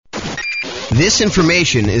This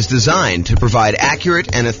information is designed to provide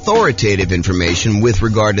accurate and authoritative information with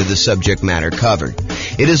regard to the subject matter covered.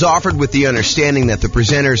 It is offered with the understanding that the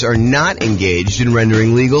presenters are not engaged in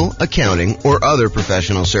rendering legal, accounting, or other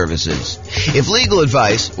professional services. If legal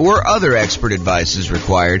advice or other expert advice is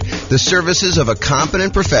required, the services of a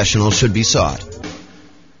competent professional should be sought.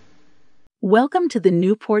 Welcome to the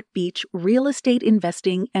Newport Beach Real Estate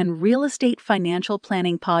Investing and Real Estate Financial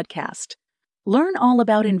Planning Podcast. Learn all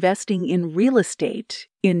about investing in real estate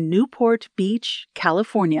in Newport Beach,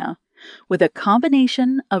 California, with a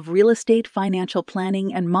combination of real estate financial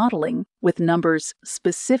planning and modeling with numbers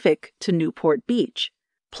specific to Newport Beach,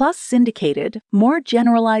 plus syndicated, more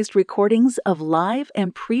generalized recordings of live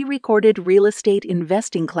and pre-recorded real estate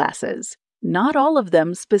investing classes, not all of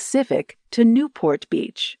them specific to Newport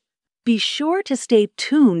Beach. Be sure to stay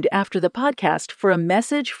tuned after the podcast for a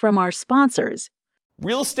message from our sponsors.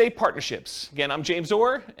 Real estate partnerships. Again, I'm James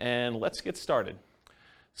Orr, and let's get started.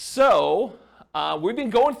 So, we've been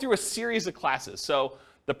going through a series of classes. So,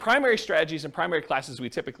 the primary strategies and primary classes we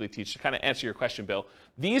typically teach, to kind of answer your question, Bill,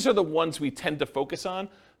 these are the ones we tend to focus on.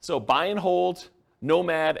 So, buy and hold,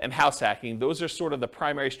 nomad, and house hacking, those are sort of the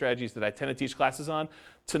primary strategies that I tend to teach classes on.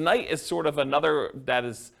 Tonight is sort of another that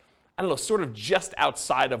is, sort of just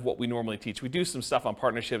outside of what we normally teach. We do some stuff on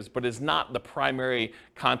partnerships, but it's not the primary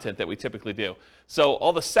content that we typically do. So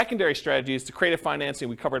all the secondary strategies to creative financing,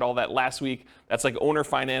 we covered all that last week. That's like owner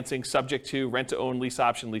financing, subject to, rent to own, lease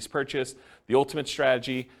option, lease purchase, the ultimate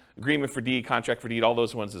strategy, agreement for deed, contract for deed, all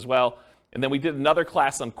those ones as well. And then we did another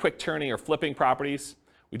class on quick turning or flipping properties.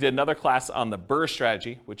 We did another class on the BRRRR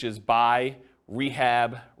strategy, which is buy,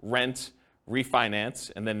 rehab, rent,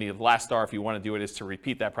 refinance, and then the last R, if you want to do it, is to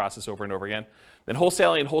repeat that process over and over again. Then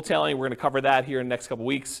wholesaling and wholetailing, we're going to cover that here in the next couple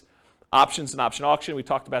weeks. Options and option auction, we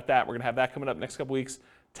talked about that. We're going to have that coming up next couple weeks.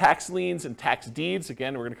 Tax liens and tax deeds,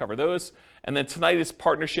 again, we're going to cover those. And then tonight is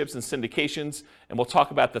partnerships and syndications, and we'll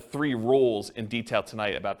talk about the three roles in detail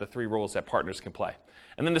tonight, about the three roles that partners can play.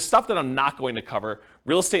 And then the stuff that I'm not going to cover,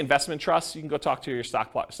 real estate investment trusts, you can go talk to your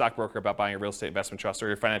stockbroker about buying a real estate investment trust or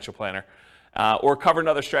your financial planner. Or covering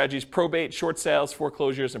other strategies, probate, short sales,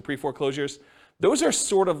 foreclosures, and pre-foreclosures. Those are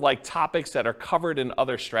sort of like topics that are covered in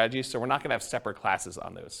other strategies, so we're not going to have separate classes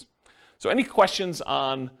on those. So any questions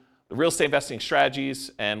on the real estate investing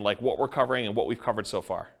strategies and like what we're covering and what we've covered so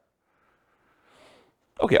far?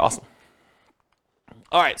 Okay, awesome.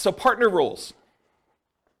 All right, so partner rules.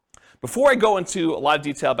 Before I go into a lot of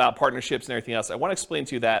detail about partnerships and everything else, I want to explain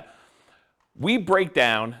to you that we break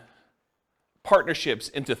down partnerships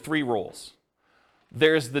into three roles.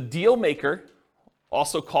 There's the deal maker,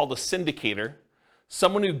 also called a syndicator,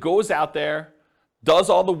 someone who goes out there, does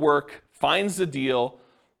all the work, finds the deal,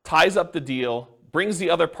 ties up the deal, brings the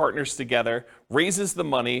other partners together, raises the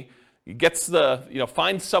money, gets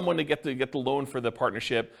finds someone to get the loan for the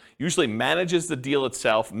partnership, usually manages the deal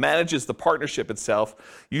itself, manages the partnership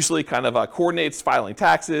itself, usually kind of coordinates filing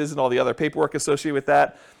taxes and all the other paperwork associated with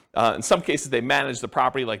that. In some cases, they manage the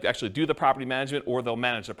property, like actually do the property management, or they'll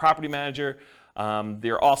manage the property manager.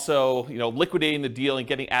 They're also, liquidating the deal and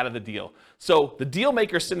getting out of the deal. So the deal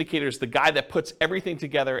maker syndicator is the guy that puts everything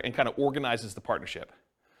together and kind of organizes the partnership.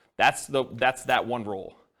 That's that one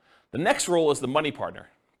role. The next role is the money partner.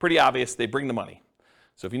 Pretty obvious, they bring the money.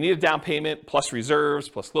 So if you need a down payment, plus reserves,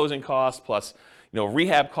 plus closing costs, plus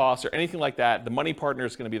rehab costs or anything like that, the money partner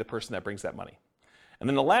is going to be the person that brings that money. And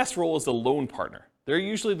then the last role is the loan partner. They're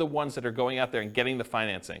usually the ones that are going out there and getting the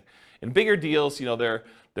financing. In bigger deals,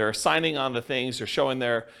 they're signing on the things, they're showing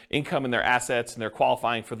their income and their assets, and they're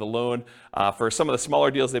qualifying for the loan. For some of the smaller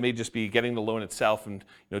deals, they may just be getting the loan itself and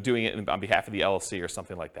doing it on behalf of the LLC or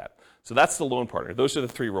something like that. So that's the loan partner. Those are the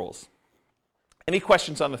three roles. Any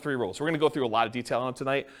questions on the three roles? We're going to go through a lot of detail on them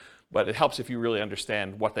tonight, but it helps if you really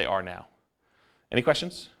understand what they are now. Any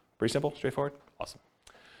questions? Pretty simple, straightforward? Awesome.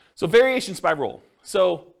 So variations by role.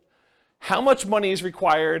 So how much money is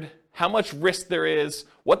required, how much risk there is,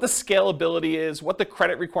 what the scalability is, what the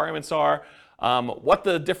credit requirements are, what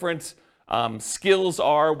the different skills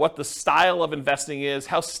are, what the style of investing is,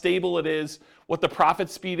 how stable it is, what the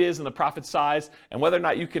profit speed is and the profit size, and whether or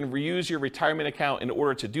not you can reuse your retirement account in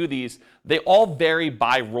order to do these, they all vary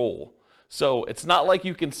by role. So it's not like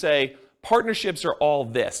you can say, partnerships are all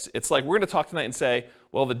this. It's like we're going to talk tonight and say,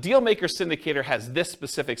 well, the deal maker syndicator has this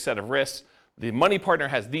specific set of risks, the money partner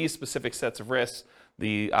has these specific sets of risks,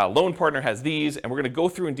 the loan partner has these, and we're going to go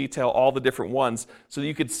through in detail all the different ones so that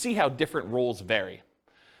you can see how different roles vary.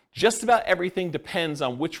 Just about everything depends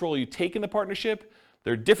on which role you take in the partnership.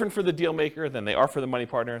 They're different for the deal maker than they are for the money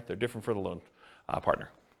partner. They're different for the loan partner.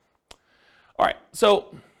 All right,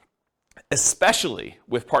 so especially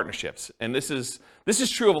with partnerships. And this is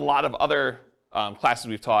true of a lot of other classes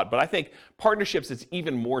we've taught, but I think partnerships is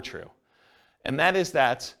even more true. And that is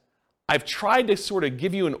that I've tried to sort of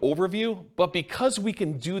give you an overview, but because we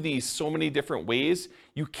can do these so many different ways,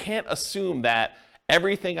 you can't assume that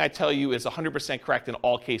everything I tell you is 100% correct in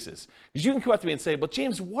all cases. Because you can come up to me and say, but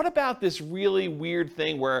James, what about this really weird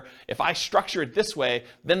thing where if I structure it this way,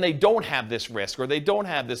 then they don't have this risk, or they don't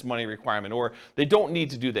have this money requirement, or they don't need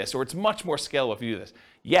to do this, or it's much more scalable if you do this.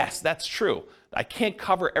 Yes, that's true. I can't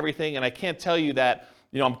cover everything, and I can't tell you that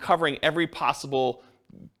I'm covering every possible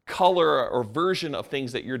color or version of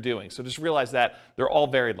things that you're doing. So just realize that they're all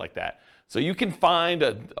varied like that. So you can find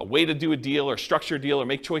a way to do a deal or structure a deal or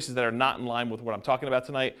make choices that are not in line with what I'm talking about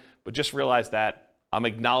tonight, but just realize that I'm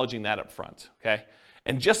acknowledging that up front, okay?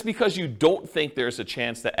 And just because you don't think there's a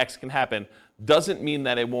chance that X can happen doesn't mean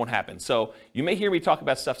that it won't happen. So you may hear me talk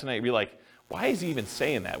about stuff tonight and be like, why is he even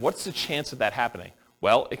saying that? What's the chance of that happening?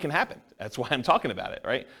 Well, it can happen. That's why I'm talking about it,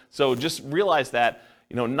 right? So just realize that,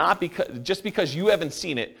 not because you haven't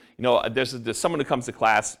seen it, there's someone who comes to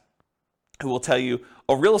class who will tell you,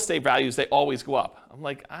 real estate values, they always go up. I'm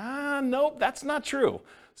like, nope, that's not true.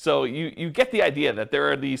 So you get the idea that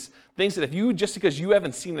there are these things that just because you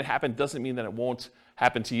haven't seen it happen doesn't mean that it won't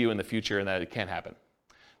happen to you in the future and that it can't happen.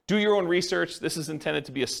 Do your own research. This is intended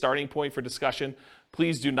to be a starting point for discussion.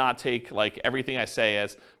 Please do not take everything I say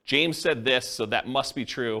as James said this, so that must be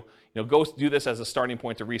true. Go do this as a starting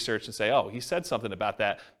point to research and say, he said something about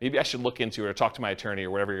that. Maybe I should look into it or talk to my attorney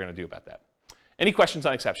or whatever you're going to do about that. Any questions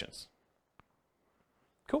on exceptions?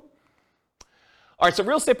 Cool. All right, so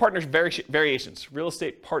real estate partnership variations. Real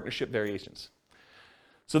estate partnership variations.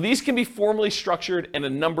 So these can be formally structured in a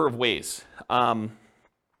number of ways.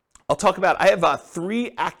 I'll talk about, I have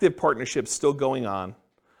 3 active partnerships still going on.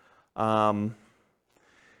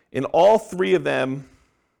 In all 3 of them,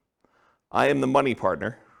 I am the money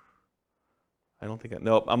partner. I'm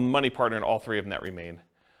the money partner in all 3 of them that remain.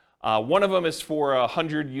 One of them is for a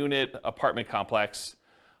 100-unit apartment complex.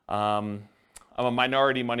 I'm a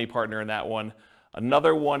minority money partner in that one.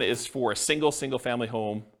 Another one is for a single-family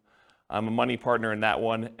home. I'm a money partner in that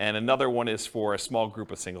one. And another one is for a small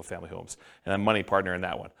group of single-family homes. And I'm a money partner in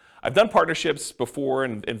that one. I've done partnerships before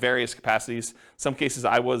in various capacities. In some cases,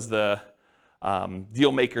 I was the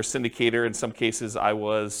deal maker syndicator. In some cases, I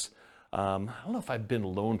was, I don't know if I've been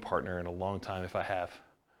loan partner in a long time, if I have.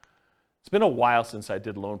 It's been a while since I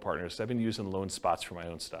did loan partners. I've been using loan spots for my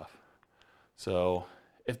own stuff. So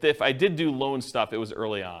if I did do loan stuff, it was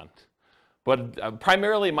early on. But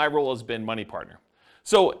primarily my role has been money partner.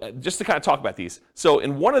 So just to kind of talk about these. So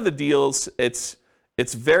in one of the deals, it's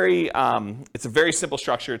a very simple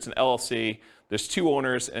structure. It's an LLC. There's 2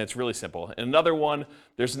 owners, and it's really simple. In another one,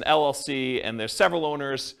 there's an LLC, and there's several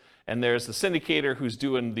owners, and there's the syndicator who's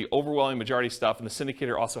doing the overwhelming majority stuff, and the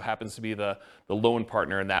syndicator also happens to be the loan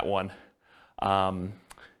partner in that one. And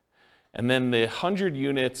then the 100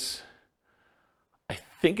 units, I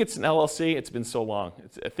think it's an LLC. It's been so long.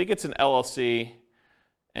 I think it's an LLC,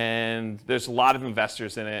 and there's a lot of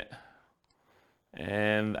investors in it.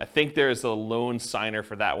 And I think there's a loan signer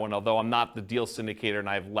for that one, although I'm not the deal syndicator and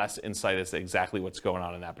I have less insight as to exactly what's going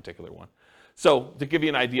on in that particular one. So to give you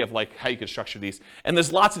an idea of how you could structure these, and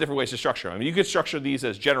there's lots of different ways to structure them. I mean, you could structure these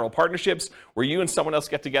as general partnerships where you and someone else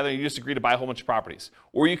get together and you just agree to buy a whole bunch of properties.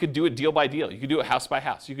 Or you could do it deal by deal. You could do it house by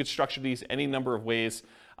house. You could structure these any number of ways.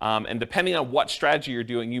 And depending on what strategy you're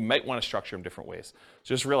doing, you might want to structure them different ways.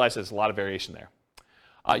 So just realize there's a lot of variation there.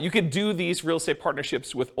 You could do these real estate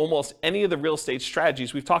partnerships with almost any of the real estate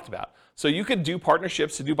strategies we've talked about. So you could do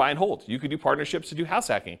partnerships to do buy and hold. You could do partnerships to do house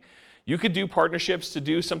hacking. You could do partnerships to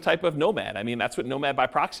do some type of nomad. I mean, that's what nomad by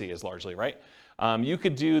proxy is largely, right? You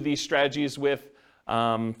could do these strategies with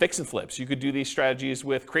fix and flips. You could do these strategies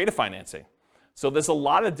with creative financing. So there's a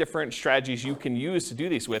lot of different strategies you can use to do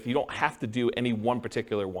these with. You don't have to do any one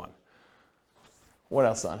particular one. What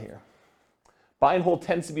else on here? Buy and hold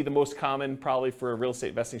tends to be the most common probably for real estate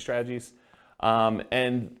investing strategies.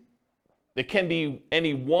 And it can be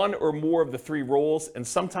any one or more of the 3 roles, and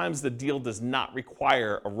sometimes the deal does not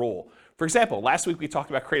require a role. For example, last week we talked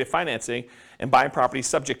about creative financing and buying properties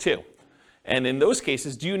subject to. And in those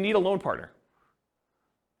cases, do you need a loan partner?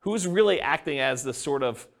 Who's really acting as the sort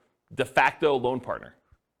of de facto loan partner?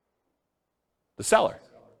 The seller.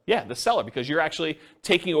 Yeah, the seller, because you're actually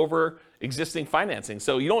taking over existing financing.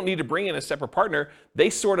 So you don't need to bring in a separate partner. They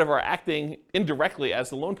sort of are acting indirectly as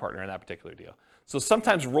the loan partner in that particular deal. So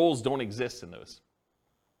sometimes roles don't exist in those.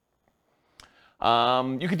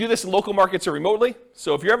 You can do this in local markets or remotely.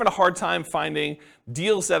 So if you're having a hard time finding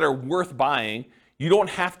deals that are worth buying, you don't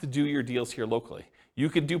have to do your deals here locally. You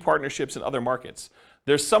could do partnerships in other markets.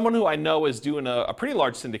 There's someone who I know is doing a pretty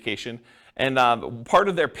large syndication, and part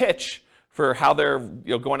of their pitch for how they're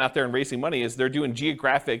going out there and raising money is they're doing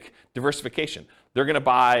geographic diversification. They're going to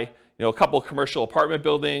buy a couple of commercial apartment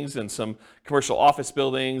buildings and some commercial office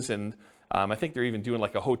buildings, and I think they're even doing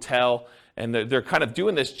like a hotel, and they're kind of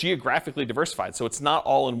doing this geographically diversified, so it's not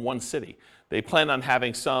all in one city. They plan on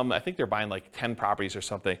having I think they're buying like 10 properties or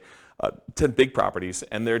something, 10 big properties,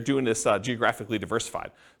 and they're doing this geographically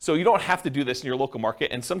diversified. So you don't have to do this in your local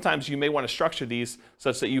market, and sometimes you may want to structure these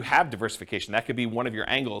such that you have diversification. That could be one of your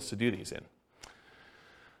angles to do these in.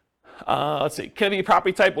 Let's see, can it be a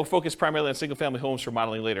property type? We'll focus primarily on single-family homes for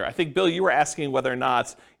modeling later. I think, Bill, you were asking whether or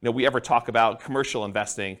not we ever talk about commercial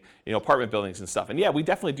investing, apartment buildings and stuff. And yeah, we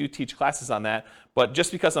definitely do teach classes on that. But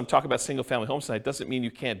just because I'm talking about single-family homes tonight doesn't mean you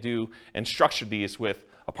can't do and structure these with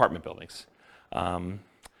apartment buildings.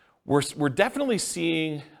 We're definitely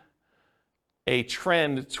seeing a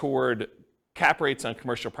trend toward cap rates on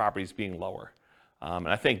commercial properties being lower. And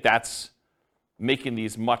I think that's making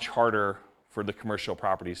these much harder for the commercial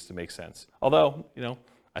properties to make sense. Although,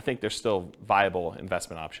 I think they're still viable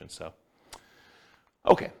investment options. So,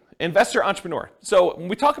 okay, investor entrepreneur. So when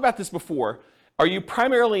we talk about this before, are you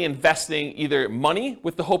primarily investing either money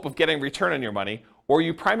with the hope of getting return on your money, or are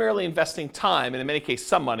you primarily investing time, and in many cases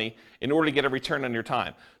some money, in order to get a return on your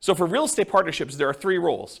time? So for real estate partnerships, there are 3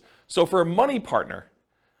 roles. So for a money partner,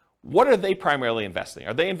 what are they primarily investing?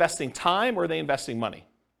 Are they investing time, or are they investing money?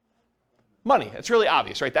 Money. It's really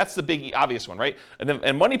obvious, right? That's the big obvious one, right?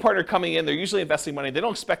 And money partner coming in, they're usually investing money. They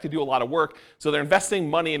don't expect to do a lot of work, so they're investing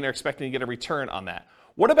money and they're expecting to get a return on that.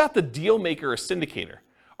 What about the deal maker or syndicator?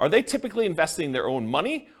 Are they typically investing their own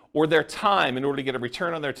money or their time in order to get a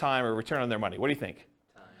return on their time or a return on their money? What do you think?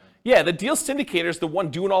 Time. Yeah, the deal syndicator is the one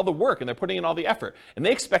doing all the work and they're putting in all the effort. And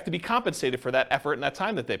they expect to be compensated for that effort and that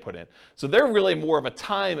time that they put in. So they're really more of a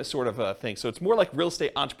time sort of a thing. So it's more like real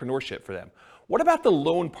estate entrepreneurship for them. What about the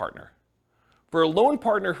loan partner? For a loan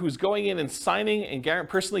partner who's going in and signing and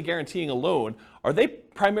personally guaranteeing a loan, are they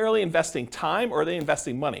primarily investing time or are they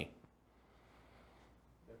investing money?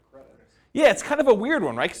 Yeah, it's kind of a weird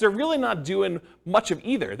one, right? Because they're really not doing much of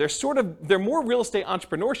either. They're more real estate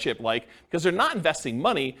entrepreneurship-like because they're not investing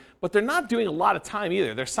money, but they're not doing a lot of time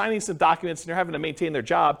either. They're signing some documents and they're having to maintain their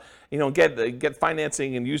job, get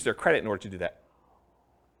financing and use their credit in order to do that.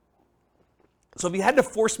 So if you had to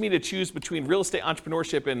force me to choose between real estate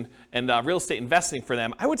entrepreneurship and real estate investing for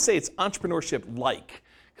them, I would say it's entrepreneurship-like,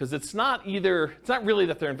 because it's not really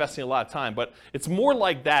that they're investing a lot of time, but it's more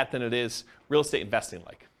like that than it is real estate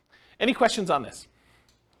investing-like. Any questions on this?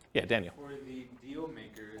 Yeah, Daniel. For the deal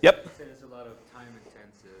makers, yep. You said it's a lot of time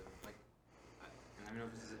intensive. And I don't know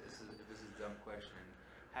if this is a dumb question.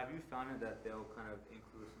 Have you found that they'll kind of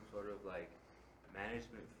include some sort of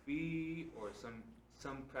management fee or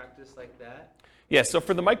some practice like that? Yeah, so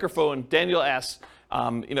for the microphone, Daniel asks,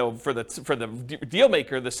 for the deal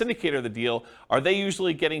maker, the syndicator of the deal, are they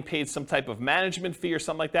usually getting paid some type of management fee or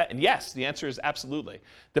something like that? And yes, the answer is absolutely.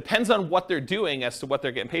 Depends on what they're doing as to what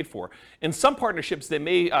they're getting paid for. In some partnerships, they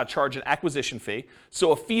may charge an acquisition fee,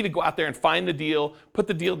 so a fee to go out there and find the deal, put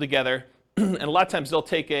the deal together, and a lot of times they'll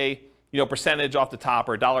take a percentage off the top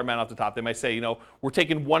or a dollar amount off the top. They might say, we're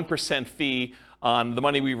taking 1% fee on the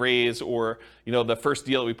money we raise, or the first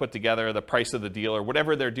deal that we put together, the price of the deal, or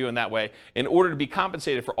whatever they're doing that way, in order to be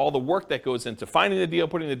compensated for all the work that goes into finding the deal,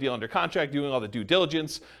 putting the deal under contract, doing all the due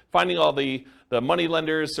diligence, finding all the money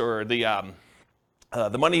lenders or the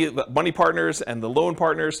money partners and the loan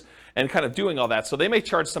partners, and kind of doing all that. So they may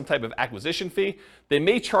charge some type of acquisition fee. They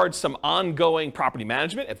may charge some ongoing property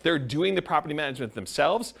management. If they're doing the property management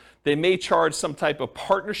themselves, they may charge some type of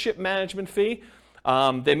partnership management fee.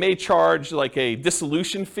 They may charge like a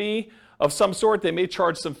dissolution fee of some sort. They may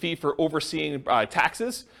charge some fee for overseeing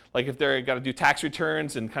taxes, like if they're got to do tax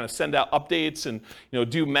returns and kind of send out updates and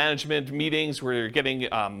do management meetings where you're getting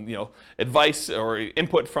advice or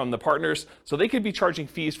input from the partners. So they could be charging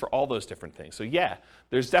fees for all those different things. So yeah,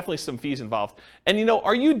 there's definitely some fees involved. And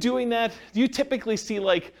are you doing that? Do you typically see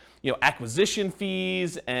acquisition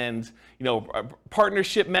fees and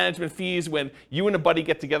partnership management fees when you and a buddy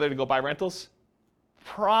get together to go buy rentals?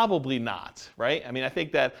 Probably not, right? I mean, I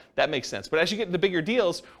think that makes sense. But as you get into bigger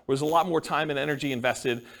deals, where there's a lot more time and energy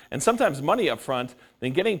invested, and sometimes money up front,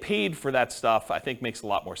 then getting paid for that stuff, I think, makes a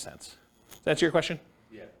lot more sense. Does that answer your question?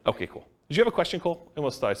 Yeah. Okay, cool. Did you have a question, Cole?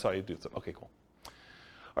 Almost I saw you do something. Okay, cool. All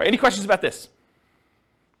right, any questions about this?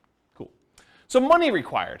 Cool. So money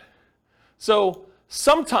required. So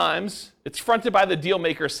sometimes it's fronted by the deal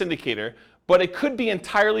maker or syndicator, but it could be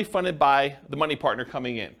entirely funded by the money partner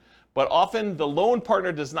coming in. But often the loan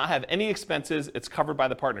partner does not have any expenses. It's covered by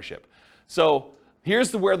the partnership. So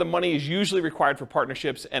Here's where the money is usually required for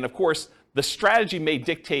partnerships. And of course, the strategy may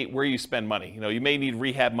dictate where you spend money. You may need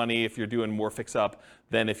rehab money if you're doing more fix up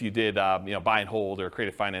than if you did buy and hold or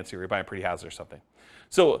creative financing, or you're buying pretty houses or something.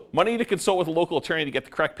 So money to consult with a local attorney to get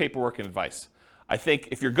the correct paperwork and advice. I think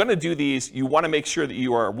if you're going to do these, you want to make sure that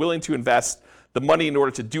you are willing to invest the money in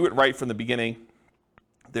order to do it right from the beginning.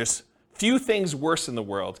 There's few things worse in the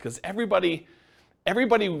world, because everybody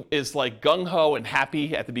is like gung-ho and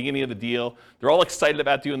happy at the beginning of the deal. They're all excited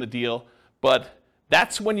about doing the deal, but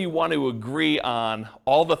that's when you want to agree on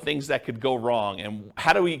all the things that could go wrong, and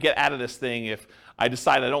how do we get out of this thing if I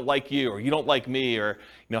decide I don't like you, or you don't like me, or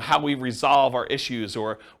how we resolve our issues,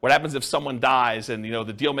 or what happens if someone dies and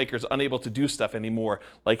the deal maker is unable to do stuff anymore.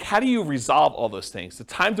 Like, how do you resolve all those things? The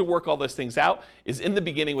time to work all those things out is in the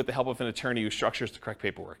beginning with the help of an attorney who structures the correct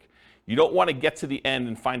paperwork. You don't want to get to the end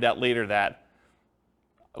and find out later that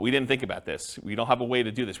we didn't think about this. We don't have a way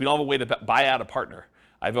to do this. We don't have a way to buy out a partner.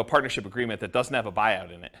 I have a partnership agreement that doesn't have a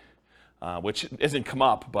buyout in it, which isn't come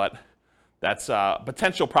up, but that's a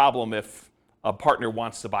potential problem if a partner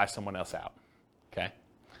wants to buy someone else out, okay?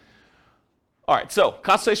 All right, so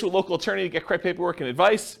consultation with a local attorney to get correct paperwork and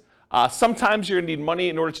advice. Sometimes you're gonna need money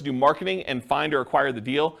in order to do marketing and find or acquire the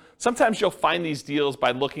deal. Sometimes you'll find these deals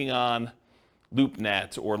by looking on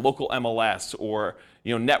LoopNet or local MLS or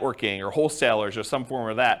networking or wholesalers or some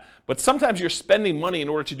form of that. But sometimes you're spending money in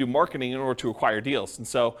order to do marketing in order to acquire deals. And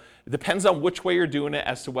so it depends on which way you're doing it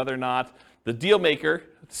as to whether or not the deal maker,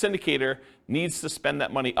 the syndicator, needs to spend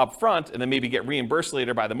that money up front and then maybe get reimbursed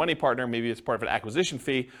later by the money partner. Maybe it's part of an acquisition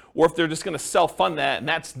fee, or if they're just going to self-fund that and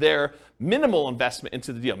that's their minimal investment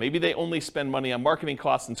into the deal. Maybe they only spend money on marketing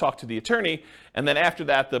costs and talk to the attorney, and then after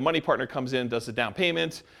that, the money partner comes in, does the down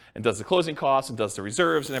payment, and does the closing costs, and does the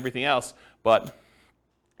reserves and everything else. But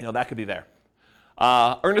that could be there.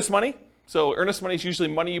 Earnest money. So earnest money is usually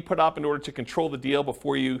money you put up in order to control the deal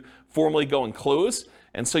before you formally go and close.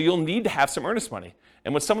 And so you'll need to have some earnest money.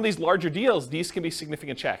 And with some of these larger deals, these can be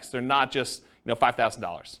significant checks. They're not just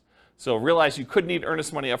 $5,000. So realize you could need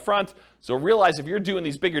earnest money up front. So realize if you're doing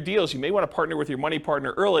these bigger deals, you may want to partner with your money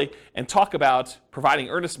partner early and talk about providing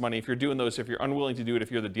earnest money if you're doing those, if you're unwilling to do it, if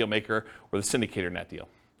you're the deal maker or the syndicator in that deal.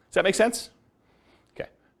 Does that make sense? Okay.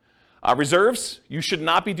 Reserves, you should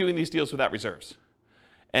not be doing these deals without reserves.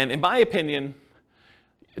 And in my opinion,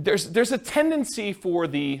 there's a tendency for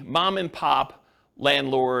the mom and pop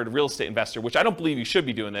landlord real estate investor, which I don't believe you should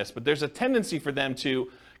be doing this, but there's a tendency for them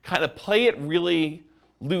to kind of play it really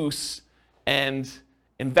loose and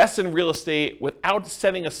invest in real estate without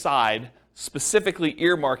setting aside, specifically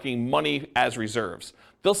earmarking money as reserves.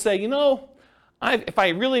 They'll say, if I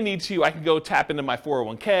really need to, I can go tap into my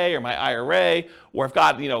 401k or my IRA, or I've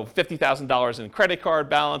got $50,000 in credit card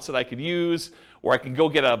balance that I could use, or I can go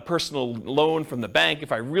get a personal loan from the bank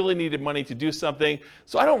if I really needed money to do something.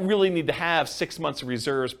 So I don't really need to have 6 months of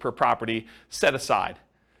reserves per property set aside.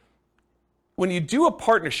 When you do a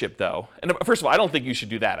partnership, though, and first of all, I don't think you should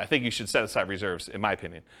do that. I think you should set aside reserves, in my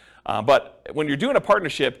opinion. But when you're doing a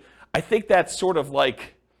partnership, I think that's sort of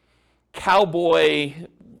like cowboy,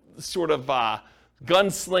 sort of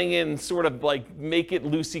gunslinging, sort of like make it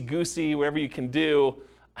loosey-goosey, whatever you can do.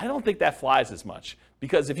 I don't think that flies as much.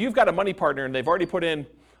 Because if you've got a money partner and they've already put in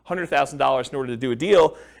 $100,000 in order to do a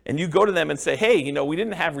deal, and you go to them and say, hey, we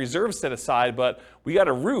didn't have reserves set aside, but we got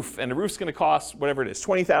a roof, and the roof's going to cost whatever it is,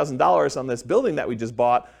 $20,000 on this building that we just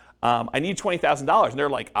bought. I need $20,000. And they're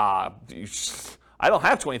like, I don't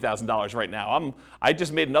have $20,000 right now. I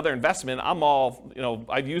just made another investment.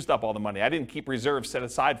 I've used up all the money. I didn't keep reserves set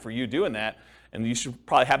aside for you doing that. And you should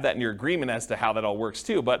probably have that in your agreement as to how that all works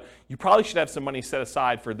too. But you probably should have some money set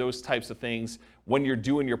aside for those types of things when you're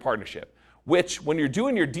doing your partnership. Which, when you're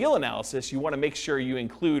doing your deal analysis, you want to make sure you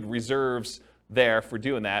include reserves there for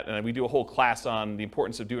doing that. And we do a whole class on the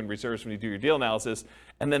importance of doing reserves when you do your deal analysis.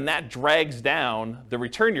 And then that drags down the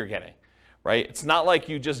return you're getting, right? It's not like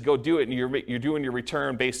you just go do it and you're doing your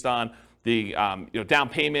return based on the down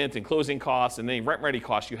payment and closing costs and any rent-ready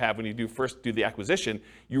costs you have when you first do the acquisition.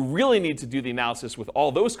 You really need to do the analysis with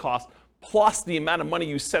all those costs plus the amount of money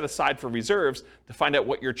you set aside for reserves to find out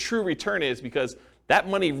what your true return is, because that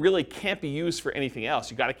money really can't be used for anything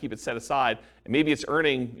else. You got to keep it set aside, and maybe it's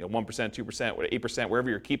earning 1%, 2%, 8%, wherever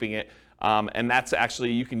you're keeping it, and that's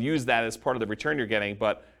actually, you can use that as part of the return you're getting,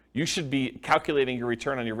 but you should be calculating your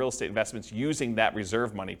return on your real estate investments using that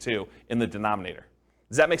reserve money too in the denominator.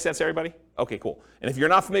 Does that make sense to everybody? Okay, cool. And if you're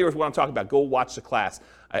not familiar with what I'm talking about, go watch the class.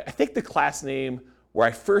 I think the class name where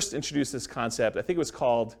I first introduced this concept, I think it was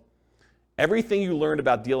called Everything You Learned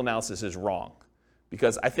About Deal Analysis is Wrong.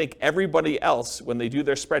 Because I think everybody else, when they do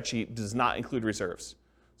their spreadsheet, does not include reserves.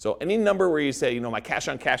 So any number where you say, my cash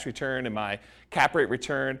on cash return and my cap rate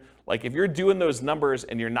return, like if you're doing those numbers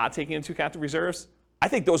and you're not taking into account the reserves, I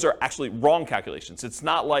think those are actually wrong calculations. It's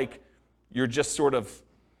not like you're just sort of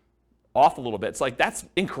off a little bit. It's like that's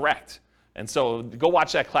incorrect. And so go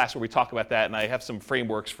watch that class where we talk about that, and I have some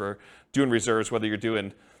frameworks for doing reserves, whether you're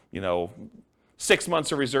doing, 6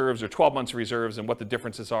 months of reserves or 12 months of reserves, and what the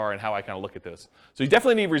differences are and how I kind of look at those. So you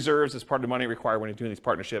definitely need reserves as part of the money required when you're doing these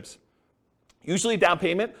partnerships. Usually down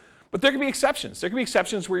payment, but there can be exceptions. There can be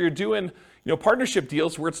exceptions where you're doing, partnership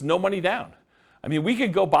deals where it's no money down. I mean, we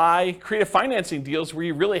could go buy creative financing deals where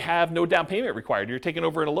you really have no down payment required. You're taking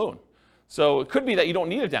over in a loan. So it could be that you don't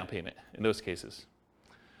need a down payment in those cases.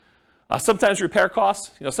 Sometimes repair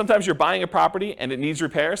costs. Sometimes you're buying a property and it needs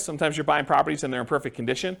repairs. Sometimes you're buying properties and they're in perfect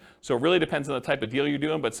condition. So it really depends on the type of deal you're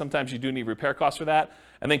doing, but sometimes you do need repair costs for that.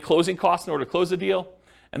 And then closing costs in order to close the deal.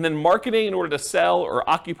 And then marketing in order to sell or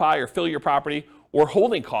occupy or fill your property, or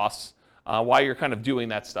holding costs while you're kind of doing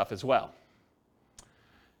that stuff as well.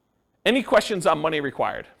 Any questions on money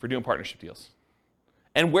required for doing partnership deals?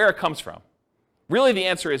 And where it comes from? Really the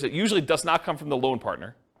answer is it usually does not come from the loan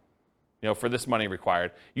partner, for this money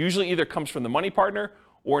required. Usually either comes from the money partner,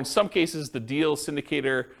 or in some cases the deal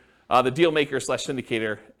syndicator, the deal maker /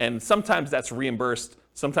 syndicator, and sometimes that's reimbursed,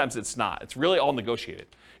 sometimes it's not. It's really all negotiated.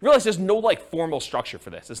 You realize there's no formal structure for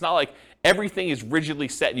this. It's not like everything is rigidly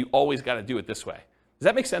set and you always got to do it this way. Does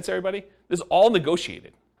that make sense, everybody? This is all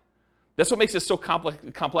negotiated. That's what makes it so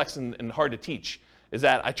complex and hard to teach, is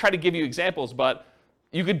that I try to give you examples, but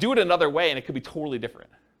you could do it another way and it could be totally different.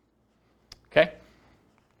 Okay?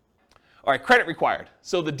 All right, credit required.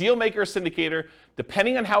 So the deal maker or syndicator,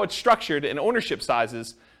 depending on how it's structured and ownership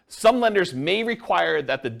sizes, some lenders may require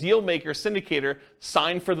that the deal maker syndicator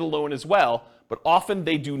sign for the loan as well, but often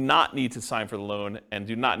they do not need to sign for the loan and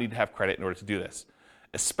do not need to have credit in order to do this,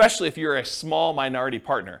 especially if you're a small minority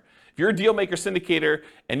partner. If you're a deal maker syndicator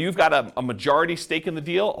and you've got a majority stake in the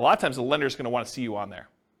deal, a lot of times the lender is going to want to see you on there,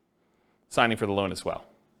 signing for the loan as well.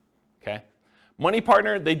 Okay? Money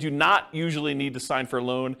partner, they do not usually need to sign for a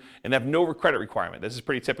loan and have no credit requirement. This is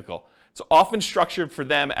pretty typical. It's often structured for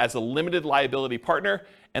them as a limited liability partner,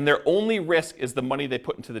 and their only risk is the money they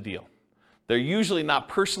put into the deal. They're usually not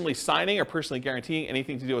personally signing or personally guaranteeing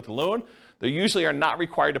anything to do with the loan. They usually are not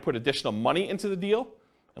required to put additional money into the deal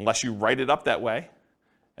unless you write it up that way.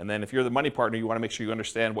 And then if you're the money partner, you want to make sure you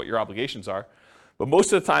understand what your obligations are. But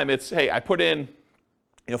most of the time it's, hey, I put in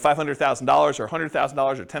 $500,000 or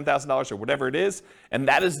 $100,000 or $10,000 or whatever it is, and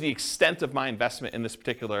that is the extent of my investment in this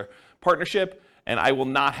particular partnership, and I will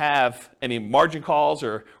not have any margin calls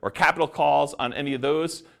or capital calls on any of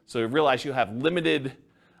those. So realize you have limited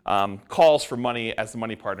calls for money as the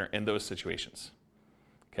money partner in those situations.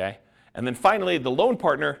 Okay? And then finally, the loan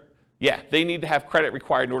partner, they need to have credit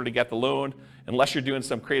required in order to get the loan, unless you're doing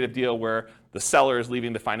some creative deal where the seller is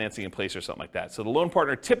leaving the financing in place or something like that. So the loan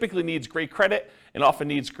partner typically needs great credit and often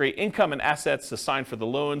needs great income and assets to sign for the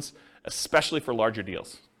loans, especially for larger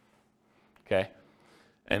deals. Okay?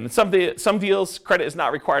 And in some deals, credit is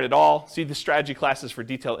not required at all. See the strategy classes for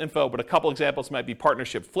detailed info, but a couple examples might be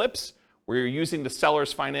partnership flips, where you're using the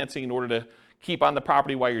seller's financing in order to keep on the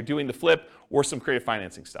property while you're doing the flip, or some creative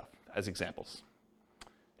financing stuff as examples.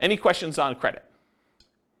 Any questions on credit?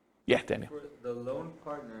 Yeah, Daniel. For the loan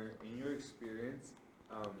partner, in your experience,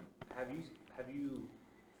 have you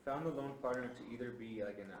found the loan partner to either be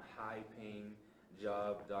like in a high-paying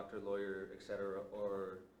job, doctor, lawyer, etc.,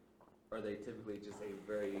 or are they typically just a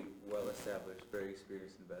very well-established, very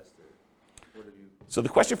experienced investor? What have you? So the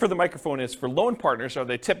question for the microphone is, for loan partners, are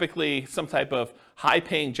they typically some type of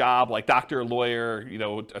high-paying job, like doctor, lawyer,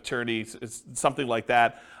 attorney, something like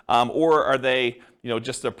that, or are they,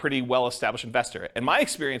 just a pretty well-established investor? And my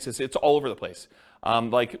experience is it's all over the place.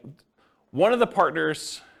 Like one of the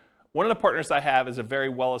partners I have is a very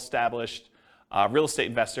well-established real estate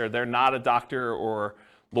investor. They're not a doctor or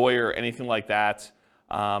lawyer or anything like that.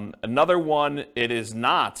 Another one, it is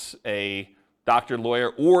not a doctor,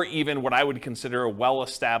 lawyer, or even what I would consider a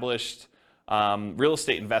well-established real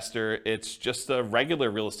estate investor. It's just a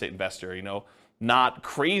regular real estate investor, not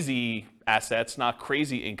crazy assets, not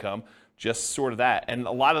crazy income, just sort of that. And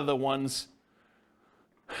a lot of the ones,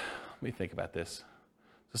 let me think about this.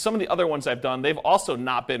 So some of the other ones I've done, they've also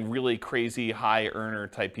not been really crazy high earner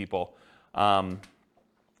type people.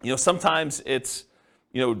 Sometimes it's,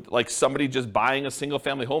 like somebody just buying a single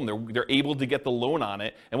family home. They're able to get the loan on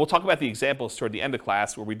it. And we'll talk about the examples toward the end of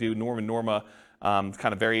class where we do Norm and Norma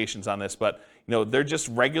kind of variations on this. But they're just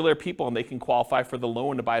regular people and they can qualify for the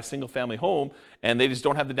loan to buy a single family home, and they just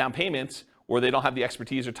don't have the down payment, or they don't have the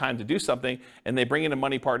expertise or time to do something, and they bring in a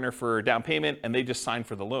money partner for down payment and they just sign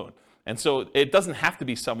for the loan. And so it doesn't have to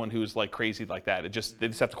be someone who's like crazy like that. They just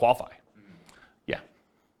have to qualify. Yeah.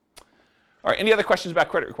 All right, any other questions about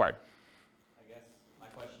credit required? I guess my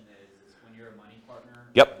question is when you're a money partner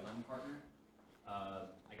Yep. or a loan partner,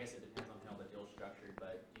 I guess it depends on how the deal's structured,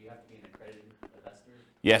 but do you have to be an accredited investor?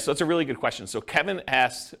 Yeah, so that's a really good question. So Kevin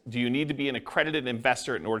asked, do you need to be an accredited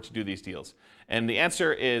investor in order to do these deals? And the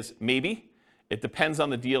answer is maybe. It depends on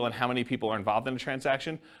the deal and how many people are involved in the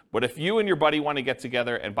transaction. But if you and your buddy want to get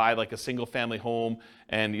together and buy like a single family home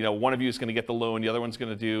and one of you is going to get the loan, the other one's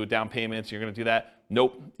going to do down payments, you're going to do that,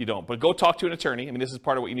 nope, you don't. But go talk to an attorney. I mean, this is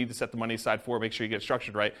part of what you need to set the money aside for, make sure you get it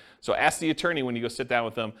structured right. So ask the attorney when you go sit down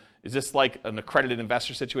with them, is this like an accredited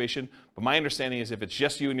investor situation? But my understanding is if it's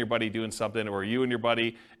just you and your buddy doing something, or you and your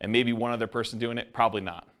buddy and maybe one other person doing it, probably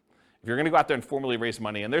not. If you're going to go out there and formally raise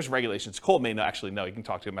money, and there's regulations, Cole may actually know, you can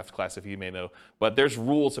talk to him after class if he may know, but there's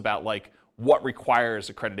rules about like what requires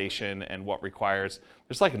accreditation and what requires,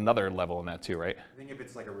 there's like another level in that too, right? I think if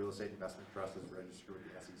it's like a real estate investment trust that's registered with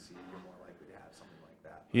the SEC, you're more likely to have something like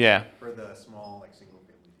that. Yeah. For the small, like single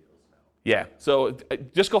family deals, no. Yeah, so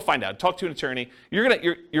just go find out. Talk to an attorney.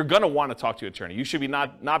 You're gonna want to talk to an attorney. You should be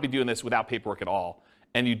not be doing this without paperwork at all.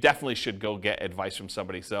 And you definitely should go get advice from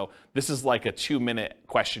somebody. So this is like a 2-minute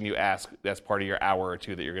question you ask that's part of your hour or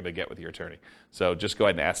two that you're going to get with your attorney. So just go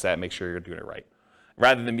ahead and ask that and make sure you're doing it right,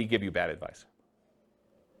 rather than me give you bad advice.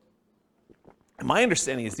 And my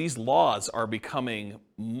understanding is these laws are becoming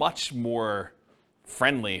much more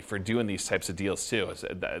friendly for doing these types of deals too.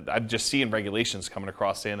 I'm just seeing regulations coming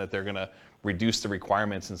across saying that they're going to reduce the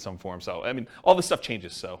requirements in some form. So, I mean, all this stuff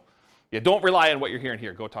changes. So, yeah, don't rely on what you're hearing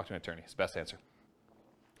here. Go talk to an attorney. It's the best answer.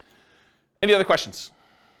 Any other questions?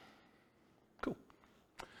 Cool.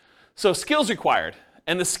 So skills required.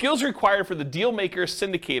 And the skills required for the deal maker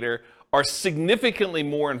syndicator are significantly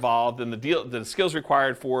more involved than the skills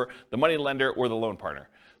required for the money lender or the loan partner.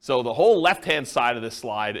 So the whole left-hand side of this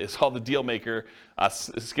slide is all the deal maker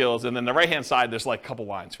skills, and then the right-hand side, there's like a couple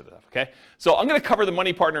lines for that, okay? So I'm gonna cover the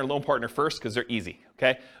money partner and loan partner first because they're easy,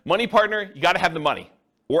 okay? Money partner, you gotta have the money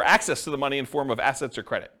or access to the money in form of assets or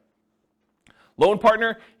credit. Loan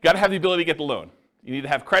partner, you got to have the ability to get the loan. You need to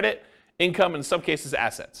have credit, income, and in some cases,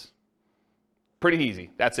 assets. Pretty easy.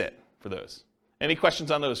 That's it for those. Any questions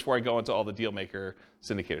on those before I go into all the deal maker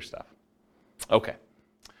syndicator stuff? Okay.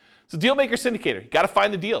 So deal maker syndicator, you got to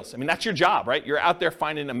find the deals. I mean, that's your job, right? You're out there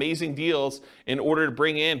finding amazing deals in order to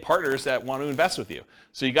bring in partners that want to invest with you.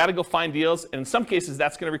 So you got to go find deals, and in some cases,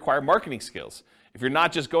 that's going to require marketing skills. If you're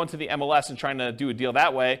not just going to the MLS and trying to do a deal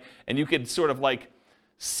that way, and you could sort of like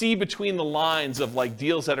see between the lines of like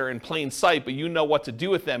deals that are in plain sight, but you know what to do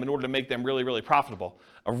with them in order to make them really, really profitable.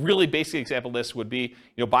 A really basic example of this would be,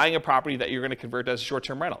 buying a property that you're going to convert as a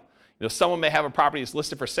short-term rental. Someone may have a property that's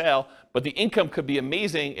listed for sale, but the income could be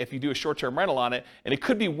amazing if you do a short-term rental on it, and it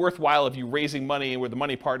could be worthwhile if you're raising money with a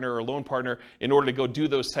money partner or a loan partner in order to go do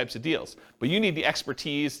those types of deals. But you need the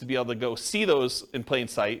expertise to be able to go see those in plain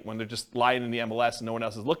sight when they're just lying in the MLS and no one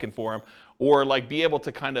else is looking for them, or like be able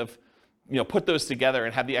to kind of put those together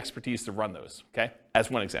and have the expertise to run those, okay? As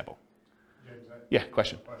one example. James, Yeah,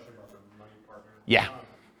 question. Question about the money partner. Yeah.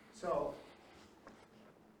 So,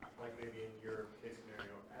 like maybe in your case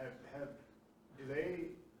scenario, do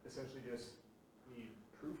they essentially just need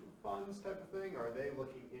proof of funds type of thing, or are they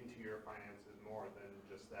looking into your finances more than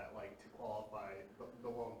just that, like to qualify, the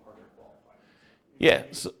loan partner qualify? Yeah,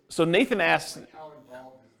 so Nathan asked, Like how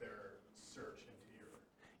involved is their search into your...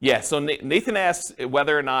 yeah, so Nathan asked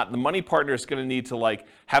whether or not the money partner is going to need to like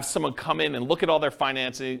have someone come in and look at all their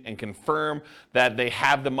financing and confirm that they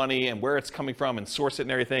have the money and where it's coming from and source it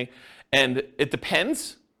and everything. And it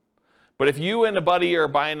depends. But if you and a buddy are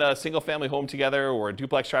buying a single family home together or a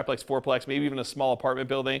duplex, triplex, fourplex, maybe even a small apartment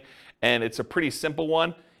building, and it's a pretty simple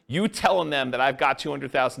one, you telling them that I've got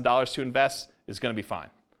 $200,000 to invest is going to be fine.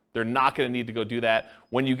 They're not going to need to go do that.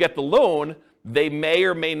 When you get the loan, they may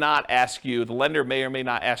or may not ask you, the lender may or may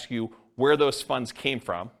not ask you where those funds came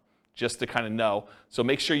from, just to kind of know. So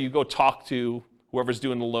make sure you go talk to whoever's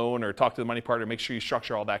doing the loan or talk to the money partner, make sure you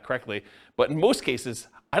structure all that correctly. But in most cases,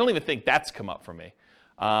 I don't even think that's come up for me.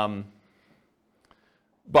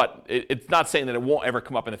 But it's not saying that it won't ever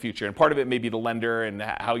come up in the future. And part of it may be the lender and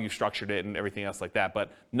how you structured it and everything else like that.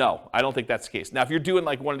 But no, I don't think that's the case. Now, if you're doing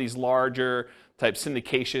like one of these larger type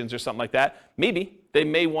syndications or something like that, maybe they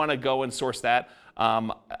may want to go and source that.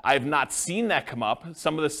 I've not seen that come up.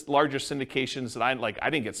 Some of the larger syndications that I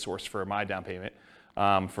didn't get sourced for my down payment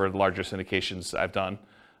for the larger syndications I've done.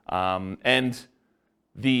 And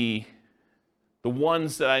the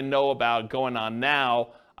ones that I know about going on now,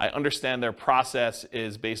 I understand their process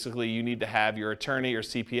is basically you need to have your attorney or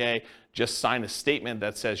CPA just sign a statement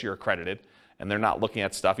that says you're accredited. and they're not looking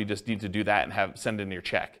at stuff. You just need to do that and send in your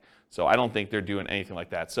check. So I don't think they're doing anything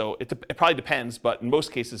like that. So it probably depends, but in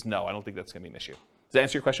most cases, no, I don't think that's going to be an issue. Does that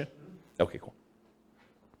answer your question? Okay, cool.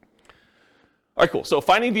 All right, cool. So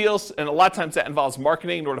finding deals, and a lot of times that involves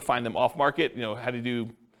marketing in order to find them off market, how to do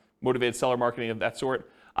motivated seller marketing of that sort.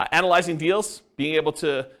 Analyzing deals, being able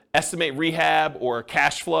to estimate rehab or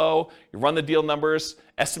cash flow, you run the deal numbers,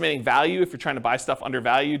 estimating value if you're trying to buy stuff under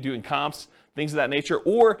value, doing comps, things of that nature.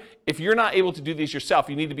 Or if you're not able to do these yourself,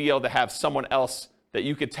 you need to be able to have someone else that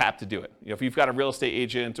you could tap to do it. If you've got a real estate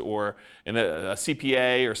agent or a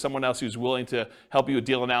CPA or someone else who's willing to help you with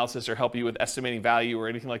deal analysis or help you with estimating value or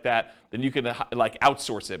anything like that, then you can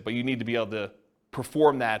outsource it. But you need to be able to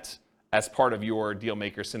perform that as part of your deal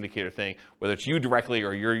maker syndicator thing, whether it's you directly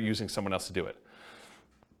or you're using someone else to do it.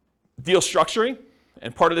 Deal structuring,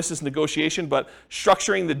 and part of this is negotiation, but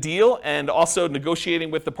structuring the deal and also negotiating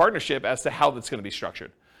with the partnership as to how that's going to be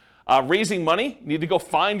structured. Raising money, you need to go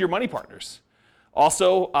find your money partners.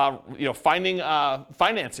 Also, finding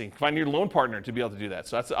financing, finding your loan partner to be able to do that.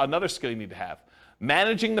 So that's another skill you need to have.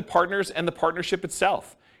 Managing the partners and the partnership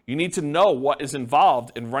itself. You need to know what is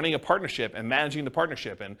involved in running a partnership and managing the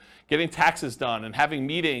partnership and getting taxes done and having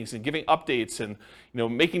meetings and giving updates and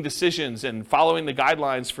making decisions and following the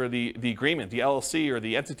guidelines for the agreement, the LLC or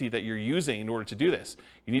the entity that you're using in order to do this.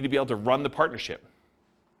 You need to be able to run the partnership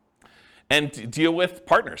and deal with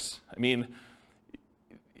partners. I mean,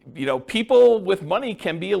 people with money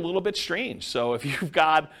can be a little bit strange. So if you've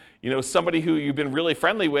got, somebody who you've been really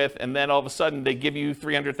friendly with, and then all of a sudden they give you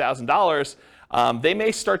 $300,000, they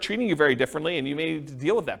may start treating you very differently, and you may need to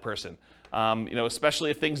deal with that person.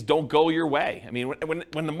 Especially if things don't go your way. I mean,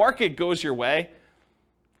 when the market goes your way,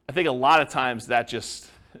 I think a lot of times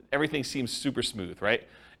everything seems super smooth, right?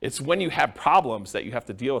 It's when you have problems that you have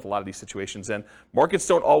to deal with a lot of these situations, and markets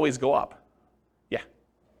don't always go up. Yeah.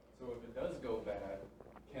 So if it does go bad,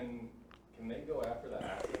 can they go after the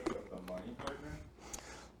assets of the money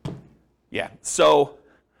partner? Yeah, so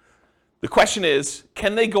the question is,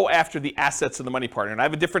 can they go after the assets of the money partner? And I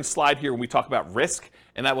have a different slide here when we talk about risk,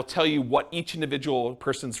 and I will tell you what each individual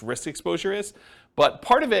person's risk exposure is. But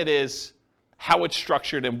part of it is how it's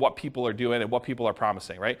structured and what people are doing and what people are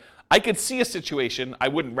promising, right? I could see a situation, I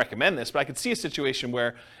wouldn't recommend this, but I could see a situation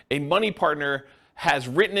where a money partner has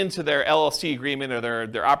written into their LLC agreement or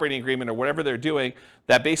their operating agreement or whatever they're doing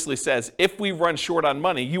that basically says, if we run short on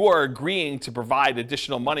money, you are agreeing to provide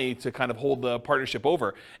additional money to kind of hold the partnership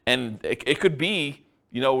over. And it could be,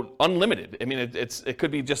 unlimited. I mean, it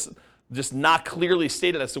could be just not clearly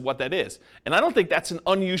stated as to what that is. And I don't think that's an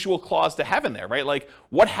unusual clause to have in there, right? Like,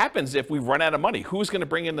 what happens if we run out of money? Who's going to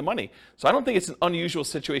bring in the money? So I don't think it's an unusual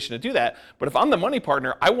situation to do that. But if I'm the money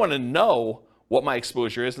partner, I want to know what my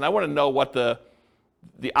exposure is, and I want to know what the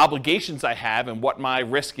obligations I have and what my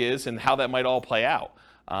risk is and how that might all play out.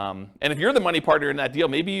 And if you're the money partner in that deal,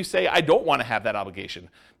 maybe you say, I don't want to have that obligation.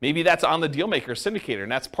 Maybe that's on the deal maker syndicator,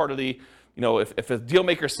 and that's part of the, if a deal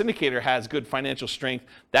maker syndicator has good financial strength,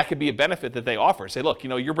 that could be a benefit that they offer. Say, look,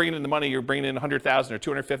 you're bringing in the money, you're bringing in $100,000 or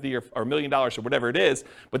 $250,000 or $1 million or whatever it is,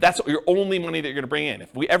 but that's your only money that you're going to bring in.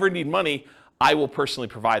 If we ever need money, I will personally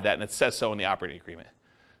provide that, and it says so in the operating agreement.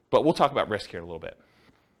 But we'll talk about risk here in a little bit.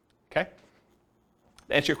 Okay?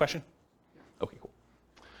 Answer your question? Okay, cool.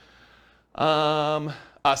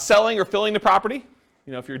 Selling or filling the property,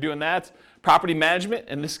 if you're doing that. Property management,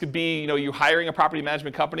 and this could be, you hiring a property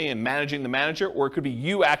management company and managing the manager, or it could be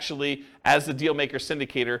you actually, as the deal maker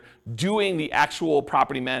syndicator, doing the actual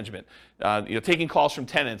property management. Taking calls from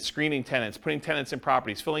tenants, screening tenants, putting tenants in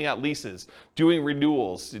properties, filling out leases, doing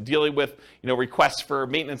renewals, dealing with, requests for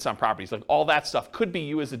maintenance on properties. Like all that stuff could be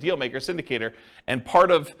you as a deal maker syndicator, and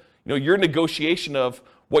part of your negotiation of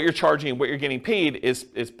what you're charging and what you're getting paid is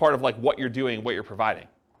part of like what you're doing, what you're providing.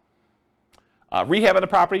 Rehab on the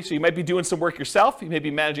property, so you might be doing some work yourself, you may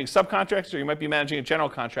be managing subcontractors, or you might be managing a general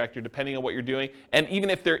contractor depending on what you're doing, and even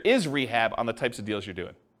if there is rehab on the types of deals you're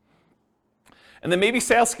doing. And then maybe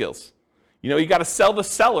sales skills. You got to sell the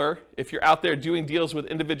seller if you're out there doing deals with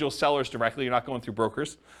individual sellers directly, you're not going through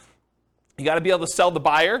brokers. You got to be able to sell the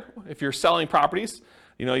buyer if you're selling properties.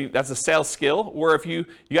 That's a sales skill. Or if you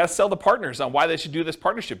got to sell the partners on why they should do this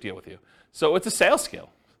partnership deal with you. So it's a sales skill.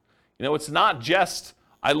 It's not just,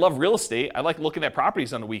 I love real estate, I like looking at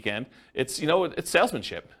properties on the weekend. It's, it's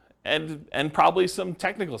salesmanship and probably some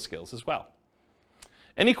technical skills as well.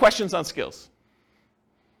 Any questions on skills?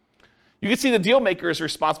 You can see the deal maker is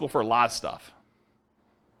responsible for a lot of stuff.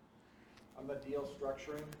 On the deal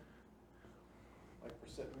structuring, like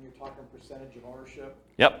when you're talking percentage of ownership.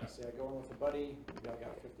 Yep. Say I go in with a buddy, I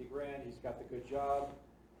got 50 grand, he's got the good job.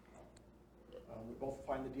 We both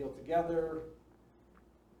find the deal together.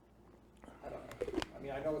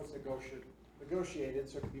 mean, I know it's negotiated,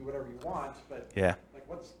 so it can be whatever you want, but Yeah. like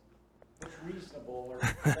what's reasonable, or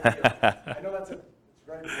I know it's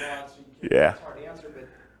very broad, so you can't, Yeah. it's hard to answer, but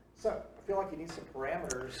I feel like you need some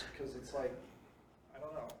parameters, because it's like, I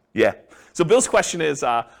don't know. Yeah. So Bill's question is,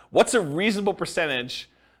 what's a reasonable percentage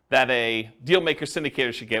that a deal maker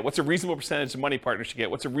syndicator should get? What's a reasonable percentage the money partner should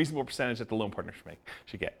get? What's a reasonable percentage that the loan partner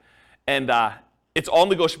should get? And it's all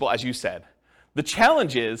negotiable, as you said. The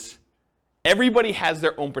challenge is everybody has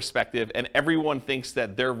their own perspective, and everyone thinks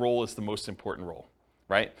that their role is the most important role,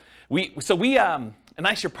 right? And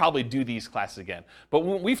I should probably do these classes again, but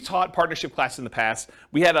when we've taught partnership classes in the past,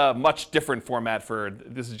 we had a much different format for,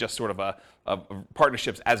 this is just sort of a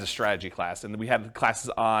partnerships as a strategy class, and we had classes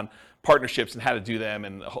on partnerships and how to do them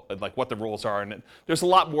and like what the rules are, and there's a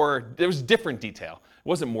lot more, there was different detail. It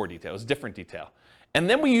wasn't more detail, it was different detail. And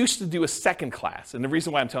then we used to do a second class, and the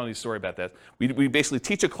reason why I'm telling you a story about that, we basically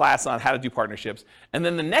teach a class on how to do partnerships, and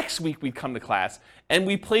then the next week we'd come to class and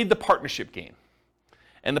we played the partnership game.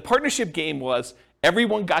 And the partnership game was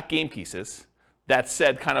everyone got game pieces that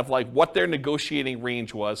said kind of like what their negotiating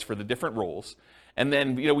range was for the different roles. And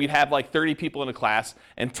then we'd have like 30 people in a class,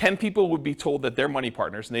 and 10 people would be told that they're money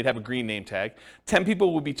partners, and they'd have a green name tag. 10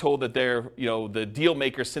 people would be told that they're the deal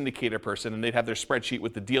maker syndicator person, and they'd have their spreadsheet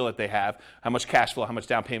with the deal that they have, how much cash flow, how much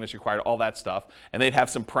down payments required, all that stuff. And they'd have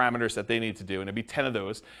some parameters that they need to do, and it'd be 10 of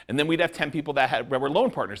those. And then we'd have 10 people that were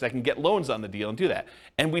loan partners that can get loans on the deal and do that.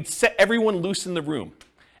 And we'd set everyone loose in the room,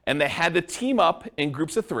 and they had to team up in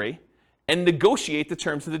groups of 3 and negotiate the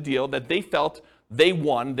terms of the deal that they felt they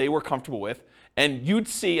won, they were comfortable with. And you'd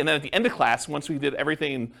see, and then at the end of class, once we did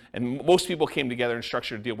everything, and most people came together and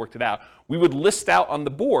structured a deal, worked it out, we would list out on the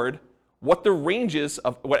board what the ranges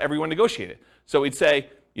of what everyone negotiated. So we'd say,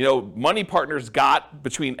 money partners got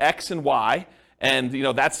between X and Y, and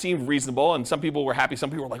that seemed reasonable, and some people were happy, some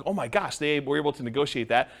people were like, oh my gosh, they were able to negotiate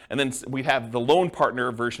that. And then we'd have the loan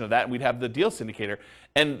partner version of that, and we'd have the deal syndicator.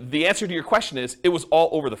 And the answer to your question is, it was all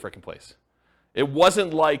over the frickin' place. It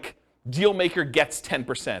wasn't like deal maker gets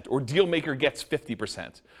 10%, or deal maker gets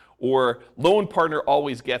 50%, or loan partner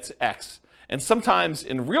always gets X. And sometimes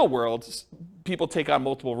in real world, people take on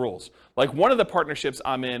multiple roles. Like one of the partnerships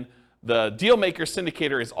I'm in, the deal maker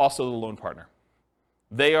syndicator is also the loan partner.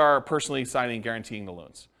 They are personally signing and guaranteeing the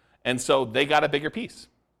loans. And so they got a bigger piece,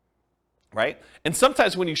 right? And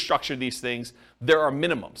sometimes when you structure these things, there are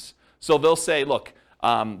minimums. So they'll say, look,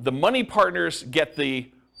 the money partners get the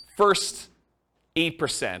first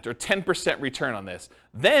 8% or 10% return on this.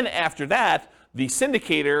 Then after that, the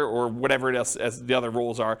syndicator or whatever else as the other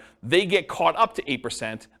roles are, they get caught up to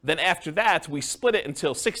 8%. Then after that, we split it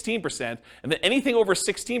until 16%. And then anything over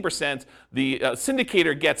 16%, the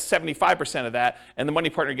syndicator gets 75% of that, and the money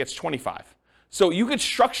partner gets 25%. So you could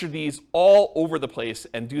structure these all over the place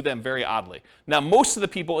and do them very oddly. Now, most of the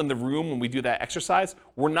people in the room, when we do that exercise,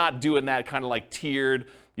 we're not doing that kind of like tiered,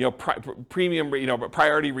 premium,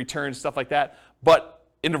 priority returns, stuff like that. But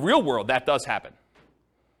in the real world, that does happen.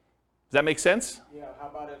 Does that make sense? Yeah, how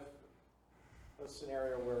about if a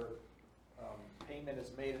scenario where payment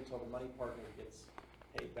is made until the money partner gets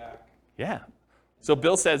paid back? Yeah. So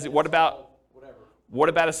Bill says, what about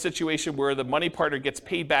a situation where the money partner gets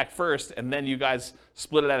paid back first, and then you guys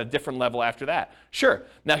split it at a different level after that? Sure.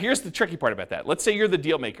 Now, here's the tricky part about that. Let's say you're the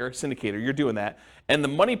deal maker, syndicator, you're doing that, and the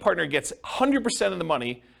money partner gets 100% of the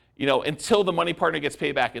money, until the money partner gets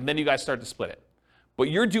paid back, and then you guys start to split it.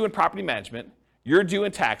 But you're doing property management, you're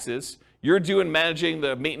doing taxes, you're doing managing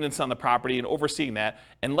the maintenance on the property and overseeing that,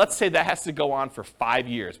 and let's say that has to go on for 5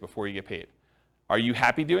 years before you get paid. Are you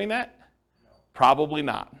happy doing that? Probably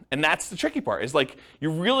not. And that's the tricky part, is like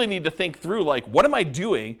you really need to think through, like, what am I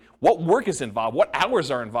doing? What work is involved? What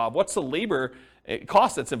hours are involved? What's the labor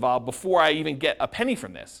cost that's involved before I even get a penny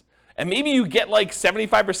from this? And maybe you get like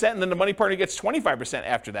 75% and then the money partner gets 25%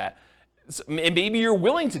 after that. And maybe you're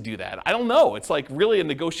willing to do that. I don't know. It's like really a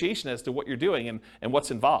negotiation as to what you're doing and what's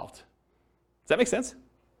involved. Does that make sense?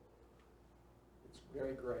 It's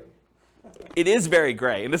very gray. It is very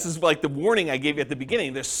gray. And this is like the warning I gave you at the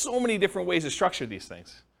beginning. There's so many different ways to structure these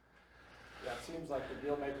things. Yeah, it seems like the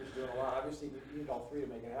deal maker's doing a lot. Obviously, you need all 3 to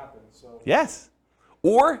make it happen. So Yes.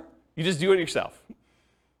 Or you just do it yourself.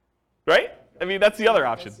 Right? I mean, that's the other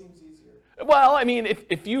option. that seems easier. Well, I mean,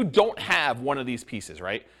 if you don't have one of these pieces,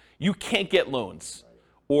 right, you can't get loans.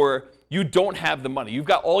 Or you don't have the money. You've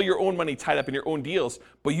got all your own money tied up in your own deals,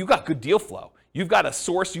 but you got good deal flow. You've got a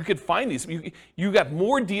source, you could find these. You got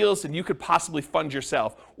more deals than you could possibly fund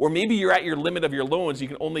yourself. Or maybe you're at your limit of your loans. You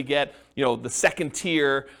can only get, the second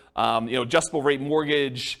tier, adjustable rate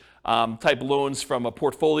mortgage, type loans from a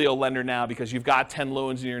portfolio lender now because you've got 10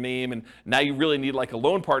 loans in your name and now you really need like a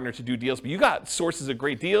loan partner to do deals, but you got sources of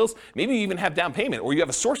great deals. Maybe you even have down payment, or you have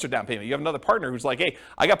a source of down payment. You have another partner who's like, hey,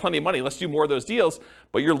 I got plenty of money, let's do more of those deals,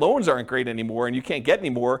 but your loans aren't great anymore and you can't get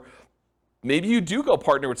any more. Maybe you do go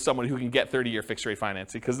partner with someone who can get 30-year fixed rate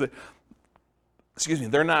financing because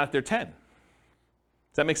they're not at their 10. Does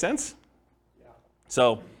that make sense? Yeah.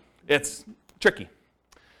 So it's tricky.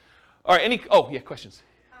 All right, questions?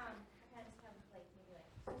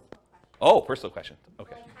 Personal question.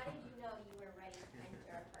 Okay. Like, how did you know you were ready to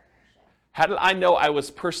enter a partnership? How did I know I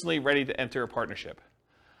was personally ready to enter a partnership?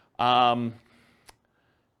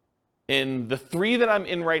 In the 3 that I'm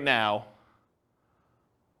in right now,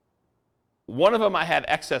 one of them I had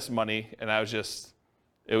excess money, and I was just,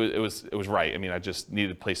 it was right. I mean, I just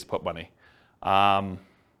needed a place to put money. Another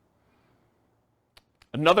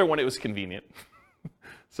one, it was convenient.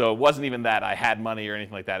 So it wasn't even that I had money or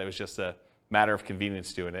anything like that. It was just a matter of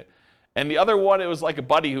convenience doing it. And the other one, it was like a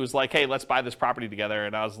buddy who was like, hey, let's buy this property together.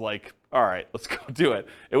 And I was like, all right, let's go do it.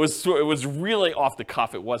 It was really off the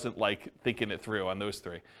cuff. It wasn't like thinking it through on those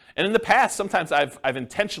 3. And in the past, sometimes I've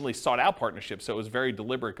intentionally sought out partnerships. So it was very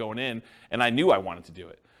deliberate going in, and I knew I wanted to do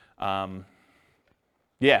it.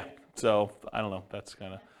 Yeah, so I don't know. That's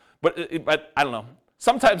kind of, but I don't know.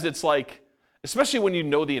 Sometimes it's like, especially when you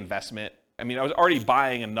know the investment. I mean, I was already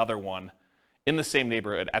buying another one in the same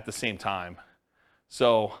neighborhood at the same time.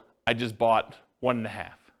 So I just bought 1.5,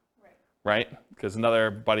 right? Because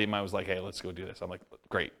another buddy of mine was like, hey, let's go do this. I'm like,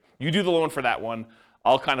 great. You do the loan for that one.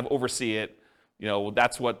 I'll kind of oversee it. You know,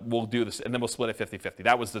 that's what we'll do this. And then we'll split it 50-50.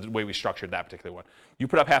 That was the way we structured that particular one. You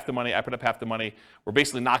put up half the money. I put up half the money. We're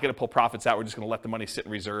basically not going to pull profits out. We're just going to let the money sit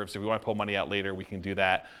in reserves. If we want to pull money out later, we can do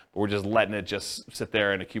that. But we're just letting it just sit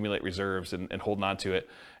there and accumulate reserves and holding on to it.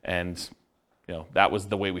 And, you know, that was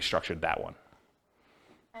the way we structured that one.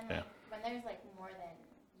 And Yeah. when there's like more than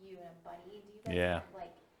you and a buddy, do you guys have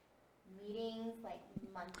like meetings like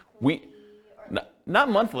monthly not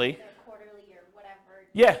monthly. Or quarterly or whatever?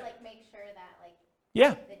 Yeah. Just, like make sure that like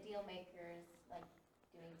the deal makers like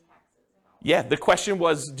doing taxes and all. Yeah, the question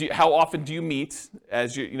was, how often do you meet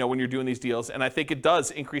as when you're doing these deals? And I think it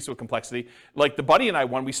does increase with complexity. Like the buddy and I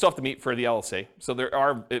one, we still have to meet for the LLC. So there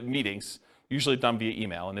are meetings, usually done via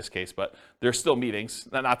email in this case, but there's still meetings.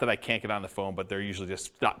 Not that I can't get on the phone, but they're usually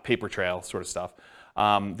just paper trail sort of stuff.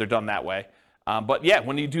 They're done that way. But yeah,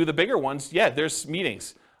 when you do the bigger ones, there's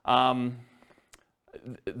meetings. The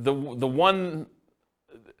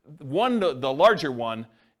larger one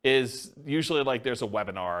is usually like there's a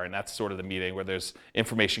webinar, and that's sort of the meeting where there's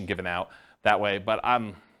information given out that way. But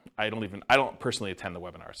I don't personally attend the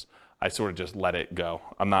webinars. I sort of just let it go.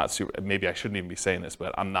 I'm not super, maybe I shouldn't even be saying this,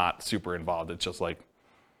 but I'm not super involved. It's just like,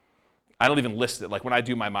 I don't even list it. Like when I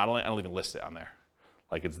do my modeling, I don't even list it on there.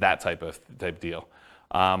 Like it's that type deal.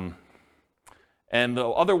 And the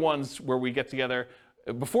other ones where we get together,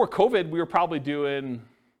 before COVID, we were probably doing,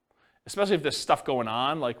 especially if there's stuff going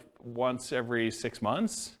on, like once every 6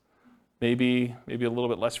 months, maybe a little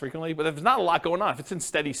bit less frequently. But if there's not a lot going on, if it's in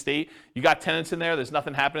steady state, you got tenants in there, there's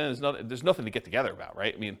nothing happening, there's nothing to get together about,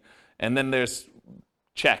 right? I mean, and then there's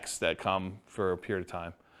checks that come for a period of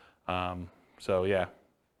time. So yeah. Does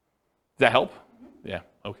that help? Mm-hmm. Yeah.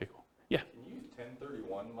 Okay, cool. Yeah. Can you use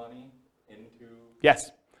 1031 money into? Yes.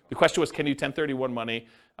 The question was, can you 1031 money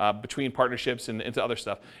between partnerships and into other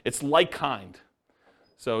stuff? It's like kind.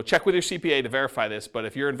 So check with your CPA to verify this, but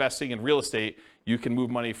if you're investing in real estate, you can move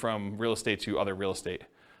money from real estate to other real estate.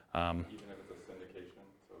 Even if it's a syndication?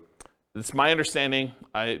 So It's my understanding,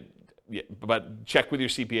 but check with your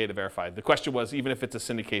CPA to verify. The question was, even if it's a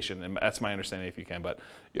syndication, and that's my understanding if you can, but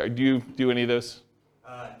do you do any of those?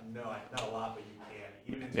 No, not a lot, but you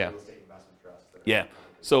can, even in Yeah. real estate investment trusts. Yeah.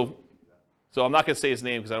 So I'm not going to say his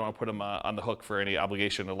name because I don't want to put him on the hook for any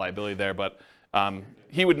obligation or liability there, but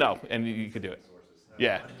he would know, and you could do it.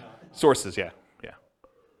 Yeah. Sources, yeah. does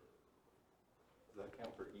that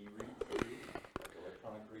count for e-REITs, like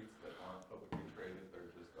electronic REITs that aren't publicly traded, they're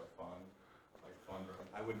just a fund, like fund or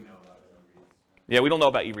something? I wouldn't know about e-REITs. Yeah, we don't know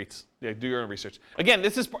about e-REITs. Yeah, do your own research. Again,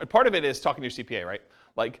 this is part of it is talking to your CPA, right?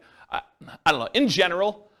 Like, I don't know. In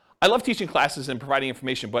general, I love teaching classes and providing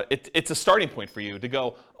information, but it's a starting point for you to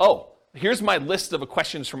go, oh, here's my list of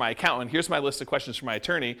questions for my accountant. Here's my list of questions for my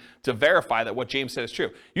attorney to verify that what James said is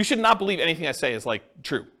true. You should not believe anything I say is like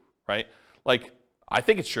true, right? Like, I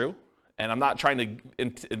think it's true, and I'm not trying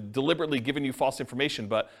to deliberately giving you false information,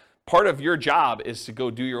 but part of your job is to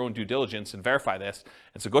go do your own due diligence and verify this.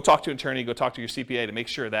 And so go talk to an attorney, go talk to your CPA to make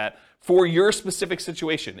sure that for your specific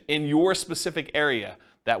situation, in your specific area,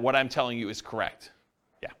 that what I'm telling you is correct.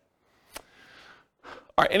 Yeah.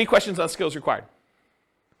 All right, any questions on skills required?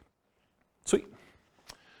 Sweet.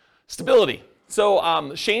 Stability.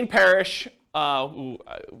 So Shane Parrish, who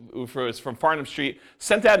is from Farnham Street,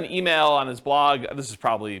 sent out an email on his blog. This is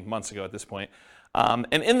probably months ago at this point. And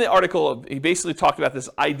in the article, he basically talked about this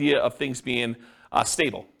idea of things being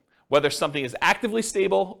stable, whether something is actively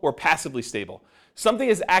stable or passively stable. Something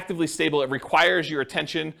is actively stable, it requires your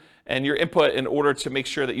attention and your input in order to make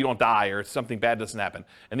sure that you don't die or something bad doesn't happen.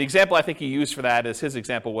 And the example I think he used for that is his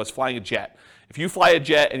example was flying a jet. If you fly a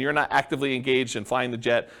jet and you're not actively engaged in flying the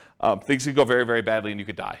jet, things could go very, very badly and you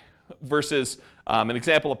could die. Versus an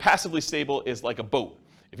example of passively stable is like a boat.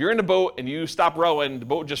 If you're in a boat and you stop rowing, the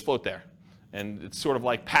boat will just float there. And it's sort of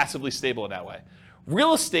like passively stable in that way.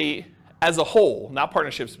 Real estate as a whole, not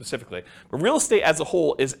partnerships specifically, but real estate as a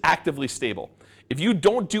whole is actively stable. If you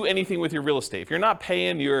don't do anything with your real estate, if you're not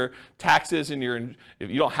paying your taxes and you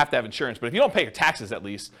don't have to have insurance, but if you don't pay your taxes at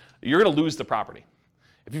least, you're going to lose the property.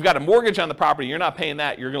 If you've got a mortgage on the property, you're not paying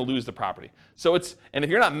that, you're going to lose the property. And if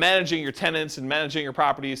you're not managing your tenants and managing your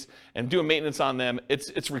properties and doing maintenance on them,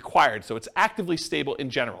 it's required. So it's actively stable in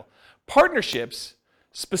general. Partnerships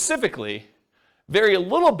specifically vary a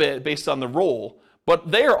little bit based on the role,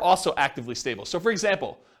 but they are also actively stable. So for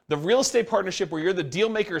example, the real estate partnership where you're the deal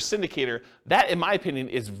maker or syndicator, that in my opinion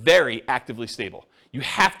is very actively stable. You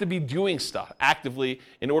have to be doing stuff actively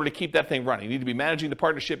in order to keep that thing running. You need to be managing the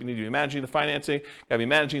partnership, you need to be managing the financing, you got to be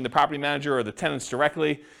managing the property manager or the tenants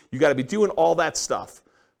directly. You got to be doing all that stuff.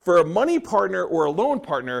 For a money partner or a loan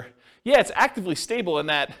partner, yeah, it's actively stable in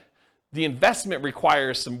that the investment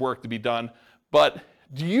requires some work to be done, but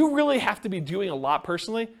do you really have to be doing a lot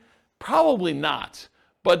personally? Probably not.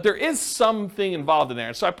 But there is something involved in there.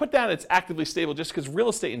 And so I put down it's actively stable just because real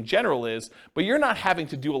estate in general is, but you're not having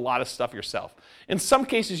to do a lot of stuff yourself. In some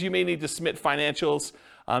cases, you may need to submit financials,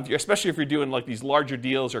 especially if you're doing like these larger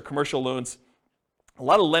deals or commercial loans. A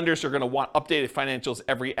lot of lenders are going to want updated financials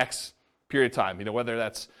every X period of time, whether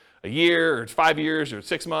that's a year or 5 years or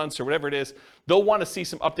 6 months or whatever it is. They'll want to see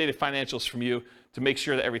some updated financials from you to make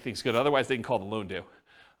sure that everything's good. Otherwise, they can call the loan due.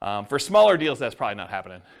 For smaller deals, that's probably not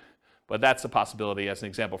happening. But that's a possibility as an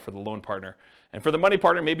example for the loan partner. And for the money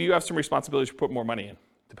partner, maybe you have some responsibilities to put more money in.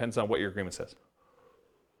 Depends on what your agreement says.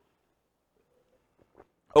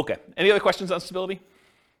 Okay, any other questions on stability?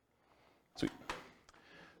 Sweet.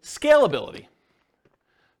 Scalability.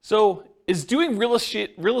 So is doing real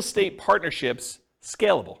estate partnerships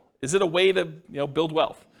scalable? Is it a way to build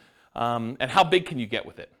wealth? And how big can you get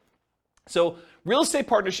with it? So real estate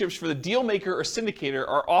partnerships for the deal maker or syndicator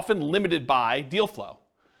are often limited by deal flow.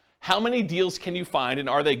 How many deals can you find, and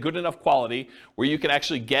are they good enough quality where you can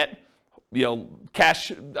actually get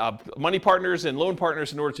cash, money partners and loan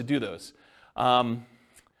partners in order to do those? And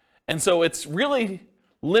so it's really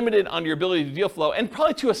limited on your ability to deal flow, and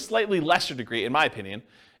probably to a slightly lesser degree, in my opinion,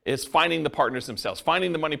 is finding the partners themselves,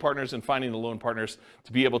 finding the money partners and finding the loan partners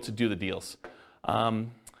to be able to do the deals.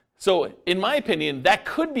 So in my opinion, that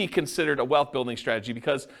could be considered a wealth building strategy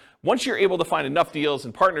because once you're able to find enough deals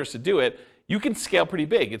and partners to do it, you can scale pretty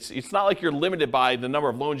big. It's not like you're limited by the number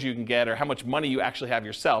of loans you can get or how much money you actually have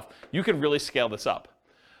yourself. You can really scale this up.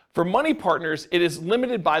 For money partners, it is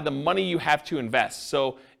limited by the money you have to invest.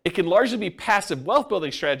 So it can largely be passive wealth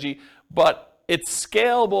building strategy, but it's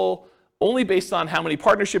scalable only based on how many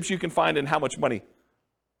partnerships you can find and how much money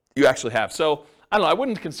you actually have. So I don't know, I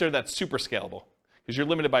wouldn't consider that super scalable because you're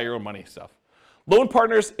limited by your own money stuff. Loan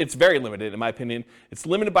partners, it's very limited in my opinion. It's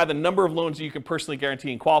limited by the number of loans that you can personally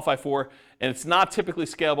guarantee and qualify for, and it's not typically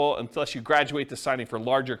scalable unless you graduate to signing for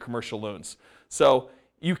larger commercial loans. So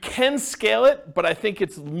you can scale it, but I think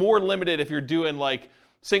it's more limited if you're doing like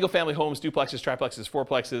single family homes, duplexes, triplexes,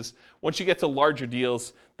 fourplexes. Once you get to larger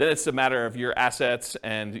deals, then it's a matter of your assets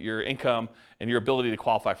and your income and your ability to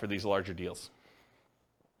qualify for these larger deals.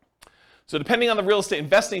 So depending on the real estate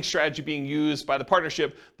investing strategy being used by the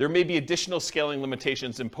partnership, there may be additional scaling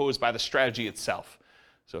limitations imposed by the strategy itself.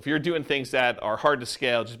 So if you're doing things that are hard to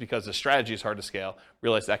scale just because the strategy is hard to scale,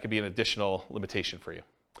 realize that could be an additional limitation for you.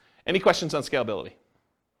 Any questions on scalability?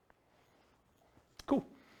 Cool.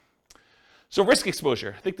 So risk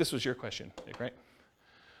exposure. I think this was your question, Nick, right?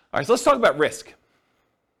 All right, so let's talk about risk.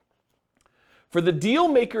 For the deal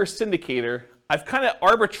maker syndicator, I've kind of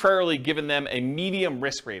arbitrarily given them a medium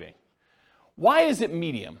risk rating. Why is it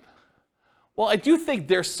medium? Well, I do think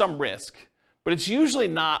there's some risk, but it's usually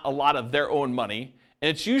not a lot of their own money, and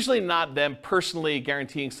it's usually not them personally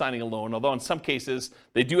guaranteeing signing a loan, although in some cases,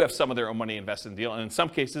 they do have some of their own money invested in the deal, and in some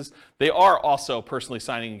cases, they are also personally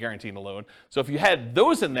signing and guaranteeing the loan. So if you had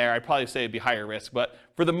those in there, I'd probably say it'd be higher risk, but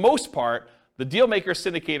for the most part, the deal maker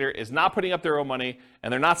syndicator is not putting up their own money,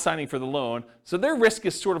 and they're not signing for the loan, so their risk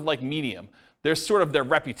is sort of like medium. There's sort of their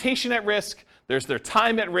reputation at risk, there's their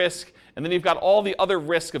time at risk, And then you've got all the other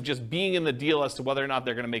risk of just being in the deal as to whether or not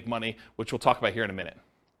they're going to make money, which we'll talk about here in a minute.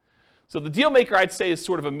 So the deal maker, I'd say, is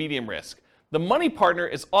sort of a medium risk. The money partner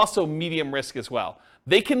is also medium risk as well.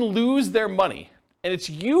 They can lose their money, and it's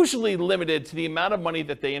usually limited to the amount of money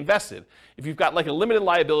that they invested. If you've got like a limited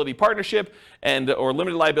liability partnership or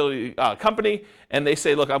limited liability company, and they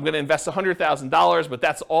say, look, I'm going to invest $100,000, but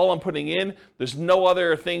that's all I'm putting in. There's no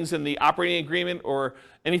other things in the operating agreement or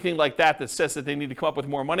anything like that that says that they need to come up with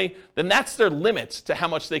more money, then that's their limit to how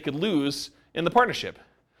much they could lose in the partnership.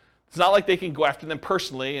 It's not like they can go after them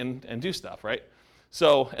personally and do stuff, right?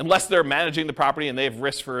 So unless they're managing the property and they have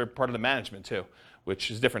risk for part of the management too, which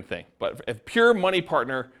is a different thing. But a pure money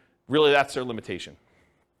partner, really that's their limitation.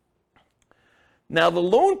 Now the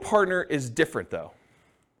loan partner is different though.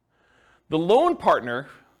 The loan partner,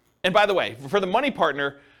 and by the way, for the money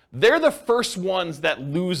partner, they're the first ones that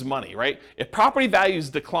lose money, right? If property values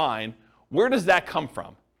decline, where does that come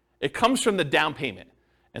from? It comes from the down payment.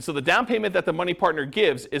 And so the down payment that the money partner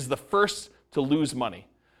gives is the first to lose money.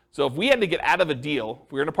 So if we had to get out of a deal,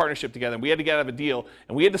 if we were in a partnership together, and we had to get out of a deal,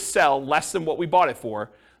 and we had to sell less than what we bought it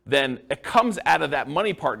for, then it comes out of that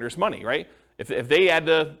money partner's money, right? If we had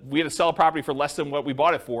to sell a property for less than what we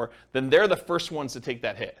bought it for, then they're the first ones to take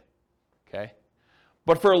that hit, okay?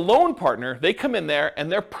 But for a loan partner, they come in there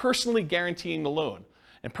and they're personally guaranteeing the loan.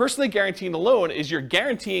 And personally guaranteeing the loan is you're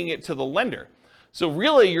guaranteeing it to the lender. So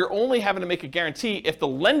really, you're only having to make a guarantee if the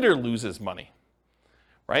lender loses money,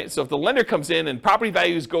 right? So if the lender comes in and property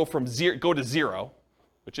values go to zero,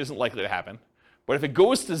 which isn't likely to happen, but if it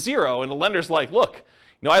goes to zero and the lender's like, look,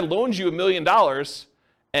 I loaned you $1 million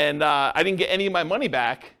and I didn't get any of my money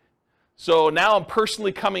back, so now I'm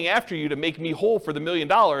personally coming after you to make me whole for the $1 million,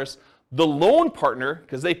 the loan partner,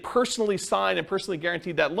 because they personally signed and personally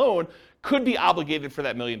guaranteed that loan, could be obligated for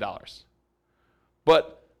that $1 million.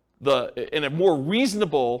 But in a more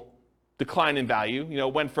reasonable decline in value,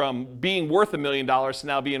 went from being worth $1 million to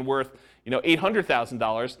now being worth,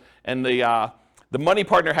 $800,000, and the money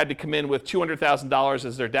partner had to come in with $200,000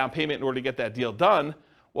 as their down payment in order to get that deal done.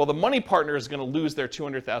 Well, the money partner is going to lose their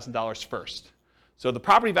 $200,000 first. So the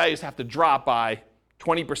property values have to drop by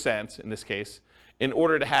 20% in this case in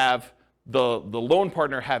order to have the loan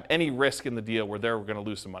partner have any risk in the deal where they're going to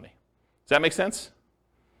lose some money. Does that make sense?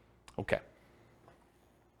 Okay.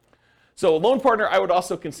 So a loan partner I would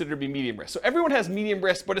also consider to be medium risk. So everyone has medium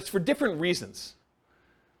risk, but it's for different reasons.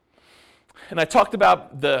 And I talked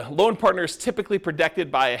about the loan partner is typically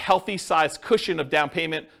protected by a healthy size cushion of down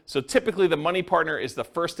payment. So typically the money partner is the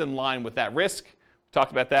first in line with that risk. We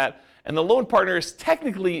talked about that. And the loan partner is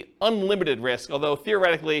technically unlimited risk, although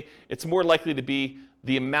theoretically it's more likely to be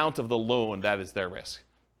the amount of the loan that is their risk.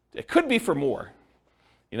 It could be for more.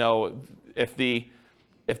 If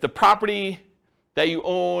the property that you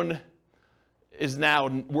own is now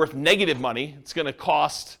worth negative money, it's going to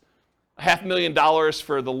cost $500,000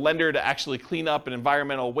 for the lender to actually clean up an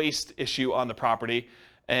environmental waste issue on the property,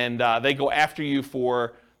 and they go after you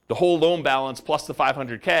for the whole loan balance plus the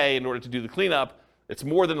 $500K in order to do the cleanup. It's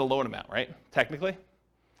more than the loan amount, right? Technically.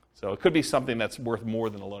 So it could be something that's worth more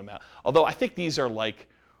than the loan amount. Although I think these are like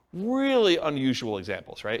really unusual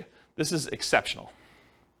examples, right? This is exceptional.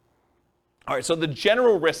 All right, so the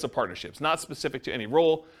general risks of partnerships, not specific to any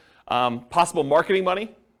role. Possible marketing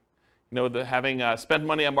money, having spent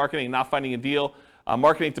money on marketing and not finding a deal,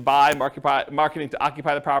 marketing to buy, marketing to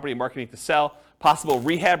occupy the property, marketing to sell. Possible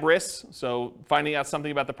rehab risks, so finding out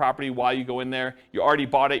something about the property while you go in there. You already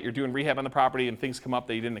bought it, you're doing rehab on the property, and things come up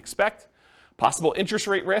that you didn't expect. Possible interest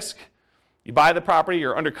rate risk. You buy the property,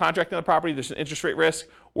 you're under contract on the property, there's an interest rate risk,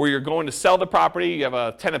 or you're going to sell the property, you have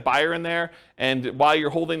a tenant buyer in there, and while you're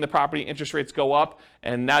holding the property, interest rates go up,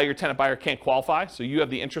 and now your tenant buyer can't qualify, so you have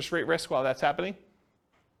the interest rate risk while that's happening.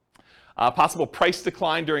 Possible price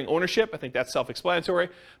decline during ownership, I think that's self-explanatory.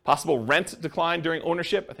 Possible rent decline during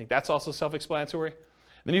ownership, I think that's also self-explanatory.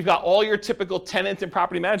 Then you've got all your typical tenant and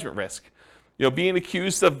property management risk. Being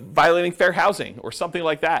accused of violating fair housing or something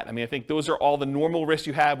like that. I think those are all the normal risks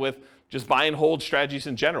you have with just buy and hold strategies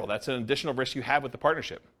in general. That's an additional risk you have with the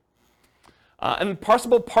partnership. And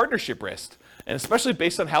possible partnership risk, and especially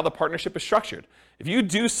based on how the partnership is structured. If you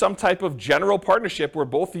do some type of general partnership where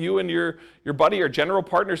both you and your buddy are general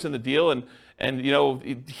partners in the deal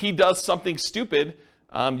and he does something stupid,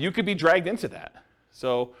 you could be dragged into that.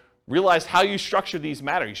 So realize how you structure these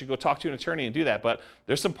matter. You should go talk to an attorney and do that, but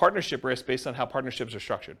there's some partnership risk based on how partnerships are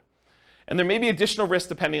structured. And there may be additional risk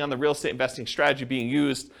depending on the real estate investing strategy being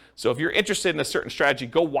used. So if you're interested in a certain strategy,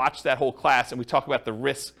 go watch that whole class and we talk about the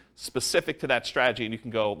risks specific to that strategy and you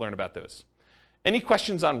can go learn about those. Any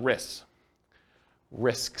questions on risks?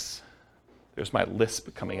 Risks. There's my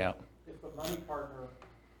lisp coming out. If the money partner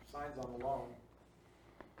signs on the loan,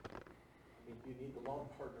 I mean, do you need the loan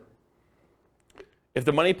partner? If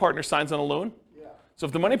the money partner signs on a loan, Yeah. so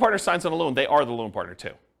if the money partner signs on a loan, they are the loan partner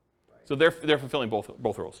too. So they're fulfilling both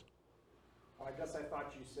rules. Well, I guess I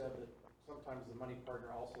thought you said that sometimes the money partner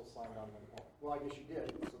also signed on the loan. Well, I guess you did,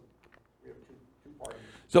 so we have two parties.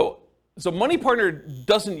 So money partner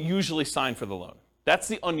doesn't usually sign for the loan. That's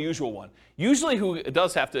the unusual one. Usually who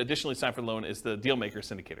does have to additionally sign for the loan is the deal maker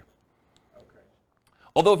syndicator. Okay.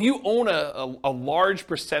 Although if you own a large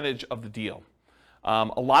percentage of the deal,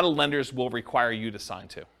 a lot of lenders will require you to sign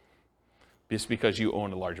too, just because you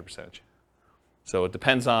own a larger percentage. So it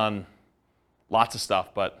depends on lots of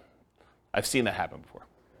stuff, but I've seen that happen before.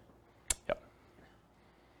 Yep.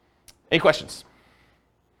 Any questions?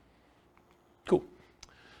 Cool.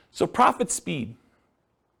 So profit speed.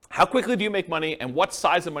 How quickly do you make money, and what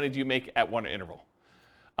size of money do you make at one interval?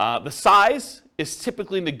 The size is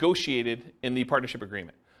typically negotiated in the partnership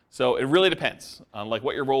agreement. So it really depends on like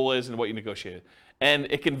what your role is and what you negotiated. And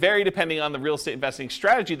it can vary depending on the real estate investing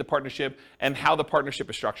strategy of the partnership and how the partnership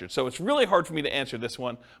is structured. So it's really hard for me to answer this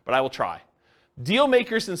one, but I will try. Deal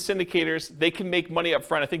makers and syndicators, they can make money up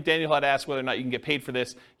front. I think Daniel had asked whether or not you can get paid for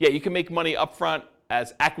this. Yeah, you can make money up front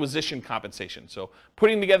as acquisition compensation. So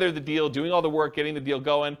putting together the deal, doing all the work, getting the deal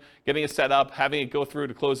going, getting it set up, having it go through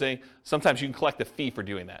to closing. Sometimes you can collect a fee for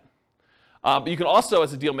doing that. But you can also,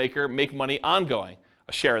 as a deal maker, make money ongoing.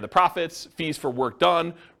 A share of the profits, fees for work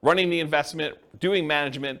done, running the investment, doing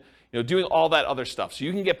management, doing all that other stuff. So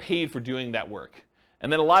you can get paid for doing that work.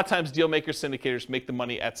 And then a lot of times deal makers, syndicators make the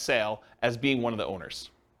money at sale as being one of the owners.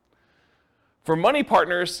 For money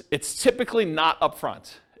partners, it's typically not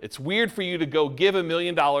upfront. It's weird for you to go give $1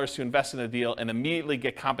 million to invest in a deal and immediately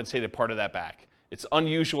get compensated part of that back. It's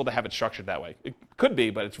unusual to have it structured that way. It could be,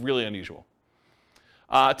 but it's really unusual.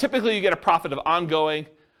 Typically, you get a profit of ongoing,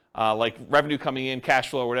 like revenue coming in, cash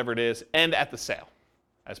flow, whatever it is, and at the sale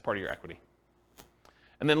as part of your equity.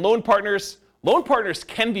 And then loan partners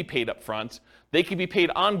can be paid up front. They can be paid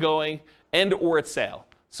ongoing and or at sale.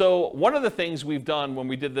 So one of the things we've done when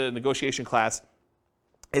we did the negotiation class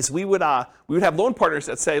is we would have loan partners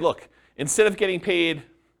that say, look, instead of getting paid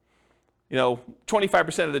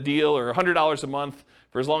 25% of the deal or $100 a month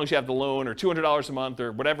for as long as you have the loan, or $200 a month,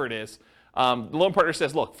 or whatever it is, the loan partner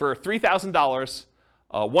says, look, for $3,000,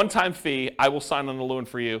 one-time fee, I will sign on the loan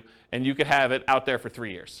for you, and you could have it out there for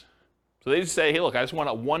 3 years. So they just say, hey, look, I just want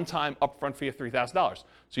a one-time upfront fee of $3,000. So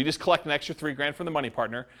you just collect an extra $3,000 from the money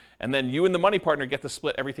partner, and then you and the money partner get to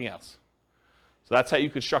split everything else. So that's how you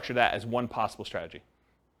could structure that as one possible strategy.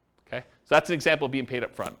 Okay? So that's an example of being paid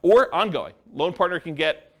up front. Or ongoing. Loan partner can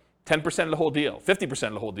get 10% of the whole deal, 50%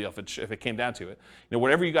 of the whole deal if it came down to it.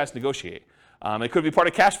 Whatever you guys negotiate. It could be part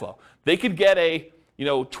of cash flow. They could get a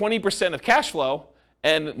 20% of cash flow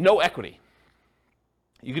and no equity.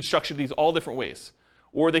 You could structure these all different ways.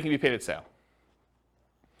 Or they can be paid at sale.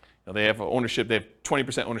 They have ownership, they have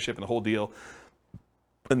 20% ownership in the whole deal,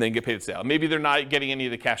 and then get paid at sale. Maybe they're not getting any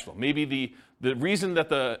of the cash flow. Maybe the reason that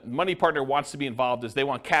the money partner wants to be involved is they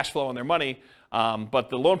want cash flow on their money, but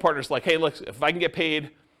the loan partner's like, hey, look, if I can get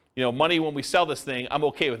paid money when we sell this thing, I'm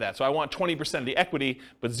okay with that. So I want 20% of the equity,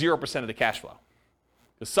 but 0% of the cash flow.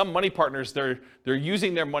 Because some money partners, they're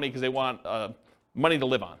using their money because they want money to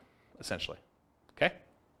live on, essentially. Okay?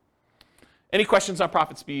 Any questions on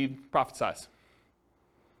profit speed, profit size?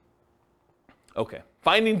 Okay,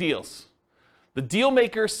 finding deals. The deal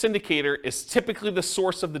maker syndicator is typically the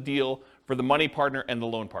source of the deal for the money partner and the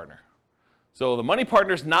loan partner. So the money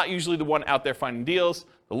partner is not usually the one out there finding deals.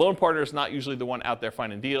 The loan partner is not usually the one out there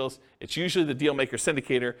finding deals. It's usually the deal maker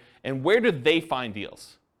syndicator. And where do they find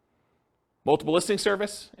deals? Multiple listing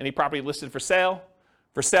service, any property listed for sale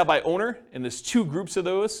by owner, and there's two groups of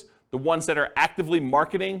those. The ones that are actively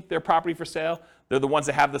marketing their property for sale, they're the ones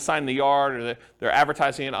that have the sign in the yard, or they're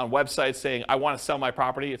advertising it on websites saying, I want to sell my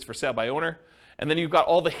property, it's for sale by owner. And then you've got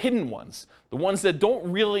all the hidden ones, the ones that don't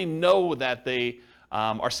really know that they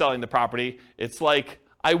are selling the property. It's like,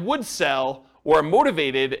 I would sell, or I'm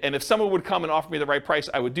motivated, and if someone would come and offer me the right price,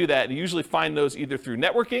 I would do that. And you usually find those either through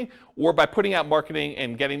networking or by putting out marketing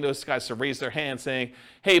and getting those guys to raise their hand saying,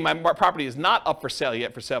 hey, my property is not up for sale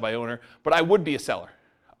yet for sale by owner, but I would be a seller.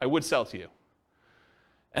 I would sell to you.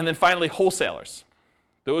 And then finally, wholesalers.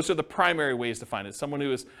 Those are the primary ways to find it. Someone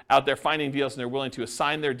who is out there finding deals and they're willing to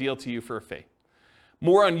assign their deal to you for a fee.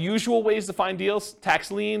 More unusual ways to find deals: tax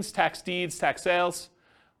liens, tax deeds, tax sales,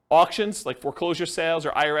 auctions like foreclosure sales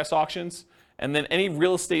or IRS auctions, and then any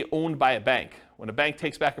real estate owned by a bank. When a bank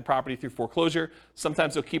takes back a property through foreclosure,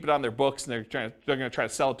 sometimes they'll keep it on their books and they're going to try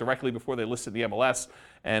to sell it directly before they list it in the MLS,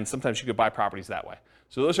 and sometimes you could buy properties that way.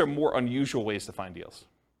 So those are more unusual ways to find deals.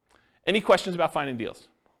 Any questions about finding deals?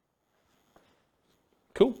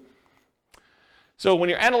 Cool. So when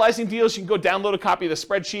you're analyzing deals, you can go download a copy of the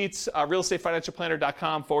spreadsheets,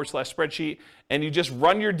 realestatefinancialplanner.com/spreadsheet, and you just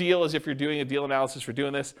run your deal as if you're doing a deal analysis for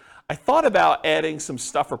doing this. I thought about adding some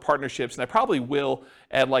stuff for partnerships, and I probably will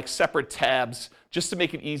add like separate tabs just to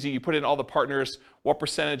make it easy. You put in all the partners, what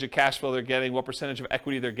percentage of cash flow they're getting, what percentage of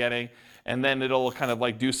equity they're getting, and then it'll kind of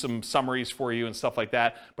like do some summaries for you and stuff like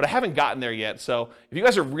that. But I haven't gotten there yet. So if you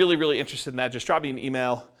guys are really, really interested in that, just drop me an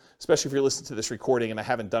email, especially if you're listening to this recording and I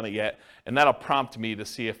haven't done it yet, and that'll prompt me to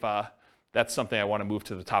see if that's something I want to move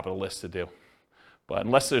to the top of the list to do. But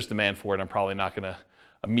unless there's demand for it, I'm probably not going to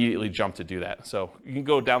immediately jump to do that. So you can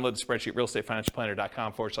go download the spreadsheet,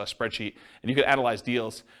 realestatefinancialplanner.com/spreadsheet, and you can analyze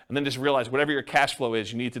deals, and then just realize whatever your cash flow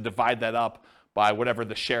is, you need to divide that up by whatever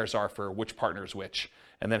the shares are for which partner is which,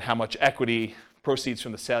 and then how much equity proceeds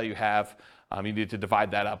from the sale you have, you need to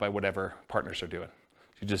divide that up by whatever partners are doing.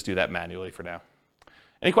 You just do that manually for now.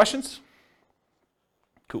 Any questions?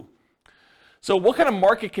 Cool. So what kind of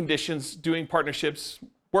market conditions doing partnerships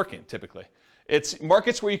work in typically? It's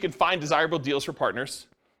markets where you can find desirable deals for partners,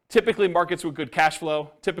 typically markets with good cash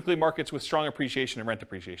flow, typically markets with strong appreciation and rent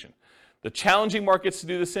appreciation. The challenging markets to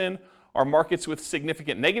do this in are markets with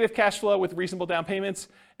significant negative cash flow with reasonable down payments,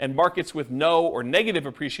 and markets with no or negative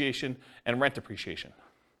appreciation and rent appreciation.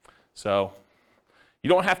 So you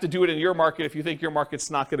don't have to do it in your market. If you think your market's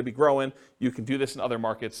not going to be growing, you can do this in other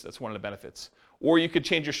markets. That's one of the benefits. Or you could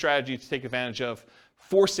change your strategy to take advantage of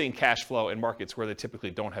forcing cash flow in markets where they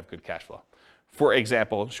typically don't have good cash flow. For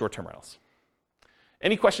example, short-term rentals.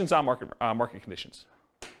 Any questions on market conditions?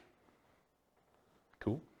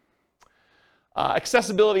 Cool.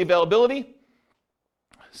 Accessibility, availability.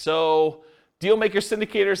 So deal maker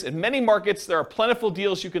syndicators. In many markets, there are plentiful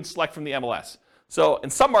deals you can select from the MLS. So in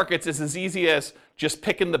some markets, it's as easy as just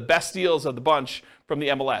picking the best deals of the bunch from the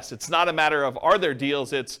MLS. It's not a matter of are there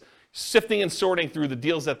deals, it's sifting and sorting through the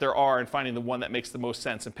deals that there are and finding the one that makes the most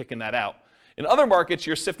sense and picking that out. In other markets,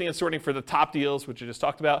 you're sifting and sorting for the top deals, which I just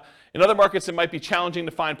talked about. In other markets, it might be challenging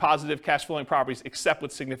to find positive cash flowing properties except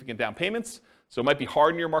with significant down payments. So it might be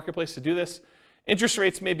hard in your marketplace to do this. Interest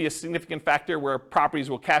rates may be a significant factor where properties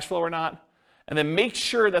will cash flow or not. And then make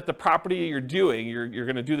sure that the property you're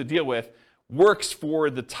going to do the deal with, works for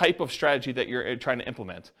the type of strategy that you're trying to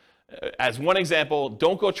implement. As one example,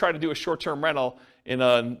 don't go try to do a short-term rental in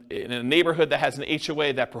a neighborhood that has an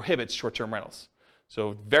HOA that prohibits short-term rentals.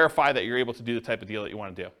 So verify that you're able to do the type of deal that you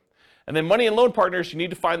want to do. And then money and loan partners, you need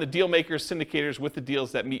to find the deal makers, syndicators with the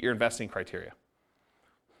deals that meet your investing criteria.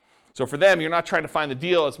 So for them, you're not trying to find the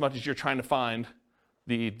deal as much as you're trying to find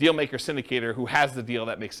the deal maker syndicator who has the deal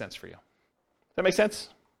that makes sense for you. Does that make sense?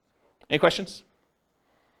 Any questions?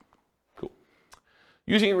 Cool.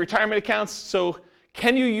 Using retirement accounts. So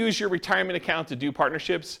can you use your retirement account to do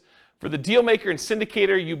partnerships? For the deal maker and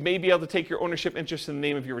syndicator, you may be able to take your ownership interest in the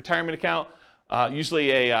name of your retirement account,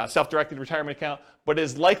 usually a self-directed retirement account, but it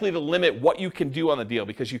is likely to limit what you can do on the deal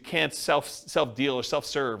because you can't self-deal or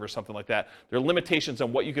self-serve or something like that. There are limitations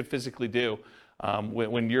on what you could physically do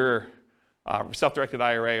when your self-directed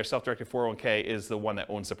IRA or self-directed 401k is the one that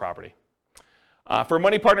owns the property. For a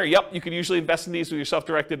money partner, yep, you could usually invest in these with your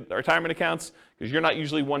self-directed retirement accounts because you're not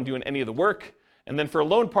usually one doing any of the work. And then for a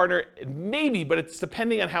loan partner, maybe, but it's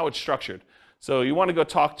depending on how it's structured. So you want to go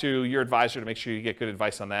talk to your advisor to make sure you get good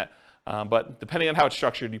advice on that. But depending on how it's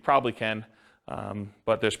structured, you probably can,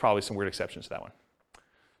 but there's probably some weird exceptions to that one.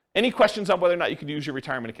 Any questions on whether or not you could use your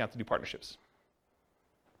retirement account to do partnerships?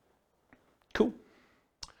 Cool.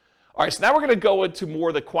 All right, so now we're going to go into more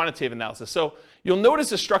of the quantitative analysis. So you'll notice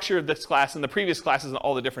the structure of this class and the previous classes and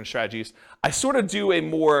all the different strategies. I sort of do a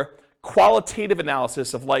more qualitative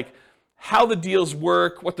analysis of like how the deals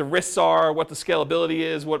work, what the risks are, what the scalability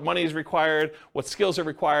is, what money is required, what skills are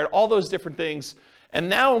required, all those different things. And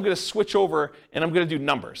now I'm going to switch over and I'm going to do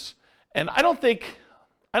numbers. And I don't think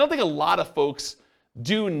a lot of folks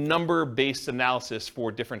do number-based analysis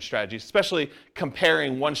for different strategies, especially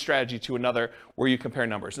comparing one strategy to another where you compare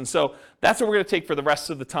numbers. And so that's what we're going to take for the rest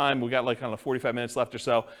of the time. We got like 45 minutes left or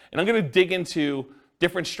so. And I'm going to dig into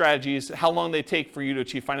different strategies, how long they take for you to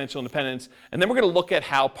achieve financial independence. And then we're going to look at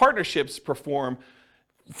how partnerships perform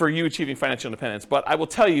for you achieving financial independence. But I will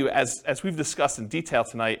tell you, as we've discussed in detail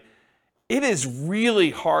tonight, it is really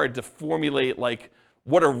hard to formulate like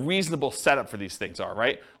what a reasonable setup for these things are,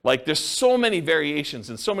 right? Like there's so many variations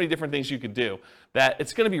and so many different things you could do that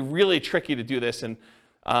it's going to be really tricky to do this. And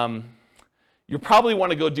you probably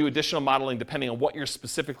want to go do additional modeling depending on what you're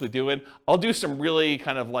specifically doing. I'll do some really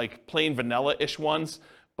kind of like plain vanilla-ish ones,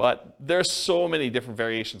 but there's so many different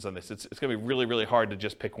variations on this. It's going to be really, really hard to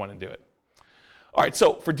just pick one and do it. All right,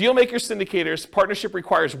 so for deal makers, syndicators, partnership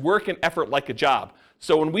requires work and effort like a job.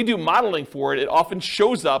 So when we do modeling for it, it often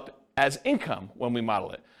shows up as income when we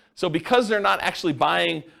model it. So because they're not actually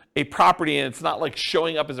buying a property and it's not like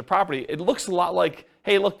showing up as a property, it looks a lot like,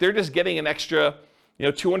 hey, look, they're just getting an extra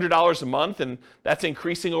 $200 a month, and that's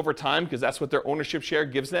increasing over time because that's what their ownership share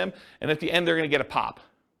gives them. And at the end, they're going to get a pop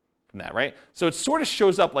from that, right? So it sort of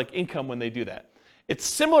shows up like income when they do that. It's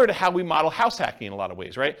similar to how we model house hacking in a lot of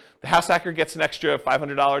ways, right? The house hacker gets an extra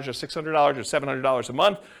 $500 or $600 or $700 a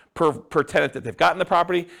month per tenant that they've got in the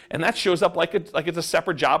property, and that shows up like it's a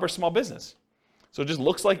separate job or small business. So it just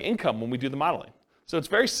looks like income when we do the modeling. So it's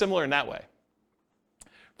very similar in that way.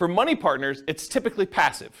 For money partners, it's typically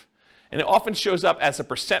passive, and it often shows up as a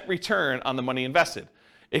 % return on the money invested.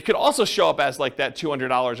 It could also show up as like that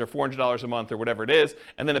 $200 or $400 a month or whatever it is,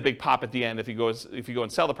 and then a big pop at the end if you go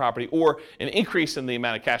and sell the property, or an increase in the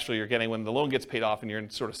amount of cash flow you're getting when the loan gets paid off and you're in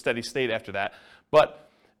sort of steady state after that. But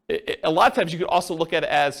a lot of times you could also look at it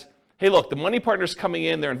as, hey, look, the money partner's coming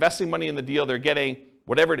in, they're investing money in the deal, they're getting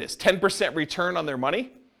whatever it is, 10% return on their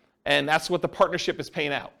money, and that's what the partnership is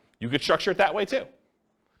paying out. You could structure it that way too.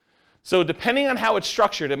 So depending on how it's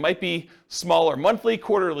structured, it might be smaller monthly,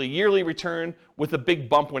 quarterly, yearly return with a big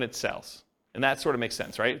bump when it sells. And that sort of makes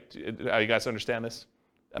sense, right? You guys understand this?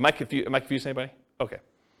 Am I confused anybody? Okay.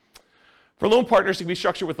 For loan partners, it can be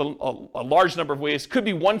structured with a large number of ways. It could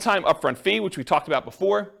be one-time upfront fee, which we talked about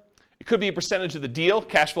before. It could be a percentage of the deal,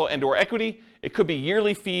 cash flow and or equity. It could be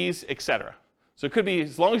yearly fees, etc. So it could be,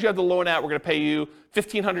 as long as you have the loan out, we're going to pay you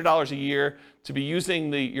 $1,500 a year to be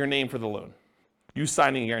using your name for the loan. You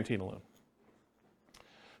signing and guaranteeing a loan.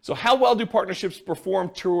 So how well do partnerships perform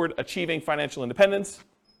toward achieving financial independence?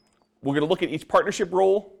 We're going to look at each partnership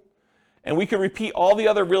role, and we can repeat all the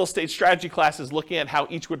other real estate strategy classes looking at how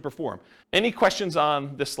each would perform. Any questions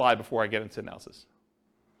on this slide before I get into analysis?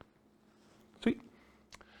 Sweet.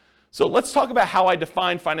 So let's talk about how I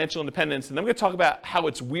define financial independence, and then we're going to talk about how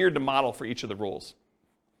it's weird to model for each of the roles.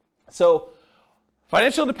 So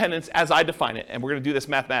financial independence, as I define it, and we're going to do this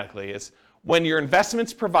mathematically, is when your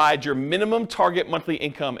investments provide your minimum target monthly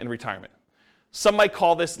income in retirement. Some might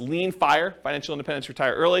call this lean FIRE, financial independence,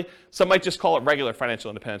 retire early. Some might just call it regular financial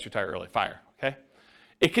independence, retire early, FIRE, okay?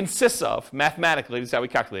 It consists of, mathematically, this is how we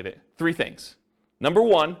calculate it, 3 things. Number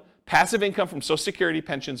 1, passive income from Social Security,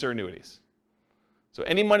 pensions, or annuities. So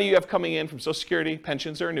any money you have coming in from Social Security,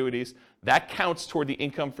 pensions, or annuities, that counts toward the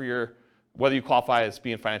income for whether you qualify as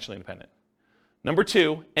being financially independent. Number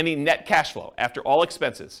 2, any net cash flow after all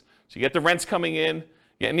expenses. So you get the rents coming in, you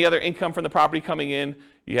get any other income from the property coming in,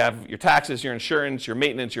 you have your taxes, your insurance, your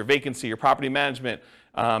maintenance, your vacancy, your property management,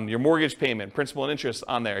 your mortgage payment, principal and interest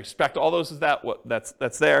on there. Expect all those as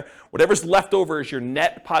that's there. Whatever's left over is your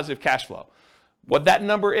net positive cash flow. What that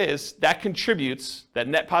number is, that contributes, that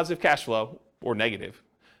net positive cash flow, or negative,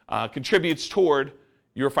 contributes toward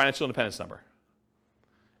your financial independence number.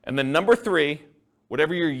 And then number 3,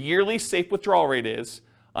 whatever your yearly safe withdrawal rate is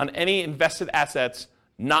on any invested assets,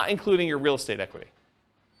 not including your real estate equity.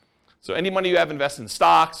 So any money you have invested in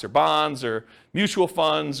stocks or bonds or mutual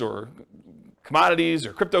funds or commodities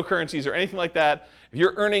or cryptocurrencies or anything like that, if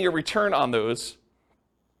you're earning a return on those,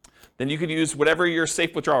 then you could use whatever your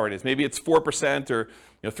safe withdrawal rate is. Maybe it's 4% or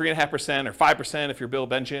 3.5% or 5% if you're Bill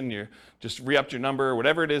Benjamin, you just re-upped your number,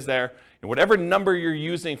 whatever it is there. And whatever number you're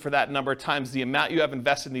using for that number times the amount you have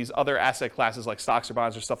invested in these other asset classes like stocks or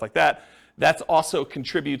bonds or stuff like that, that also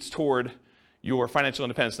contributes toward your financial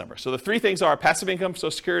independence number. So the 3 things are passive income,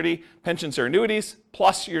 Social Security, pensions or annuities,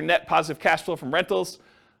 plus your net positive cash flow from rentals,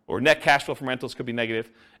 or net cash flow from rentals could be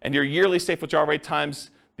negative, and your yearly safe withdrawal rate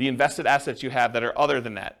times the invested assets you have that are other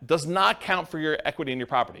than that. Does not count for your equity in your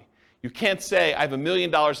property. You can't say I have $1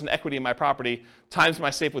 million in equity in my property times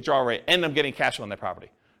my safe withdrawal rate and I'm getting cash flow on that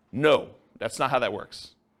property. No, that's not how that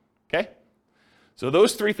works. Okay? So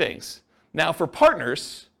those 3 things. Now for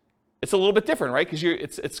partners, it's a little bit different, right? Because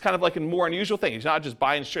it's kind of like a more unusual thing. You're not just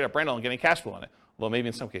buying straight up rental and getting cash flow on it, although maybe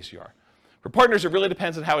in some cases you are. For partners, it really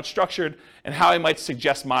depends on how it's structured and how I might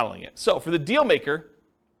suggest modeling it. So for the deal maker,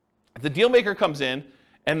 if the deal maker comes in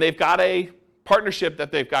and they've got a partnership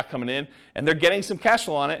that they've got coming in and they're getting some cash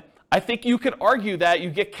flow on it, I think you could argue that you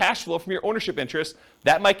get cash flow from your ownership interest.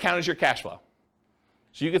 That might count as your cash flow.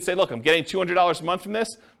 So you could say, look, I'm getting $200 a month from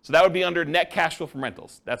this, so that would be under net cash flow from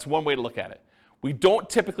rentals. That's one way to look at it. We don't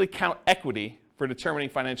typically count equity for determining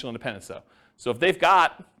financial independence, though. So if they've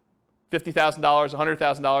got $50,000, $100,000,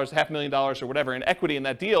 $500,000, or whatever in equity in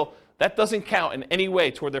that deal, that doesn't count in any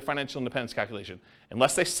way toward their financial independence calculation.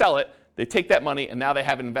 Unless they sell it, they take that money and now they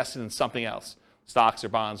have it invested in something else, stocks or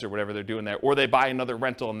bonds or whatever they're doing there, or they buy another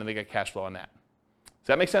rental and then they get cash flow on that. Does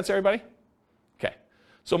that make sense, everybody? Okay.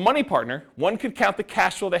 So money partner, one could count the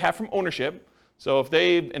cash flow they have from ownership. So if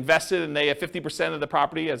they invested and they have 50% of the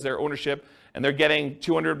property as their ownership and they're getting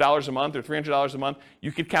 $200 a month or $300 a month,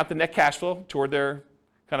 you could count the net cash flow toward their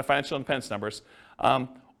kind of financial independence numbers.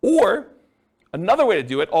 Or another way to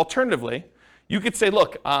do it, alternatively, you could say,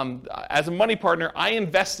 look, as a money partner, I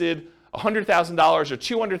invested $100,000 or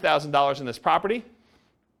 $200,000 in this property,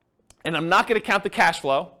 and I'm not going to count the cash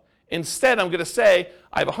flow. Instead, I'm going to say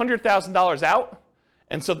I have $100,000 out,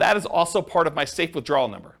 and so that is also part of my safe withdrawal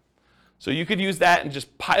number. So you could use that and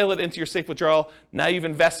just pile it into your safe withdrawal. Now you've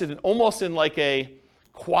invested in almost in like a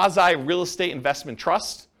quasi real estate investment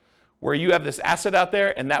trust where you have this asset out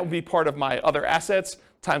there, and that would be part of my other assets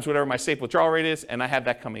times whatever my safe withdrawal rate is, and I have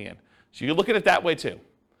that coming in. So you look at it that way too.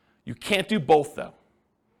 You can't do both though.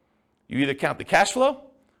 You either count the cash flow,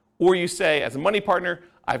 or you say, as a money partner,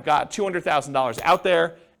 I've got $200,000 out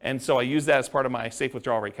there, and so I use that as part of my safe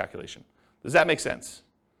withdrawal rate calculation. Does that make sense?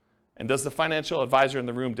 And does the financial advisor in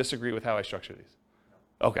the room disagree with how I structure these?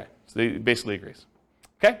 Okay, so he basically agrees.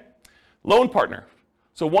 Okay? Loan partner.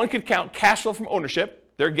 So one could count cash flow from ownership.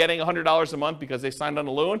 They're getting $100 a month because they signed on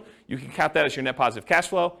a loan. You can count that as your net positive cash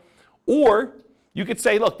flow. Or you could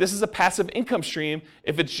say, look, this is a passive income stream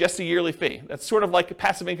if it's just a yearly fee. That's sort of like a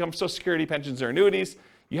passive income, Social Security, pensions, or annuities.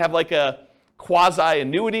 You have like a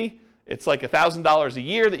quasi-annuity. It's like $1,000 a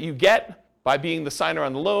year that you get by being the signer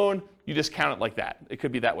on the loan. You just count it like that. It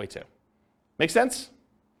could be that way too. Make sense?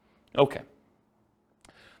 Okay.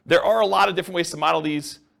 There are a lot of different ways to model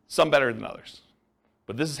these, some better than others.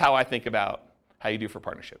 But this is how I think about how you do for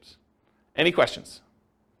partnerships. Any questions?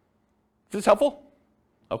 Is this helpful?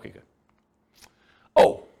 Okay, good.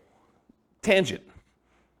 Oh, tangent.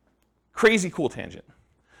 Crazy cool tangent.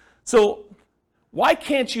 So why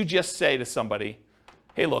can't you just say to somebody,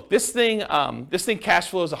 hey, look, this thing cash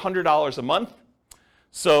flow is $100 a month.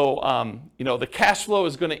 So the cash flow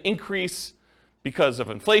is going to increase because of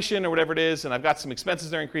inflation or whatever it is, and I've got some expenses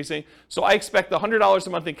that are increasing. So I expect the $100 a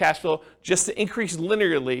month in cash flow just to increase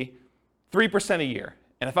linearly 3% a year.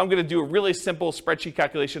 And if I'm going to do a really simple spreadsheet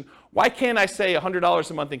calculation, why can't I say $100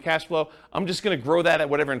 a month in cash flow? I'm just going to grow that at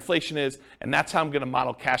whatever inflation is, and that's how I'm going to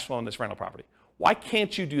model cash flow in this rental property. Why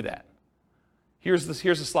can't you do that? Here's the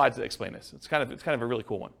slides that explain this. It's kind of a really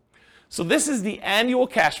cool one. So this is the annual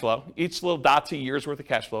cash flow, each little dot's a year's worth of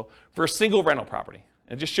cash flow for a single rental property.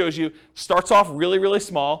 And it just shows you, starts off really, really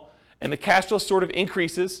small, and the cash flow sort of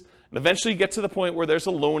increases, and eventually you get to the point where there's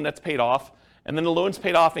a loan that's paid off, and then the loan's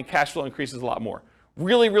paid off and cash flow increases a lot more.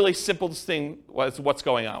 Really, really simple thing was what's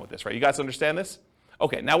going on with this, right? You guys understand this?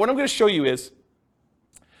 Okay, now what I'm going to show you is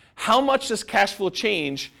how much does cash flow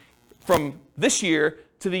change from this year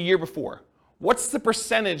to the year before? What's the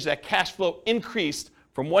percentage that cash flow increased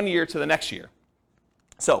from one year to the next year?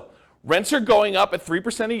 So rents are going up at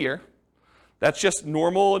 3% a year. That's just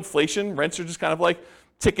normal inflation. Rents are just kind of like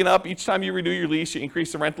ticking up. Each time you renew your lease, you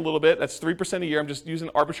increase the rent a little bit. That's 3% a year. I'm just using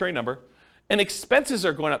an arbitrary number. And expenses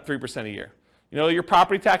are going up 3% a year. You know, your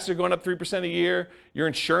property taxes are going up 3% a year. Your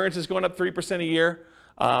insurance is going up 3% a year.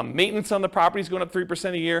 Maintenance on the property is going up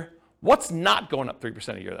 3% a year. What's not going up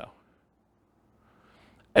 3% a year, though?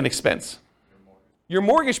 An expense. Your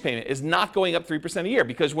mortgage payment is not going up 3% a year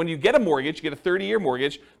because when you get a mortgage, you get a 30-year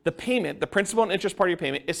mortgage, the payment, the principal and interest part of your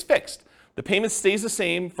payment is fixed. The payment stays the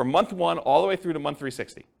same from month 1 all the way through to month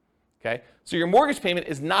 360. Okay? So your mortgage payment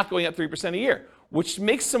is not going up 3% a year, which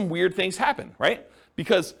makes some weird things happen, right?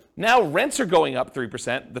 Because now rents are going up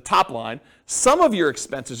 3%, the top line. Some of your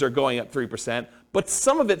expenses are going up 3%, but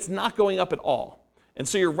some of it's not going up at all. And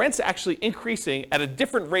so your rent's actually increasing at a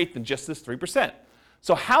different rate than just this 3%.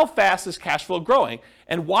 So how fast is cash flow growing?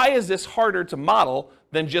 And why is this harder to model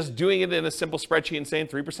than just doing it in a simple spreadsheet and saying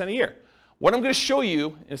 3% a year? What I'm going to show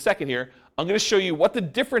you in a second here, I'm going to show you what the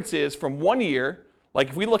difference is from one year, like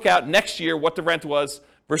if we look out next year what the rent was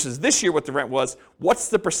versus this year what the rent was, what's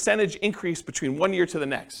the percentage increase between one year to the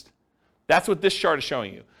next? That's what this chart is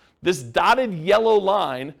showing you. This dotted yellow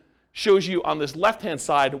line shows you on this left-hand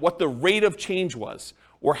side what the rate of change was,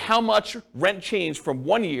 or how much rent changed from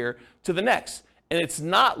one year to the next. And it's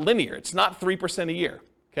not linear. It's not 3% a year.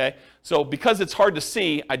 Okay? So because it's hard to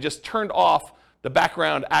see, I just turned off the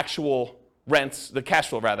background actual rents, the cash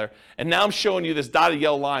flow rather. And now I'm showing you this dotted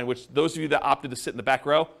yellow line, which those of you that opted to sit in the back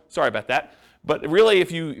row, sorry about that. But really,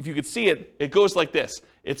 if you could see it, it goes like this.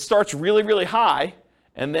 It starts really, really high,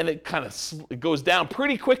 and then it kind of it goes down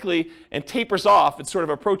pretty quickly and tapers off. It sort of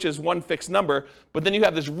approaches one fixed number. But then you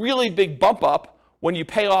have this really big bump up when you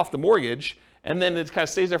pay off the mortgage. And then it kind of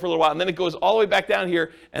stays there for a little while, and then it goes all the way back down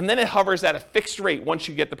here, and then it hovers at a fixed rate once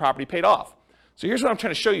you get the property paid off. So here's what I'm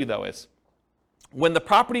trying to show you, though, is when the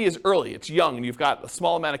property is early, it's young, and you've got a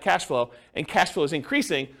small amount of cash flow, and cash flow is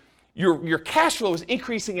increasing, your cash flow is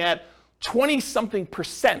increasing at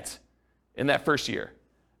 20-something% in that first year.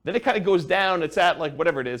 Then it kind of goes down, it's at like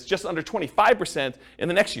whatever it is, just under 25% in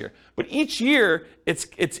the next year. But each year, it's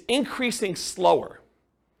increasing slower,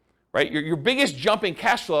 right? Your biggest jump in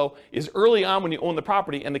cash flow is early on when you own the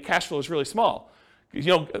property, and the cash flow is really small.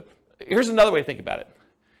 Here's another way to think about it.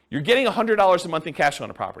 You're getting $100 a month in cash flow on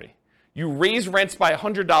a property. You raise rents by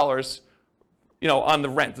 $100, on the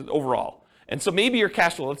rent overall. And so maybe your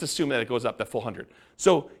cash flow, let's assume that it goes up that full 100.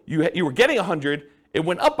 So you were getting 100, it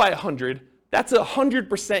went up by 100, that's a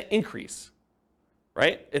 100% increase,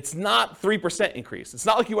 right? It's not 3% increase. It's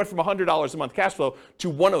not like you went from $100 a month cash flow to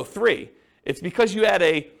 103. It's because you had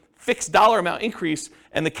a fixed dollar amount increase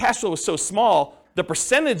and the cash flow was so small, the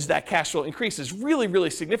percentage that cash flow increase is really, really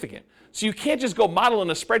significant. So you can't just go model in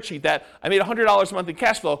a spreadsheet that I made $100 a month in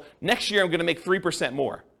cash flow, next year I'm gonna make 3%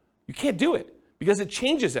 more. You can't do it because it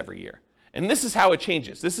changes every year. And this is how it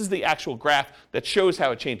changes. This is the actual graph that shows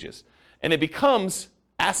how it changes. And it becomes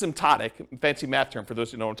asymptotic, fancy math term for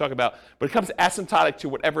those who know what I'm talking about, but it becomes asymptotic to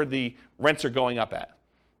whatever the rents are going up at,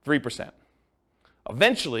 3%.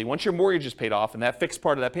 Eventually, once your mortgage is paid off and that fixed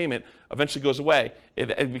part of that payment eventually goes away,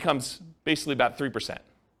 it becomes basically about 3%.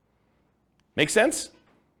 Make sense?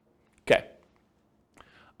 Okay.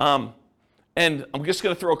 And I'm just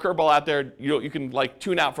going to throw a curveball out there. You can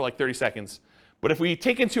tune out for 30 seconds. But if we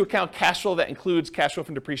take into account cash flow that includes cash flow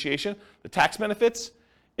from depreciation, the tax benefits,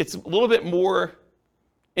 it's a little bit more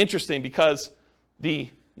interesting because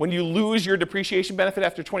when you lose your depreciation benefit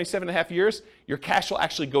after 27.5 years, your cash flow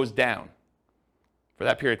actually goes down for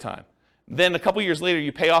that period of time. Then a couple years later,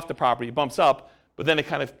 you pay off the property, it bumps up, but then it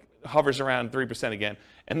kind of hovers around 3% again.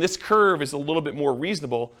 And this curve is a little bit more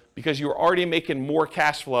reasonable because you're already making more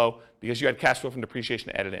cash flow because you had cash flow from depreciation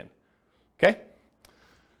added in. Okay?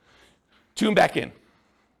 Tune back in.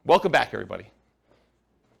 Welcome back, everybody.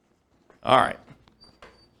 All right.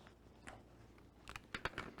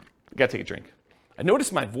 I gotta take a drink. I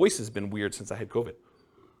noticed my voice has been weird since I had COVID.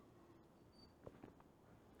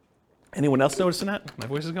 Anyone else noticing that? My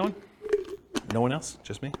voice is going? No one else?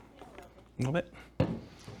 Just me? A little bit?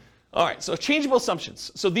 All right, so changeable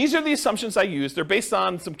assumptions. So these are the assumptions I use. They're based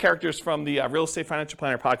on some characters from the Real Estate Financial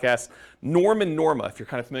Planner podcast, Norm and Norma, if you're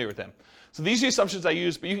kind of familiar with them. So these are the assumptions I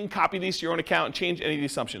use, but you can copy these to your own account and change any of the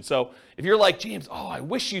assumptions. So if you're like, James, I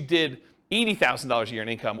wish you did $80,000 a year in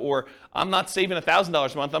income, or I'm not saving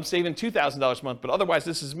 $1,000 a month, I'm saving $2,000 a month, but otherwise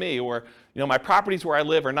this is me, or my properties where I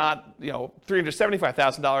live are not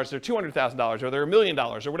 $375,000, they're $200,000, or they're $1 million,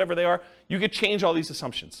 or whatever they are, you could change all these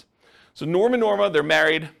assumptions. So Norm and Norma, they're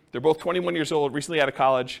married, they're both 21 years old, recently out of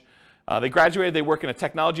college. They graduated, they work in a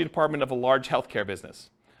technology department of a large healthcare business.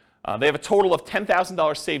 They have a total of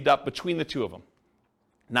 $10,000 saved up between the two of them,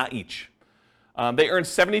 not each. They earn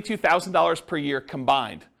 $72,000 per year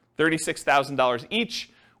combined, $36,000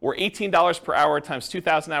 each, or $18 per hour times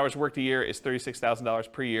 2,000 hours worked a year is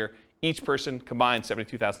 $36,000 per year. Each person combined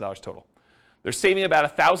 $72,000 total. They're saving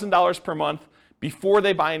about $1,000 per month before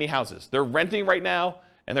they buy any houses. They're renting right now,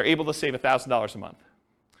 and they're able to save $1,000 a month.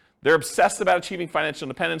 They're obsessed about achieving financial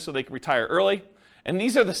independence so they can retire early. And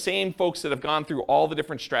these are the same folks that have gone through all the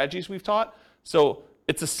different strategies we've taught. So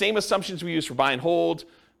it's the same assumptions we use for buy and hold,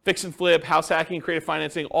 fix and flip, house hacking, creative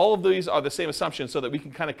financing. All of these are the same assumptions so that we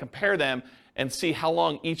can kind of compare them and see how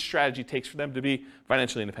long each strategy takes for them to be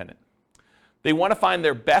financially independent. They want to find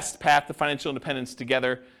their best path to financial independence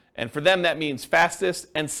together. And for them, that means fastest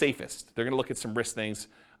and safest. They're going to look at some risk things.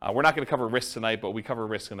 We're not going to cover risks tonight, but we cover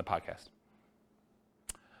risk in the podcast.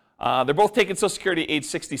 They're both taking Social Security at age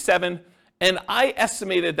 67. And I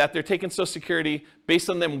estimated that they're taking Social Security based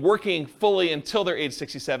on them working fully until they're age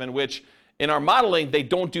 67, which in our modeling, they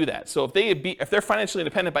don't do that. So if they're financially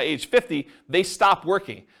independent by age 50, they stop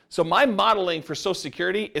working. So my modeling for Social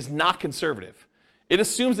Security is not conservative. It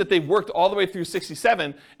assumes that they've worked all the way through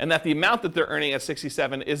 67 and that the amount that they're earning at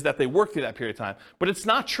 67 is that they worked through that period of time. But it's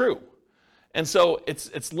not true. And so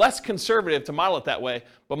it's less conservative to model it that way.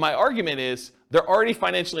 But my argument is they're already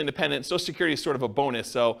financially independent. Social Security is sort of a bonus,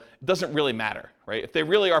 so it doesn't really matter, right? If they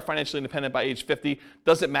really are financially independent by age 50,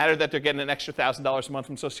 does it matter that they're getting an extra $1,000 a month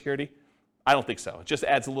from Social Security? I don't think so. It just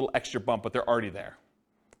adds a little extra bump, but they're already there.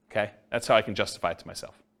 Okay? That's how I can justify it to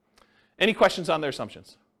myself. Any questions on their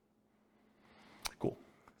assumptions? Cool.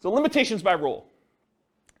 So limitations by rule.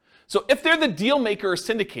 So if they're the deal maker or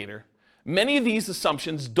syndicator, many of these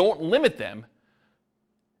assumptions don't limit them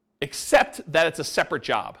except that it's a separate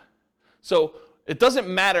job. So it doesn't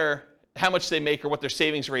matter how much they make or what their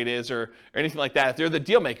savings rate is or anything like that. If they're the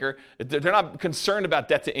deal maker, they're not concerned about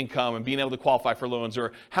debt to income and being able to qualify for loans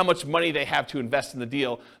or how much money they have to invest in the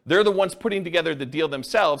deal. They're the ones putting together the deal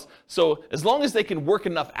themselves. So as long as they can work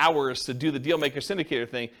enough hours to do the deal maker syndicator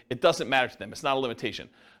thing, it doesn't matter to them. It's not a limitation.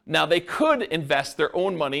 Now, they could invest their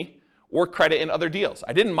own money or credit in other deals.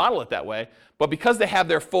 I didn't model it that way, but because they have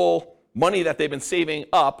their full money that they've been saving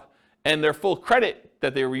up and their full credit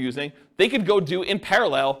that they were using, they could go do in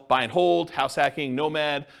parallel buy and hold, house hacking,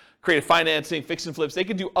 nomad, creative financing, fix and flips. They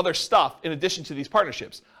could do other stuff in addition to these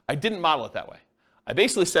partnerships. I didn't model it that way. I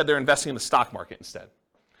basically said they're investing in the stock market instead.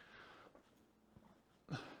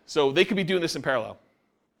 So they could be doing this in parallel.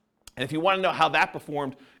 And if you want to know how that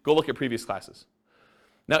performed, go look at previous classes.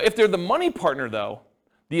 Now, if they're the money partner, though,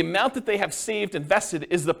 the amount that they have saved invested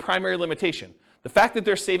is the primary limitation. The fact that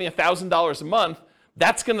they're saving $1,000 a month,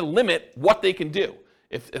 that's going to limit what they can do.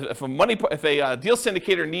 If a deal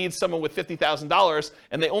syndicator needs someone with $50,000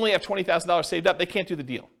 and they only have $20,000 saved up, they can't do the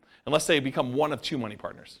deal unless they become one of two money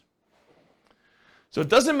partners. So it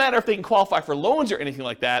doesn't matter if they can qualify for loans or anything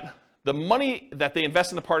like that. The money that they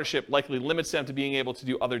invest in the partnership likely limits them to being able to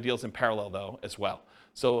do other deals in parallel, though, as well.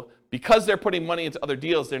 So because they're putting money into other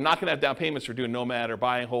deals, they're not going to have down payments for doing nomad or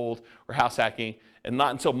buy and hold or house hacking, and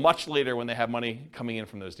not until much later when they have money coming in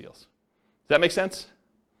from those deals. Does that make sense?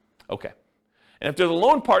 Okay. And if they're the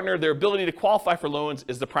loan partner, their ability to qualify for loans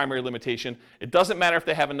is the primary limitation. It doesn't matter if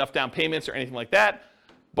they have enough down payments or anything like that,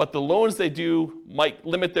 but the loans they do might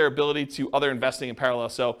limit their ability to other investing in parallel.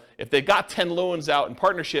 So if they got 10 loans out in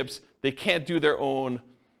partnerships, they can't do their own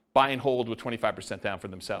buy and hold with 25% down for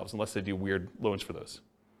themselves unless they do weird loans for those.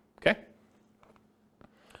 Okay?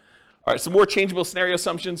 All right, some more changeable scenario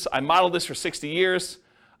assumptions. I modeled this for 60 years.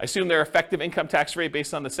 I assume their effective income tax rate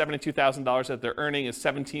based on the $72,000 that they're earning is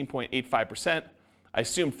 17.85%. I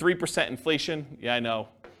assume 3% inflation. Yeah, I know.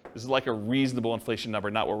 This is like a reasonable inflation number,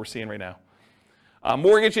 not what we're seeing right now.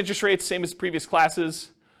 Mortgage interest rates, same as previous classes.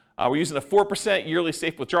 We're using a 4% yearly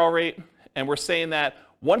safe withdrawal rate, and we're saying that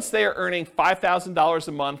once they are earning $5,000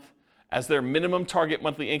 a month as their minimum target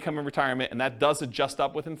monthly income in retirement, and that does adjust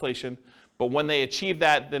up with inflation, but when they achieve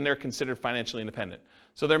that, then they're considered financially independent.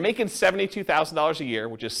 So they're making $72,000 a year,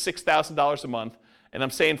 which is $6,000 a month, and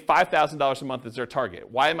I'm saying $5,000 a month is their target.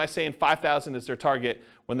 Why am I saying $5,000 is their target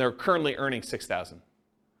when they're currently earning $6,000?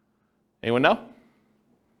 Anyone know?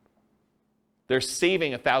 They're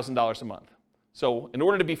saving $1,000 a month. So in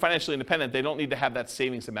order to be financially independent, they don't need to have that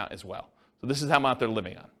savings amount as well. So this is how much they're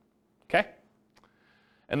living on. Okay?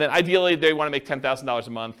 And then ideally, they want to make $10,000 a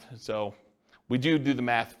month. So we do the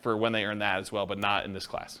math for when they earn that as well, but not in this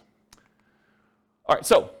class. All right,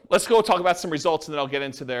 so let's go talk about some results, and then I'll get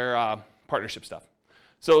into their partnership stuff.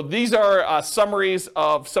 So these are summaries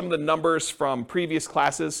of some of the numbers from previous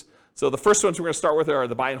classes. So the first ones we're going to start with are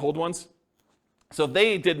the buy and hold ones. So if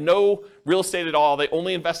they did no real estate at all, they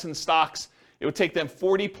only invested in stocks, it would take them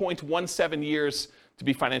 40.17 years to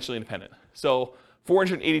be financially independent. So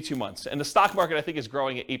 482 months. And the stock market, I think, is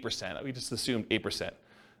growing at 8%. We just assumed 8%. Does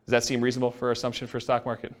that seem reasonable for assumption for a stock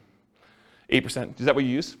market? 8%. Is that what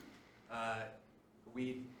you use?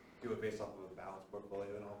 We do it based off of a balanced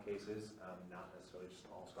portfolio in all cases, not necessarily just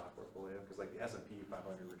an all-stock portfolio, because like the S&P 500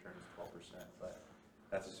 return is 12%, but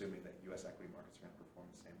that's assuming that U.S. equity markets are going to perform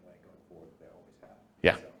the same way going forward that they always have.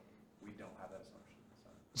 Yeah. So we don't have that assumption.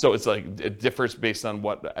 So it's like it differs based on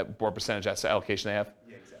what percentage asset allocation they have?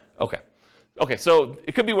 Yeah, exactly. Okay, so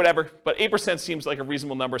it could be whatever, but 8% seems like a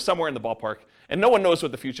reasonable number, somewhere in the ballpark. And no one knows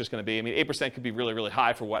what the future is going to be. I mean, 8% could be really, really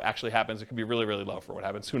high for what actually happens. It could be really, really low for what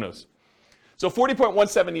happens. Who knows? So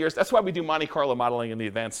 40.17 years, that's why we do Monte Carlo modeling in the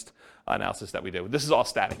advanced analysis that we do. This is all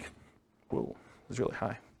static. Whoa, it's really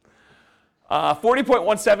high.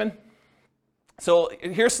 40.17. So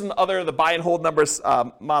here's some other the buy and hold numbers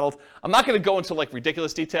modeled. I'm not going to go into like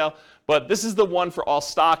ridiculous detail, but this is the one for all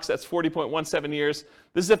stocks. That's 40.17 years.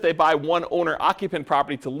 This is if they buy one owner-occupant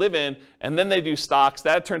property to live in, and then they do stocks.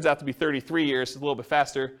 That turns out to be 33 years, it's a little bit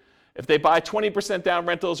faster. If they buy 20% down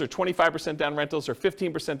rentals or 25% down rentals or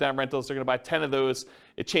 15% down rentals, they're going to buy 10 of those.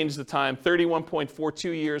 It changes the time.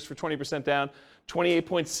 31.42 years for 20% down,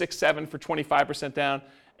 28.67 for 25% down,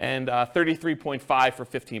 and 33.5 for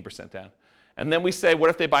 15% down. And then we say, what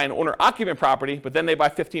if they buy an owner-occupant property, but then they buy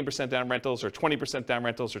 15% down rentals or 20% down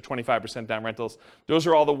rentals or 25% down rentals? Those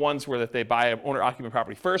are all the ones where that they buy an owner-occupant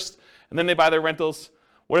property first, and then they buy their rentals.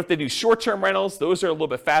 What if they do short-term rentals? Those are a little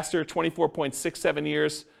bit faster, 24.67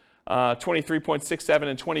 years. 23.67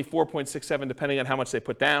 and 24.67 depending on how much they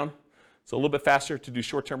put down. So a little bit faster to do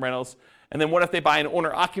short-term rentals. And then what if they buy an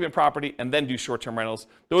owner-occupant property and then do short-term rentals?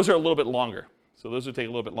 Those are a little bit longer. So those would take a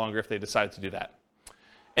little bit longer if they decide to do that.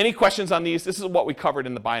 Any questions on these? This is what we covered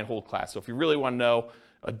in the buy and hold class. So if you really want to know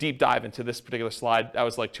a deep dive into this particular slide, that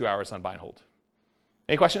was like 2 hours on buy and hold.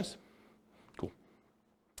 Any questions? Cool.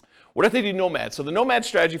 What if they do nomad? So the nomad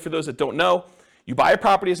strategy, for those that don't know, you buy a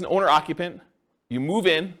property as an owner-occupant, you move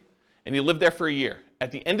in, and you live there for a year.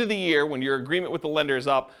 At the end of the year, when your agreement with the lender is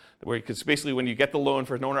up, because basically when you get the loan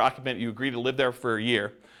for an owner-occupant, you agree to live there for a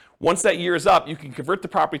year. Once that year is up, you can convert the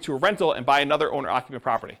property to a rental and buy another owner-occupant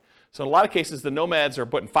property. So in a lot of cases, the nomads are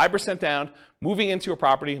putting 5% down, moving into a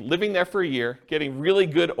property, living there for a year, getting really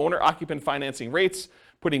good owner-occupant financing rates,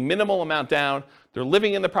 putting minimal amount down. They're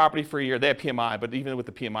living in the property for a year. They have PMI, but even with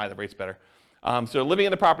the PMI, the rate's better. So they're living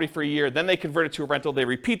in the property for a year, then they convert it to a rental. They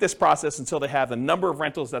repeat this process until they have the number of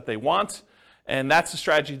rentals that they want, and that's the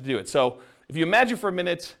strategy to do it. So if you imagine for a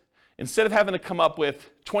minute, instead of having to come up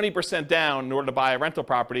with 20% down in order to buy a rental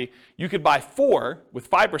property, you could buy 4 with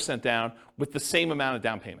 5% down with the same amount of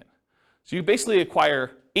down payment. So you basically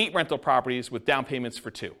acquire 8 rental properties with down payments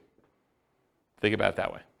for 2. Think about it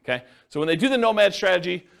that way, okay? So when they do the nomad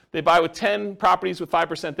strategy, they buy with 10 properties with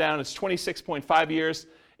 5% down. It's 26.5 years.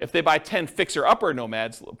 If they buy 10 fixer-upper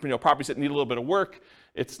nomads, properties that need a little bit of work,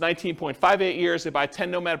 it's 19.58 years. They buy 10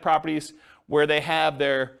 nomad properties where they have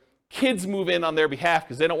their kids move in on their behalf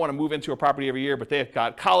because they don't want to move into a property every year, but they've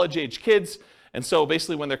got college-age kids. And so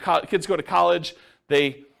basically when their kids go to college,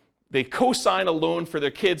 they co-sign a loan for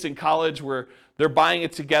their kids in college where they're buying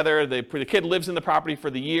it together. The kid lives in the property for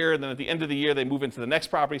the year, and then at the end of the year, they move into the next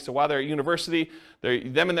property. So while they're at university,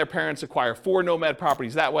 them and their parents acquire 4 nomad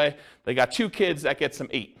properties that way. They got 2 kids, that gets them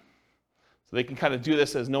 8. So they can kind of do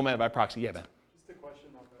this as nomad by proxy. Yeah, Ben? Just a question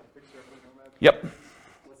on the fixer-upper nomad. Yep.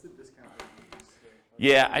 What's the discount rate?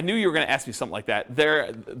 Yeah, I knew you were going to ask me something like that.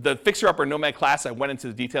 The fixer-upper nomad class, I went into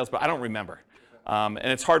the details, but I don't remember. And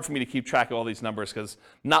it's hard for me to keep track of all these numbers because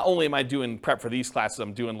not only am I doing prep for these classes,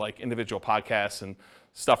 I'm doing like individual podcasts and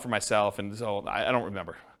stuff for myself, and so I don't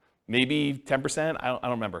remember. Maybe 10%? I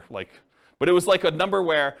don't remember. But it was like a number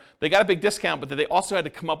where they got a big discount, but then they also had to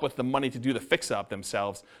come up with the money to do the fix-up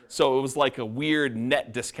themselves. So it was like a weird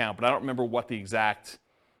net discount, but I don't remember what the exact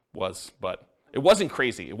was. But it wasn't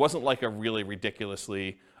crazy. It wasn't like a really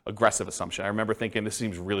ridiculously aggressive assumption. I remember thinking this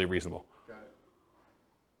seems really reasonable.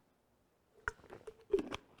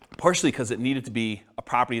 Partially because it needed to be a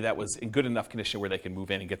property that was in good enough condition where they could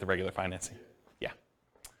move in and get the regular financing. Yeah.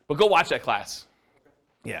 But go watch that class.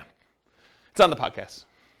 Yeah. It's on the podcast.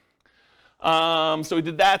 So we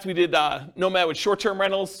did that. We did nomad with short-term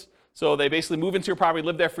rentals. So they basically move into a property,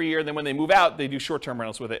 live there for a year, and then when they move out, they do short-term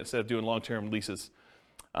rentals with it instead of doing long-term leases.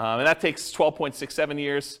 And that takes 12.67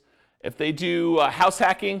 years. If they do house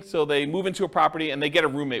hacking, so they move into a property and they get a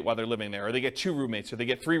roommate while they're living there, or they get 2 roommates, or they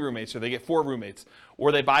get 3 roommates, or they get 4 roommates,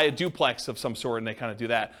 or they buy a duplex of some sort and they kind of do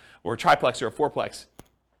that, or a triplex or a fourplex.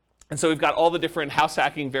 And so we've got all the different house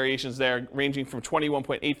hacking variations there, ranging from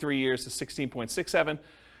 21.83 years to 16.67.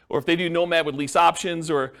 Or if they do nomad with lease options,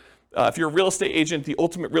 or if you're a real estate agent, the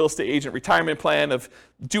ultimate real estate agent retirement plan of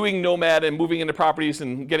doing nomad and moving into properties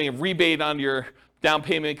and getting a rebate on your down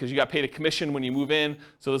payment because you got paid a commission when you move in.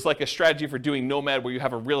 So there's like a strategy for doing nomad where you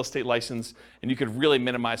have a real estate license and you could really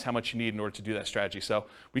minimize how much you need in order to do that strategy. So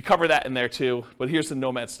we cover that in there too, but here's the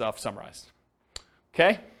nomad stuff summarized.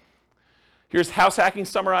 Okay? Here's house hacking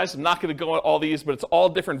summarized. I'm not going to go into all these, but it's all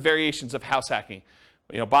different variations of house hacking.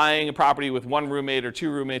 Buying a property with 1 roommate or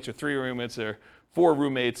 2 roommates or 3 roommates or 4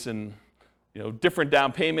 roommates and different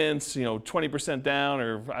down payments, 20% down,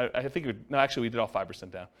 or I think, actually we did all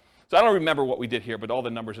 5% down. So I don't remember what we did here, but all the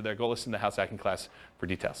numbers are there. Go listen to the house hacking class for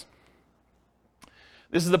details.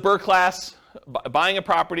 This is the BRRRR class, buying a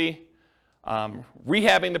property,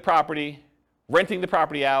 rehabbing the property, renting the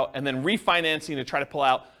property out, and then refinancing to try to pull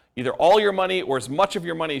out either all your money or as much of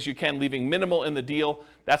your money as you can, leaving minimal in the deal.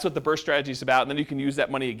 That's what the BRRRR strategy is about, and then you can use that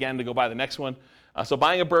money again to go buy the next one. So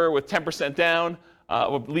buying a BRRRR with 10% down,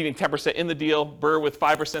 leaving 10% in the deal, BRRRR with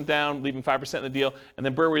 5% down, leaving 5% in the deal, and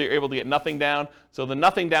then BRRRR where you're able to get nothing down. So the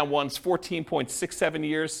nothing down one's 14.67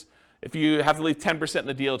 years. If you have to leave 10% in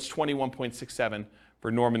the deal, it's 21.67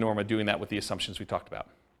 for Norma doing that with the assumptions we talked about.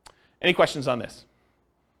 Any questions on this?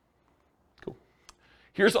 Cool.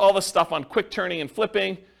 Here's all the stuff on quick turning and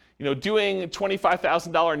flipping. Doing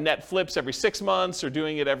 $25,000 net flips every 6 months, or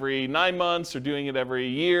doing it every 9 months, or doing it every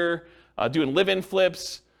year, doing live-in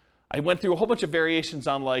flips. I went through a whole bunch of variations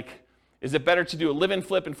on is it better to do a live-in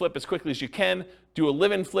flip and flip as quickly as you can, do a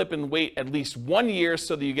live-in flip and wait at least 1 year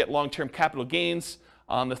so that you get long-term capital gains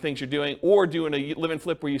on the things you're doing, or doing a live and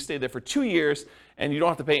flip where you stay there for 2 years and you don't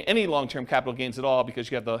have to pay any long-term capital gains at all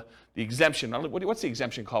because you have the exemption. What's the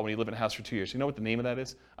exemption called when you live in a house for 2 years? You know what the name of that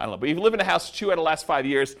is? I don't know. But if you live in a house 2 out of the last 5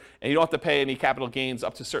 years and you don't have to pay any capital gains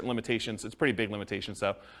up to certain limitations, it's pretty big limitations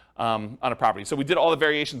though, on a property. So we did all the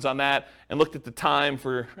variations on that and looked at the time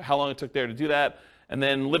for how long it took there to do that. And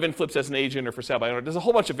then live in flips as an agent or for sale by owner. There's a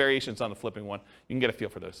whole bunch of variations on the flipping one. You can get a feel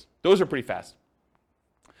for those. Those are pretty fast.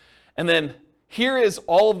 And then here is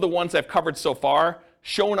all of the ones I've covered so far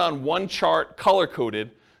shown on one chart,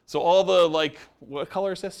 color-coded. So all the, like, what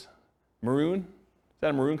color is this? Maroon? Is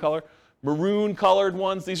that a maroon color? Maroon-colored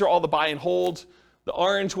ones, these are all the buy and hold. The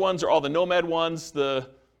orange ones are all the Nomad ones. The,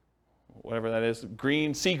 whatever that is,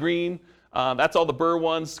 green, sea green. That's all the Burr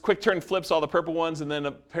ones. Quick turn flips, all the purple ones. And then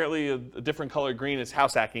apparently a different color green is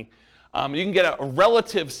house hacking. You can get a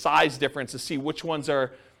relative size difference to see which ones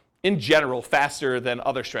are, in general, faster than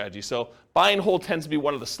other strategies. So buy and hold tends to be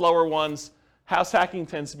one of the slower ones. House hacking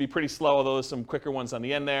tends to be pretty slow, although there's some quicker ones on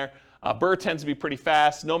the end there. Burr tends to be pretty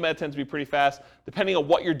fast. Nomad tends to be pretty fast. Depending on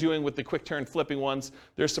what you're doing with the quick turn flipping ones,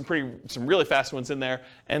 there's some really fast ones in there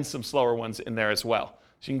and some slower ones in there as well.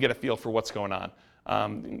 So you can get a feel for what's going on.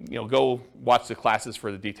 Go watch the classes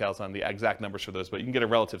for the details on the exact numbers for those, but you can get a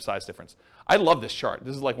relative size difference. I love this chart.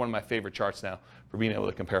 This is like one of my favorite charts now for being able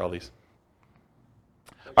to compare all these.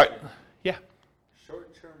 All right, yeah.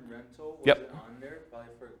 Short-term rental, was Yep. it on there? Probably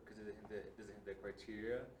because it doesn't hit the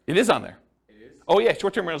criteria. It is on there. It is? Oh yeah,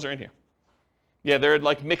 short-term rentals are in here. Yeah, they're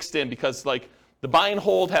like mixed in because like the buy and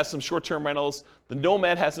hold has some short-term rentals, the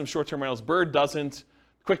Nomad has some short-term rentals, Burr doesn't,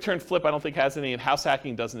 quick turn flip I don't think has any, and house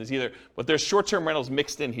hacking doesn't either. But there's short-term rentals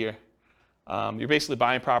mixed in here. You're basically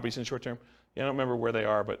buying properties in short-term. Yeah, I don't remember where they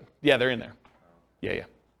are, but yeah, they're in there. Yeah.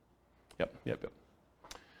 Yep.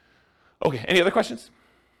 Okay, any other questions?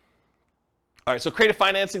 All right, so creative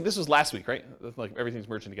financing, this was last week, right? Like everything's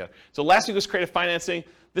merging together. So last week was creative financing.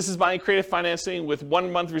 This is buying creative financing with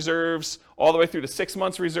 1 month reserves all the way through to 6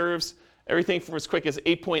 months reserves. Everything from as quick as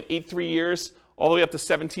 8.83 years all the way up to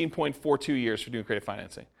 17.42 years for doing creative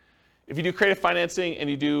financing. If you do creative financing and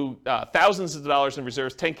you do thousands of dollars in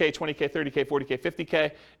reserves, 10K, 20K, 30K, 40K,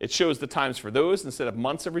 50K, it shows the times for those instead of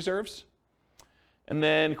months of reserves. And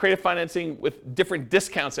then creative financing with different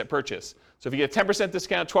discounts at purchase. So if you get a 10%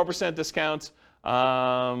 discount, 12% discount,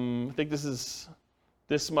 I think this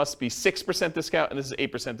must be 6% discount, and this is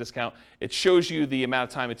 8% discount. It shows you the amount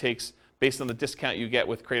of time it takes based on the discount you get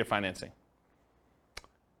with creative financing.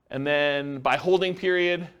 And then by holding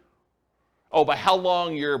period, by how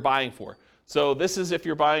long you're buying for. So this is if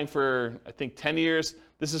you're buying for, I think, 10 years,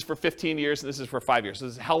 this is for 15 years, and this is for 5 years. So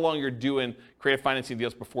this is how long you're doing creative financing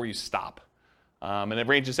deals before you stop. And it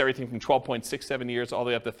ranges everything from 12.67 years all the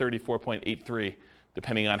way up to 34.83,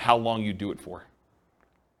 depending on how long you do it for.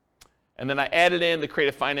 And then I added in the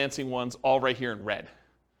creative financing ones all right here in red.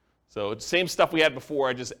 So it's the same stuff we had before,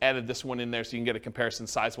 I just added this one in there so you can get a comparison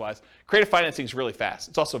size-wise. Creative financing is really fast.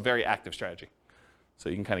 It's also a very active strategy. So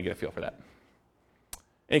you can kind of get a feel for that.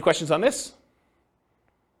 Any questions on this?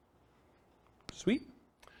 Sweet.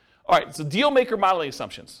 All right, so deal maker modeling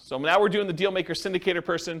assumptions. So now we're doing the deal maker syndicator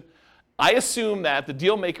person. I assume that the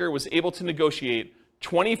deal maker was able to negotiate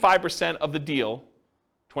 25% of the deal,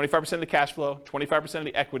 25% of the cash flow, 25% of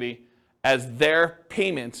the equity as their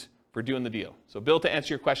payment for doing the deal. So Bill, to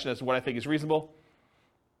answer your question as to what I think is reasonable,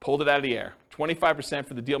 pulled it out of the air. 25%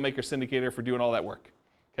 for the deal maker syndicator for doing all that work.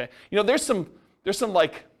 Okay? You know, there's some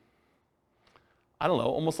like, I don't know,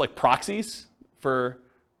 almost like proxies for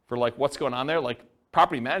like what's going on there. Like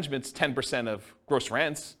property management's 10% of gross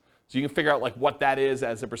rents. So you can figure out like what that is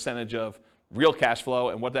as a percentage of real cash flow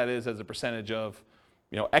and what that is as a percentage of,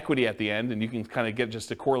 equity at the end. And you can kind of get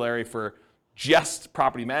just a corollary for just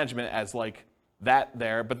property management as like that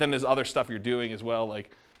there. But then there's other stuff you're doing as well,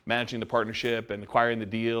 like managing the partnership and acquiring the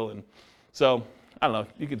deal. And so, I don't know,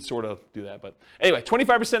 you could sort of do that. But anyway,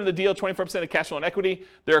 25% of the deal, 25% of cash flow and equity.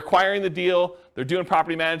 They're acquiring the deal. They're doing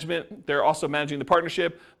property management. They're also managing the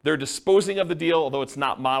partnership. They're disposing of the deal, although it's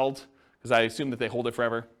not modeled, because I assume that they hold it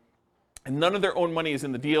forever. And none of their own money is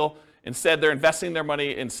in the deal. Instead, they're investing their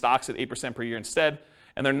money in stocks at 8% per year instead.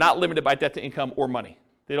 And they're not limited by debt to income or money.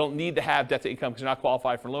 They don't need to have debt to income because they're not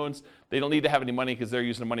qualified for loans. They don't need to have any money because they're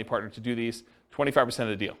using a money partner to do these. 25% of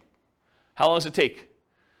the deal. How long does it take?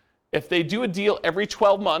 If they do a deal every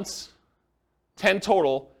 12 months, 10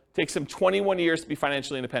 total, it takes them 21 years to be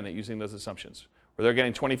financially independent using those assumptions, where they're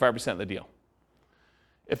getting 25% of the deal.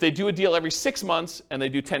 If they do a deal every 6 months and they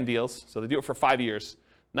do 10 deals, so they do it for 5 years,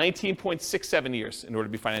 19.67 years in order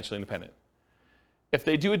to be financially independent. If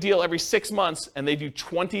they do a deal every 6 months and they do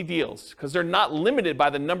 20 deals, because they're not limited by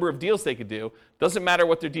the number of deals they could do, doesn't matter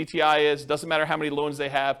what their DTI is, doesn't matter how many loans they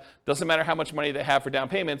have, doesn't matter how much money they have for down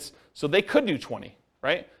payments, so they could do 20,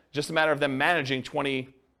 right? Just a matter of them managing 20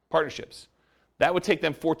 partnerships. That would take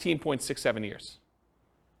them 14.67 years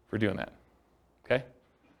for doing that, okay?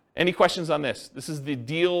 Any questions on this? This is the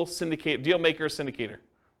deal maker syndicator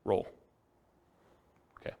role.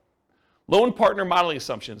 Okay. Loan partner modeling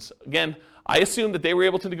assumptions. Again, I assume that they were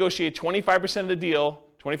able to negotiate 25% of the deal,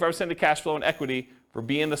 25% of the cash flow and equity for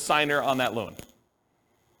being the signer on that loan.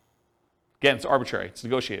 Again, it's arbitrary. It's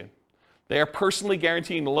negotiated. They are personally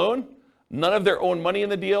guaranteeing the loan. None of their own money in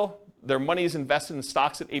the deal. Their money is invested in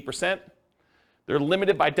stocks at 8%. They're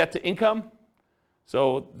limited by debt to income.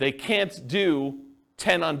 So they can't do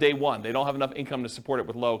 10 on day one. They don't have enough income to support it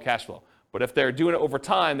with low cash flow. But if they're doing it over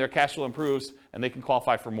time, their cash flow improves and they can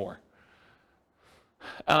qualify for more.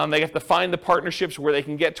 They have to find the partnerships where they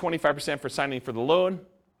can get 25% for signing for the loan.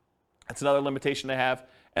 That's another limitation they have.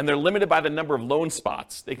 And they're limited by the number of loan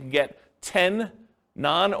spots. They can get 10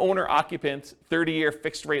 non-owner occupant 30-year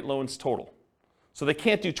fixed rate loans total. So they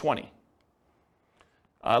can't do 20.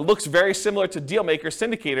 Looks very similar to Dealmaker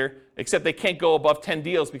Syndicator, except they can't go above 10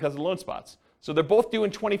 deals because of loan spots. So they're both doing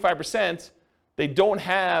 25%. They don't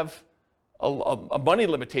have a money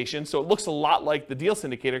limitation, so it looks a lot like the deal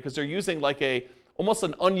syndicator because they're using like almost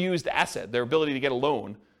an unused asset, their ability to get a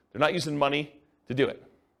loan. They're not using money to do it,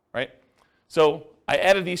 right? So I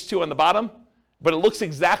added these two on the bottom, but it looks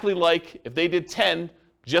exactly like if they did 10,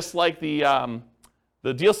 just like the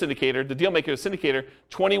deal syndicator, the Dealmaker syndicator,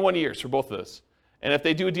 21 years for both of those. And if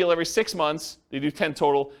they do a deal every 6 months, they do 10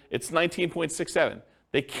 total, it's 19.67.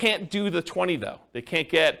 They can't do the 20 though. They can't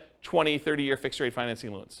get 20, 30-year fixed rate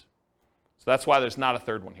financing loans. So that's why there's not a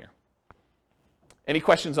third one here. Any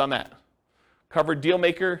questions on that? Covered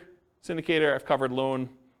Dealmaker syndicator, I've covered loan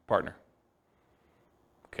partner.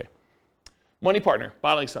 Okay. Money partner,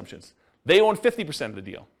 modeling assumptions. They own 50% of the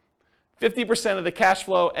deal. 50% of the cash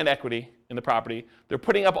flow and equity in the property. They're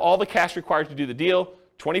putting up all the cash required to do the deal,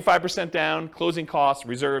 25% down, closing costs,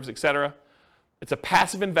 reserves, etc. It's a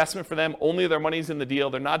passive investment for them. Only their money's in the deal.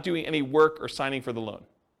 They're not doing any work or signing for the loan.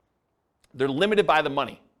 They're limited by the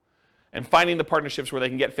money and finding the partnerships where they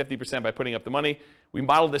can get 50% by putting up the money. We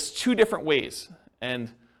modeled this 2 different ways.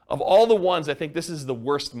 And of all the ones, I think this is the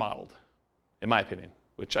worst modeled, in my opinion,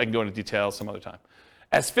 which I can go into detail some other time.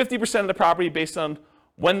 As 50% of the property based on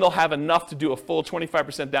when they'll have enough to do a full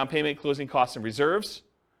 25% down payment, closing costs, and reserves.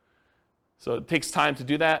 So it takes time to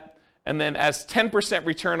do that. And then as 10%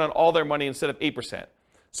 return on all their money instead of 8%.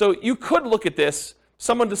 So you could look at this,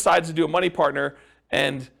 someone decides to do a money partner,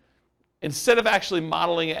 and instead of actually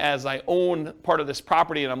modeling it as I own part of this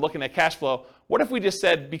property and I'm looking at cash flow, what if we just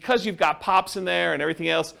said, because you've got POPs in there and everything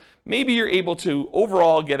else, maybe you're able to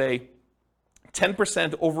overall get a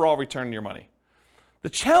 10% overall return on your money. The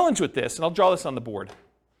challenge with this, and I'll draw this on the board,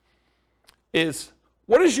 is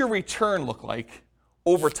what does your return look like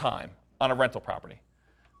over time on a rental property?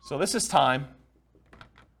 So this is time,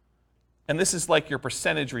 and this is like your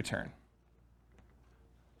percentage return.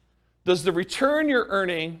 Does the return you're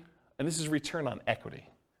earning, and this is return on equity,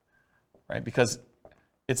 right? Because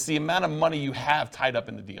it's the amount of money you have tied up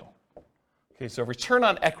in the deal. Okay, so return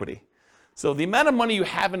on equity. So the amount of money you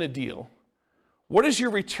have in a deal, what is your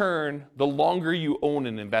return the longer you own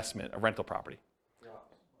an investment, a rental property?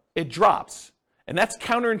 It drops. And that's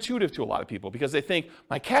counterintuitive to a lot of people because they think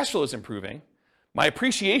my cash flow is improving, my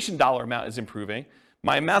appreciation dollar amount is improving,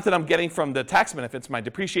 my amount that I'm getting from the tax benefits, my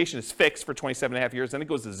depreciation is fixed for 27 and a half years, then it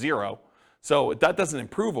goes to 0. So that doesn't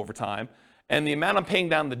improve over time. And the amount I'm paying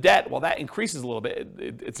down the debt, well, that increases a little bit.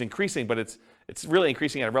 It's increasing, but it's really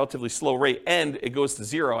increasing at a relatively slow rate, and it goes to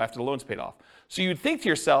 0 after the loan's paid off. So you'd think to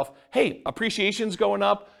yourself, hey, appreciation's going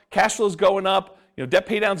up, cash flow's going up, debt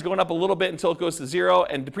pay down's going up a little bit until it goes to 0,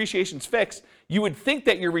 and depreciation's fixed. You would think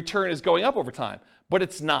that your return is going up over time, but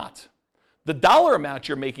it's not. The dollar amount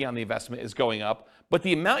you're making on the investment is going up, but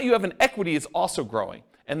the amount you have in equity is also growing.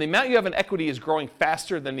 And the amount you have in equity is growing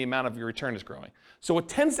faster than the amount of your return is growing. So what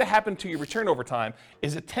tends to happen to your return over time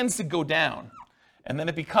is it tends to go down, and then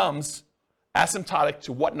it becomes asymptotic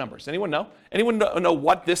to what numbers? Anyone know? Anyone know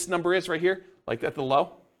what this number is right here, like at the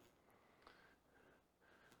low?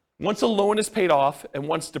 Once a loan is paid off and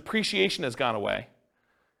once depreciation has gone away,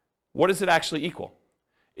 what does it actually equal?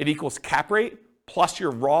 It equals cap rate plus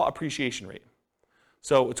your raw appreciation rate.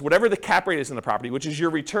 So it's whatever the cap rate is in the property, which is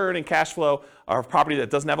your return and cash flow of a property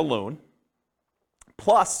that doesn't have a loan,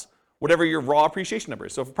 plus whatever your raw appreciation number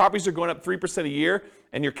is. So if properties are going up 3% a year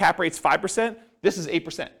and your cap rate's 5%, this is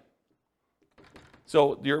 8%.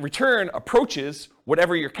 So your return approaches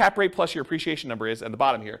whatever your cap rate plus your appreciation number is at the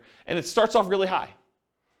bottom here, and it starts off really high.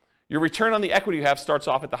 Your return on the equity you have starts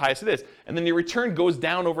off at the highest it is, and then your return goes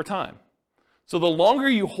down over time. So the longer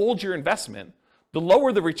you hold your investment, the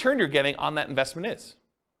lower the return you're getting on that investment is.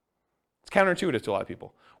 It's counterintuitive to a lot of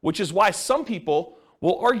people, which is why some people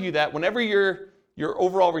will argue that whenever your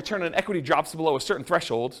overall return on equity drops below a certain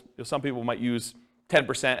threshold, some people might use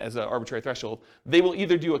 10% as an arbitrary threshold, they will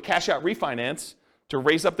either do a cash out refinance to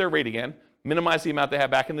raise up their rate again, minimize the amount they have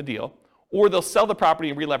back in the deal, or they'll sell the property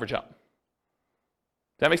and re-leverage up. Does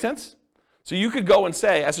that make sense? So you could go and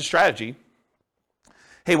say, as a strategy,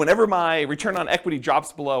 hey, whenever my return on equity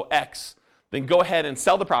drops below X, then go ahead and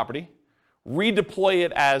sell the property, redeploy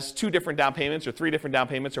it as 2 different down payments or 3 different down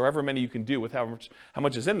payments or however many you can do with how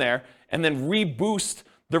much is in there, and then reboost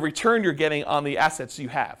the return you're getting on the assets you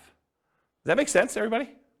have. Does that make sense, everybody?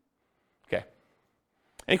 Okay.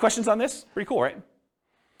 Any questions on this? Pretty cool, right?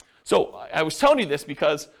 So I was telling you this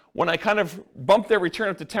because when I kind of bumped their return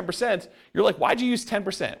up to 10%, you're like, why'd you use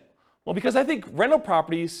 10%? Well, because I think rental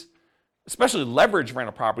properties, especially leveraged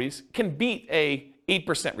rental properties, can beat a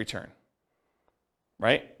 8% return,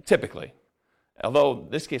 right? Typically. Although in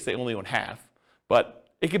this case they only own half, but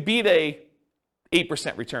it could beat a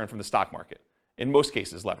 8% return from the stock market, in most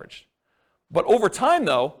cases leveraged. But over time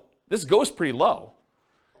though, this goes pretty low.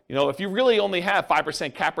 You know, if you really only have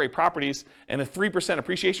 5% cap rate properties and a 3%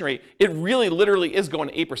 appreciation rate, it really literally is going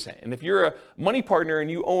to 8%. And if you're a money partner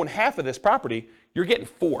and you own half of this property, you're getting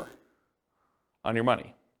 4 on your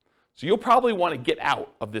money. So you'll probably want to get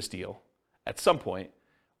out of this deal at some point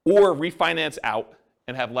or refinance out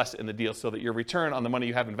and have less in the deal so that your return on the money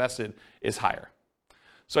you have invested is higher.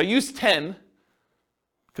 So I used 10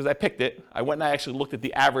 because I picked it. I went and I actually looked at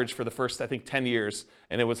the average for the first, I think, 10 years,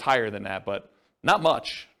 and it was higher than that, but not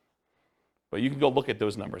much. But you can go look at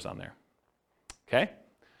those numbers on there. Okay?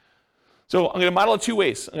 So I'm going to model it 2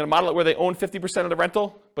 ways. I'm going to model it where they own 50% of the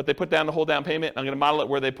rental, but they put down the whole down payment. I'm going to model it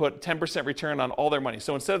where they put 10% return on all their money.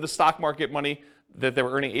 So instead of the stock market money that they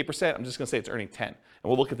were earning 8%, I'm just going to say it's earning 10. And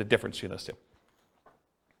we'll look at the difference between those two.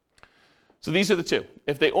 So these are the two.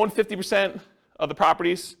 If they own 50% of the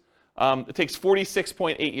properties, it takes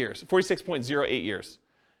 46.8 years, 46.08 years.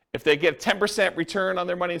 If they get 10% return on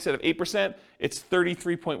their money instead of 8%, it's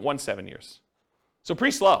 33.17 years. So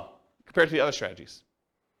pretty slow compared to the other strategies.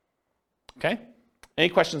 Okay? Any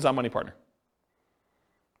questions on Money Partner?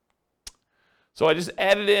 So I just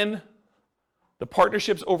added in the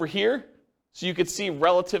partnerships over here so you could see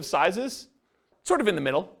relative sizes, sort of in the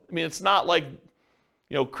middle. I mean, it's not like,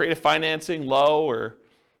 you know, creative financing low or,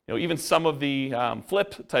 you know, even some of the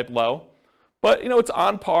flip type low, but, you know, it's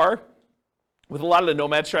on par with a lot of the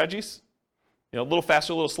nomad strategies. You know, a little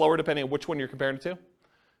faster, a little slower, depending on which one you're comparing it to.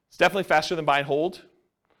 It's definitely faster than buy and hold,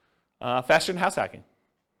 faster than house hacking.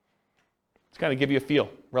 To kind of give you a feel,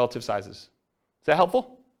 relative sizes. Is that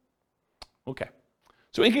helpful? Okay.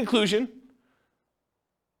 So in conclusion,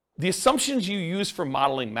 the assumptions you use for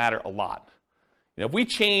modeling matter a lot. You know, if we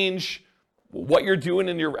change what you're doing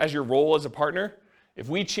as your role as a partner, if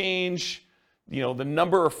we change, you know, the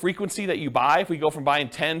number or frequency that you buy, if we go from buying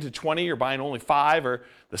 10 to 20 or buying only 5, or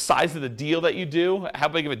the size of the deal that you do, how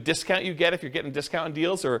big of a discount you get if you're getting discount on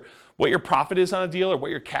deals, or what your profit is on a deal, or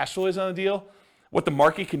what your cash flow is on a deal, what the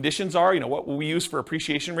market conditions are, you know, what we use for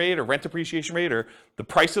appreciation rate or rent appreciation rate, or the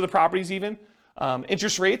price of the properties even,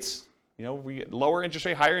 interest rates, you know, we get lower interest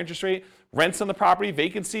rate, higher interest rate, rents on the property,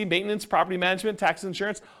 vacancy, maintenance, property management, taxes,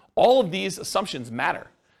 insurance. All of these assumptions matter,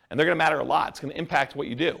 and they're going to matter a lot. It's going to impact what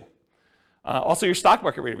you do. Also your stock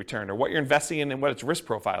market rate of return, or what you're investing in and what its risk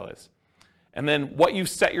profile is. And then what you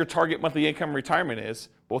set your target monthly income retirement is,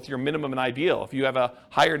 both your minimum and ideal. If you have a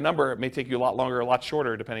higher number, it may take you a lot longer or a lot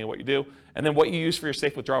shorter, depending on what you do. And then what you use for your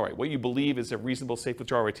safe withdrawal rate, what you believe is a reasonable safe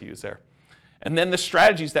withdrawal rate to use there. And then the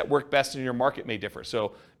strategies that work best in your market may differ.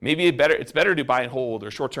 So maybe it's better to buy and hold,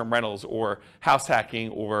 or short-term rentals, or house hacking,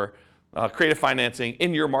 or creative financing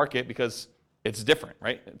in your market because it's different,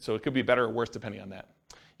 right? So it could be better or worse depending on that.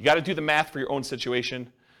 You got to do the math for your own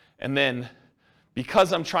situation. And then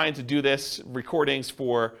because I'm trying to do this recordings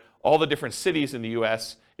for all the different cities in the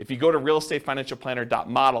US, if you go to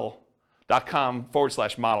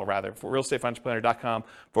realestatefinancialplanner.com/model rather, for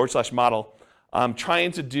realestatefinancialplanner.com/model, I'm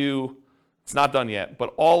trying to do, it's not done yet,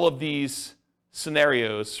 but all of these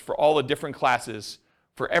scenarios for all the different classes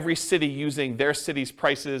for every city using their city's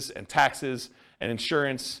prices and taxes and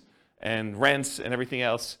insurance and rents and everything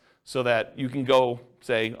else, so that you can go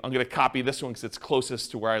say, I'm going to copy this one because it's closest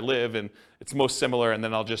to where I live and it's most similar, and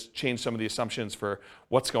then I'll just change some of the assumptions for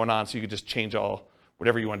what's going on, so you can just change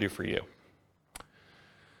whatever you want to do for you.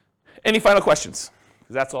 Any final questions?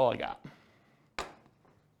 Because that's all I got.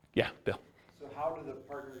 Yeah, Bill. So how do the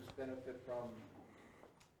partners benefit from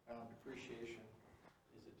depreciation?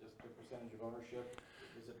 Is it just the percentage of ownership?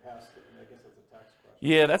 Is it passed? I guess that's a tax question.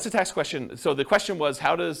 Yeah, that's a tax question. So the question was,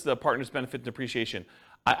 how does the partners benefit depreciation?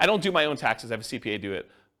 I don't do my own taxes. I have a CPA do it.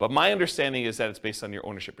 But my understanding is that it's based on your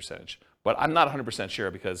ownership percentage. But I'm not 100%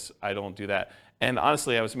 sure because I don't do that. And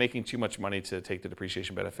honestly, I was making too much money to take the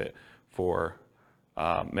depreciation benefit for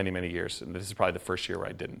many, many years. And this is probably the first year where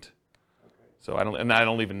I didn't. So I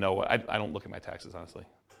don't even know. I don't look at my taxes, honestly.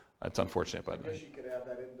 That's unfortunate. But I guess you could add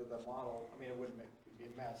that into the model. I mean, it wouldn't be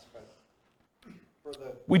a mess, but for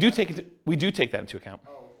the... we do take that into account.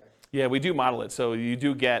 Oh, okay. Yeah, we do model it. So you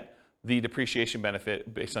do get the depreciation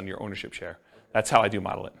benefit based on your ownership share. That's how I do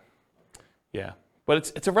model it. Yeah,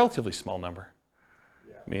 but it's a relatively small number.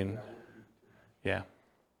 I mean, yeah.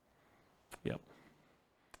 Yep.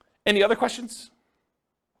 Any other questions?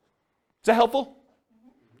 Is that helpful?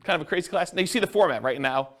 Kind of a crazy class. Now you see the format right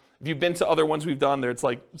now. If you've been to other ones we've done, it's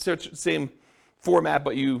like same format,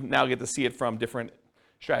 but you now get to see it from different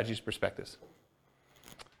strategies, perspectives.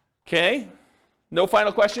 Okay. No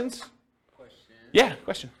final questions? Question. Yeah,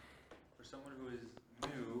 question. For someone who is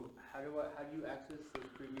new, how do you access those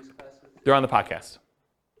previous classes? They're on the podcast.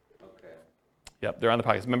 Okay. Yep, they're on the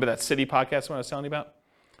podcast. Remember that city podcast one I was telling you about?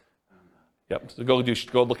 Yep. So go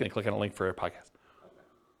look and click on a link for a podcast.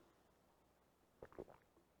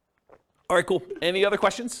 All right, cool. Any other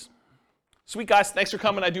questions? Sweet, guys. Thanks for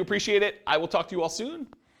coming. I do appreciate it. I will talk to you all soon.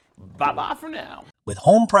 Bye-bye for now. With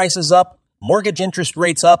home prices up, mortgage interest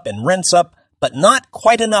rates up, and rents up, but not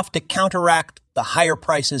quite enough to counteract the higher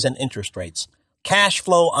prices and interest rates, cash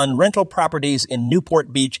flow on rental properties in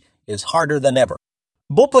Newport Beach is harder than ever.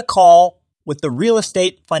 Book a call with the Real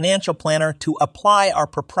Estate Financial Planner to apply our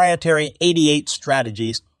proprietary 88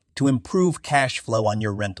 strategies to improve cash flow on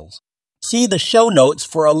your rentals. See the show notes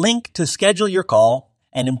for a link to schedule your call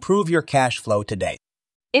and improve your cash flow today.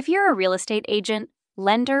 If you're a real estate agent,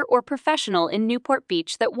 lender, or professional in Newport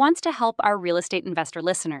Beach that wants to help our real estate investor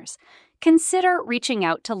listeners, consider reaching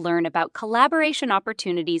out to learn about collaboration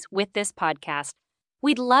opportunities with this podcast.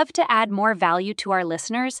 We'd love to add more value to our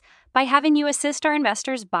listeners by having you assist our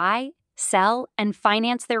investors buy, sell, and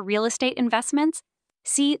finance their real estate investments.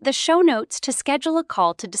 See the show notes to schedule a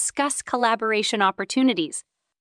call to discuss collaboration opportunities.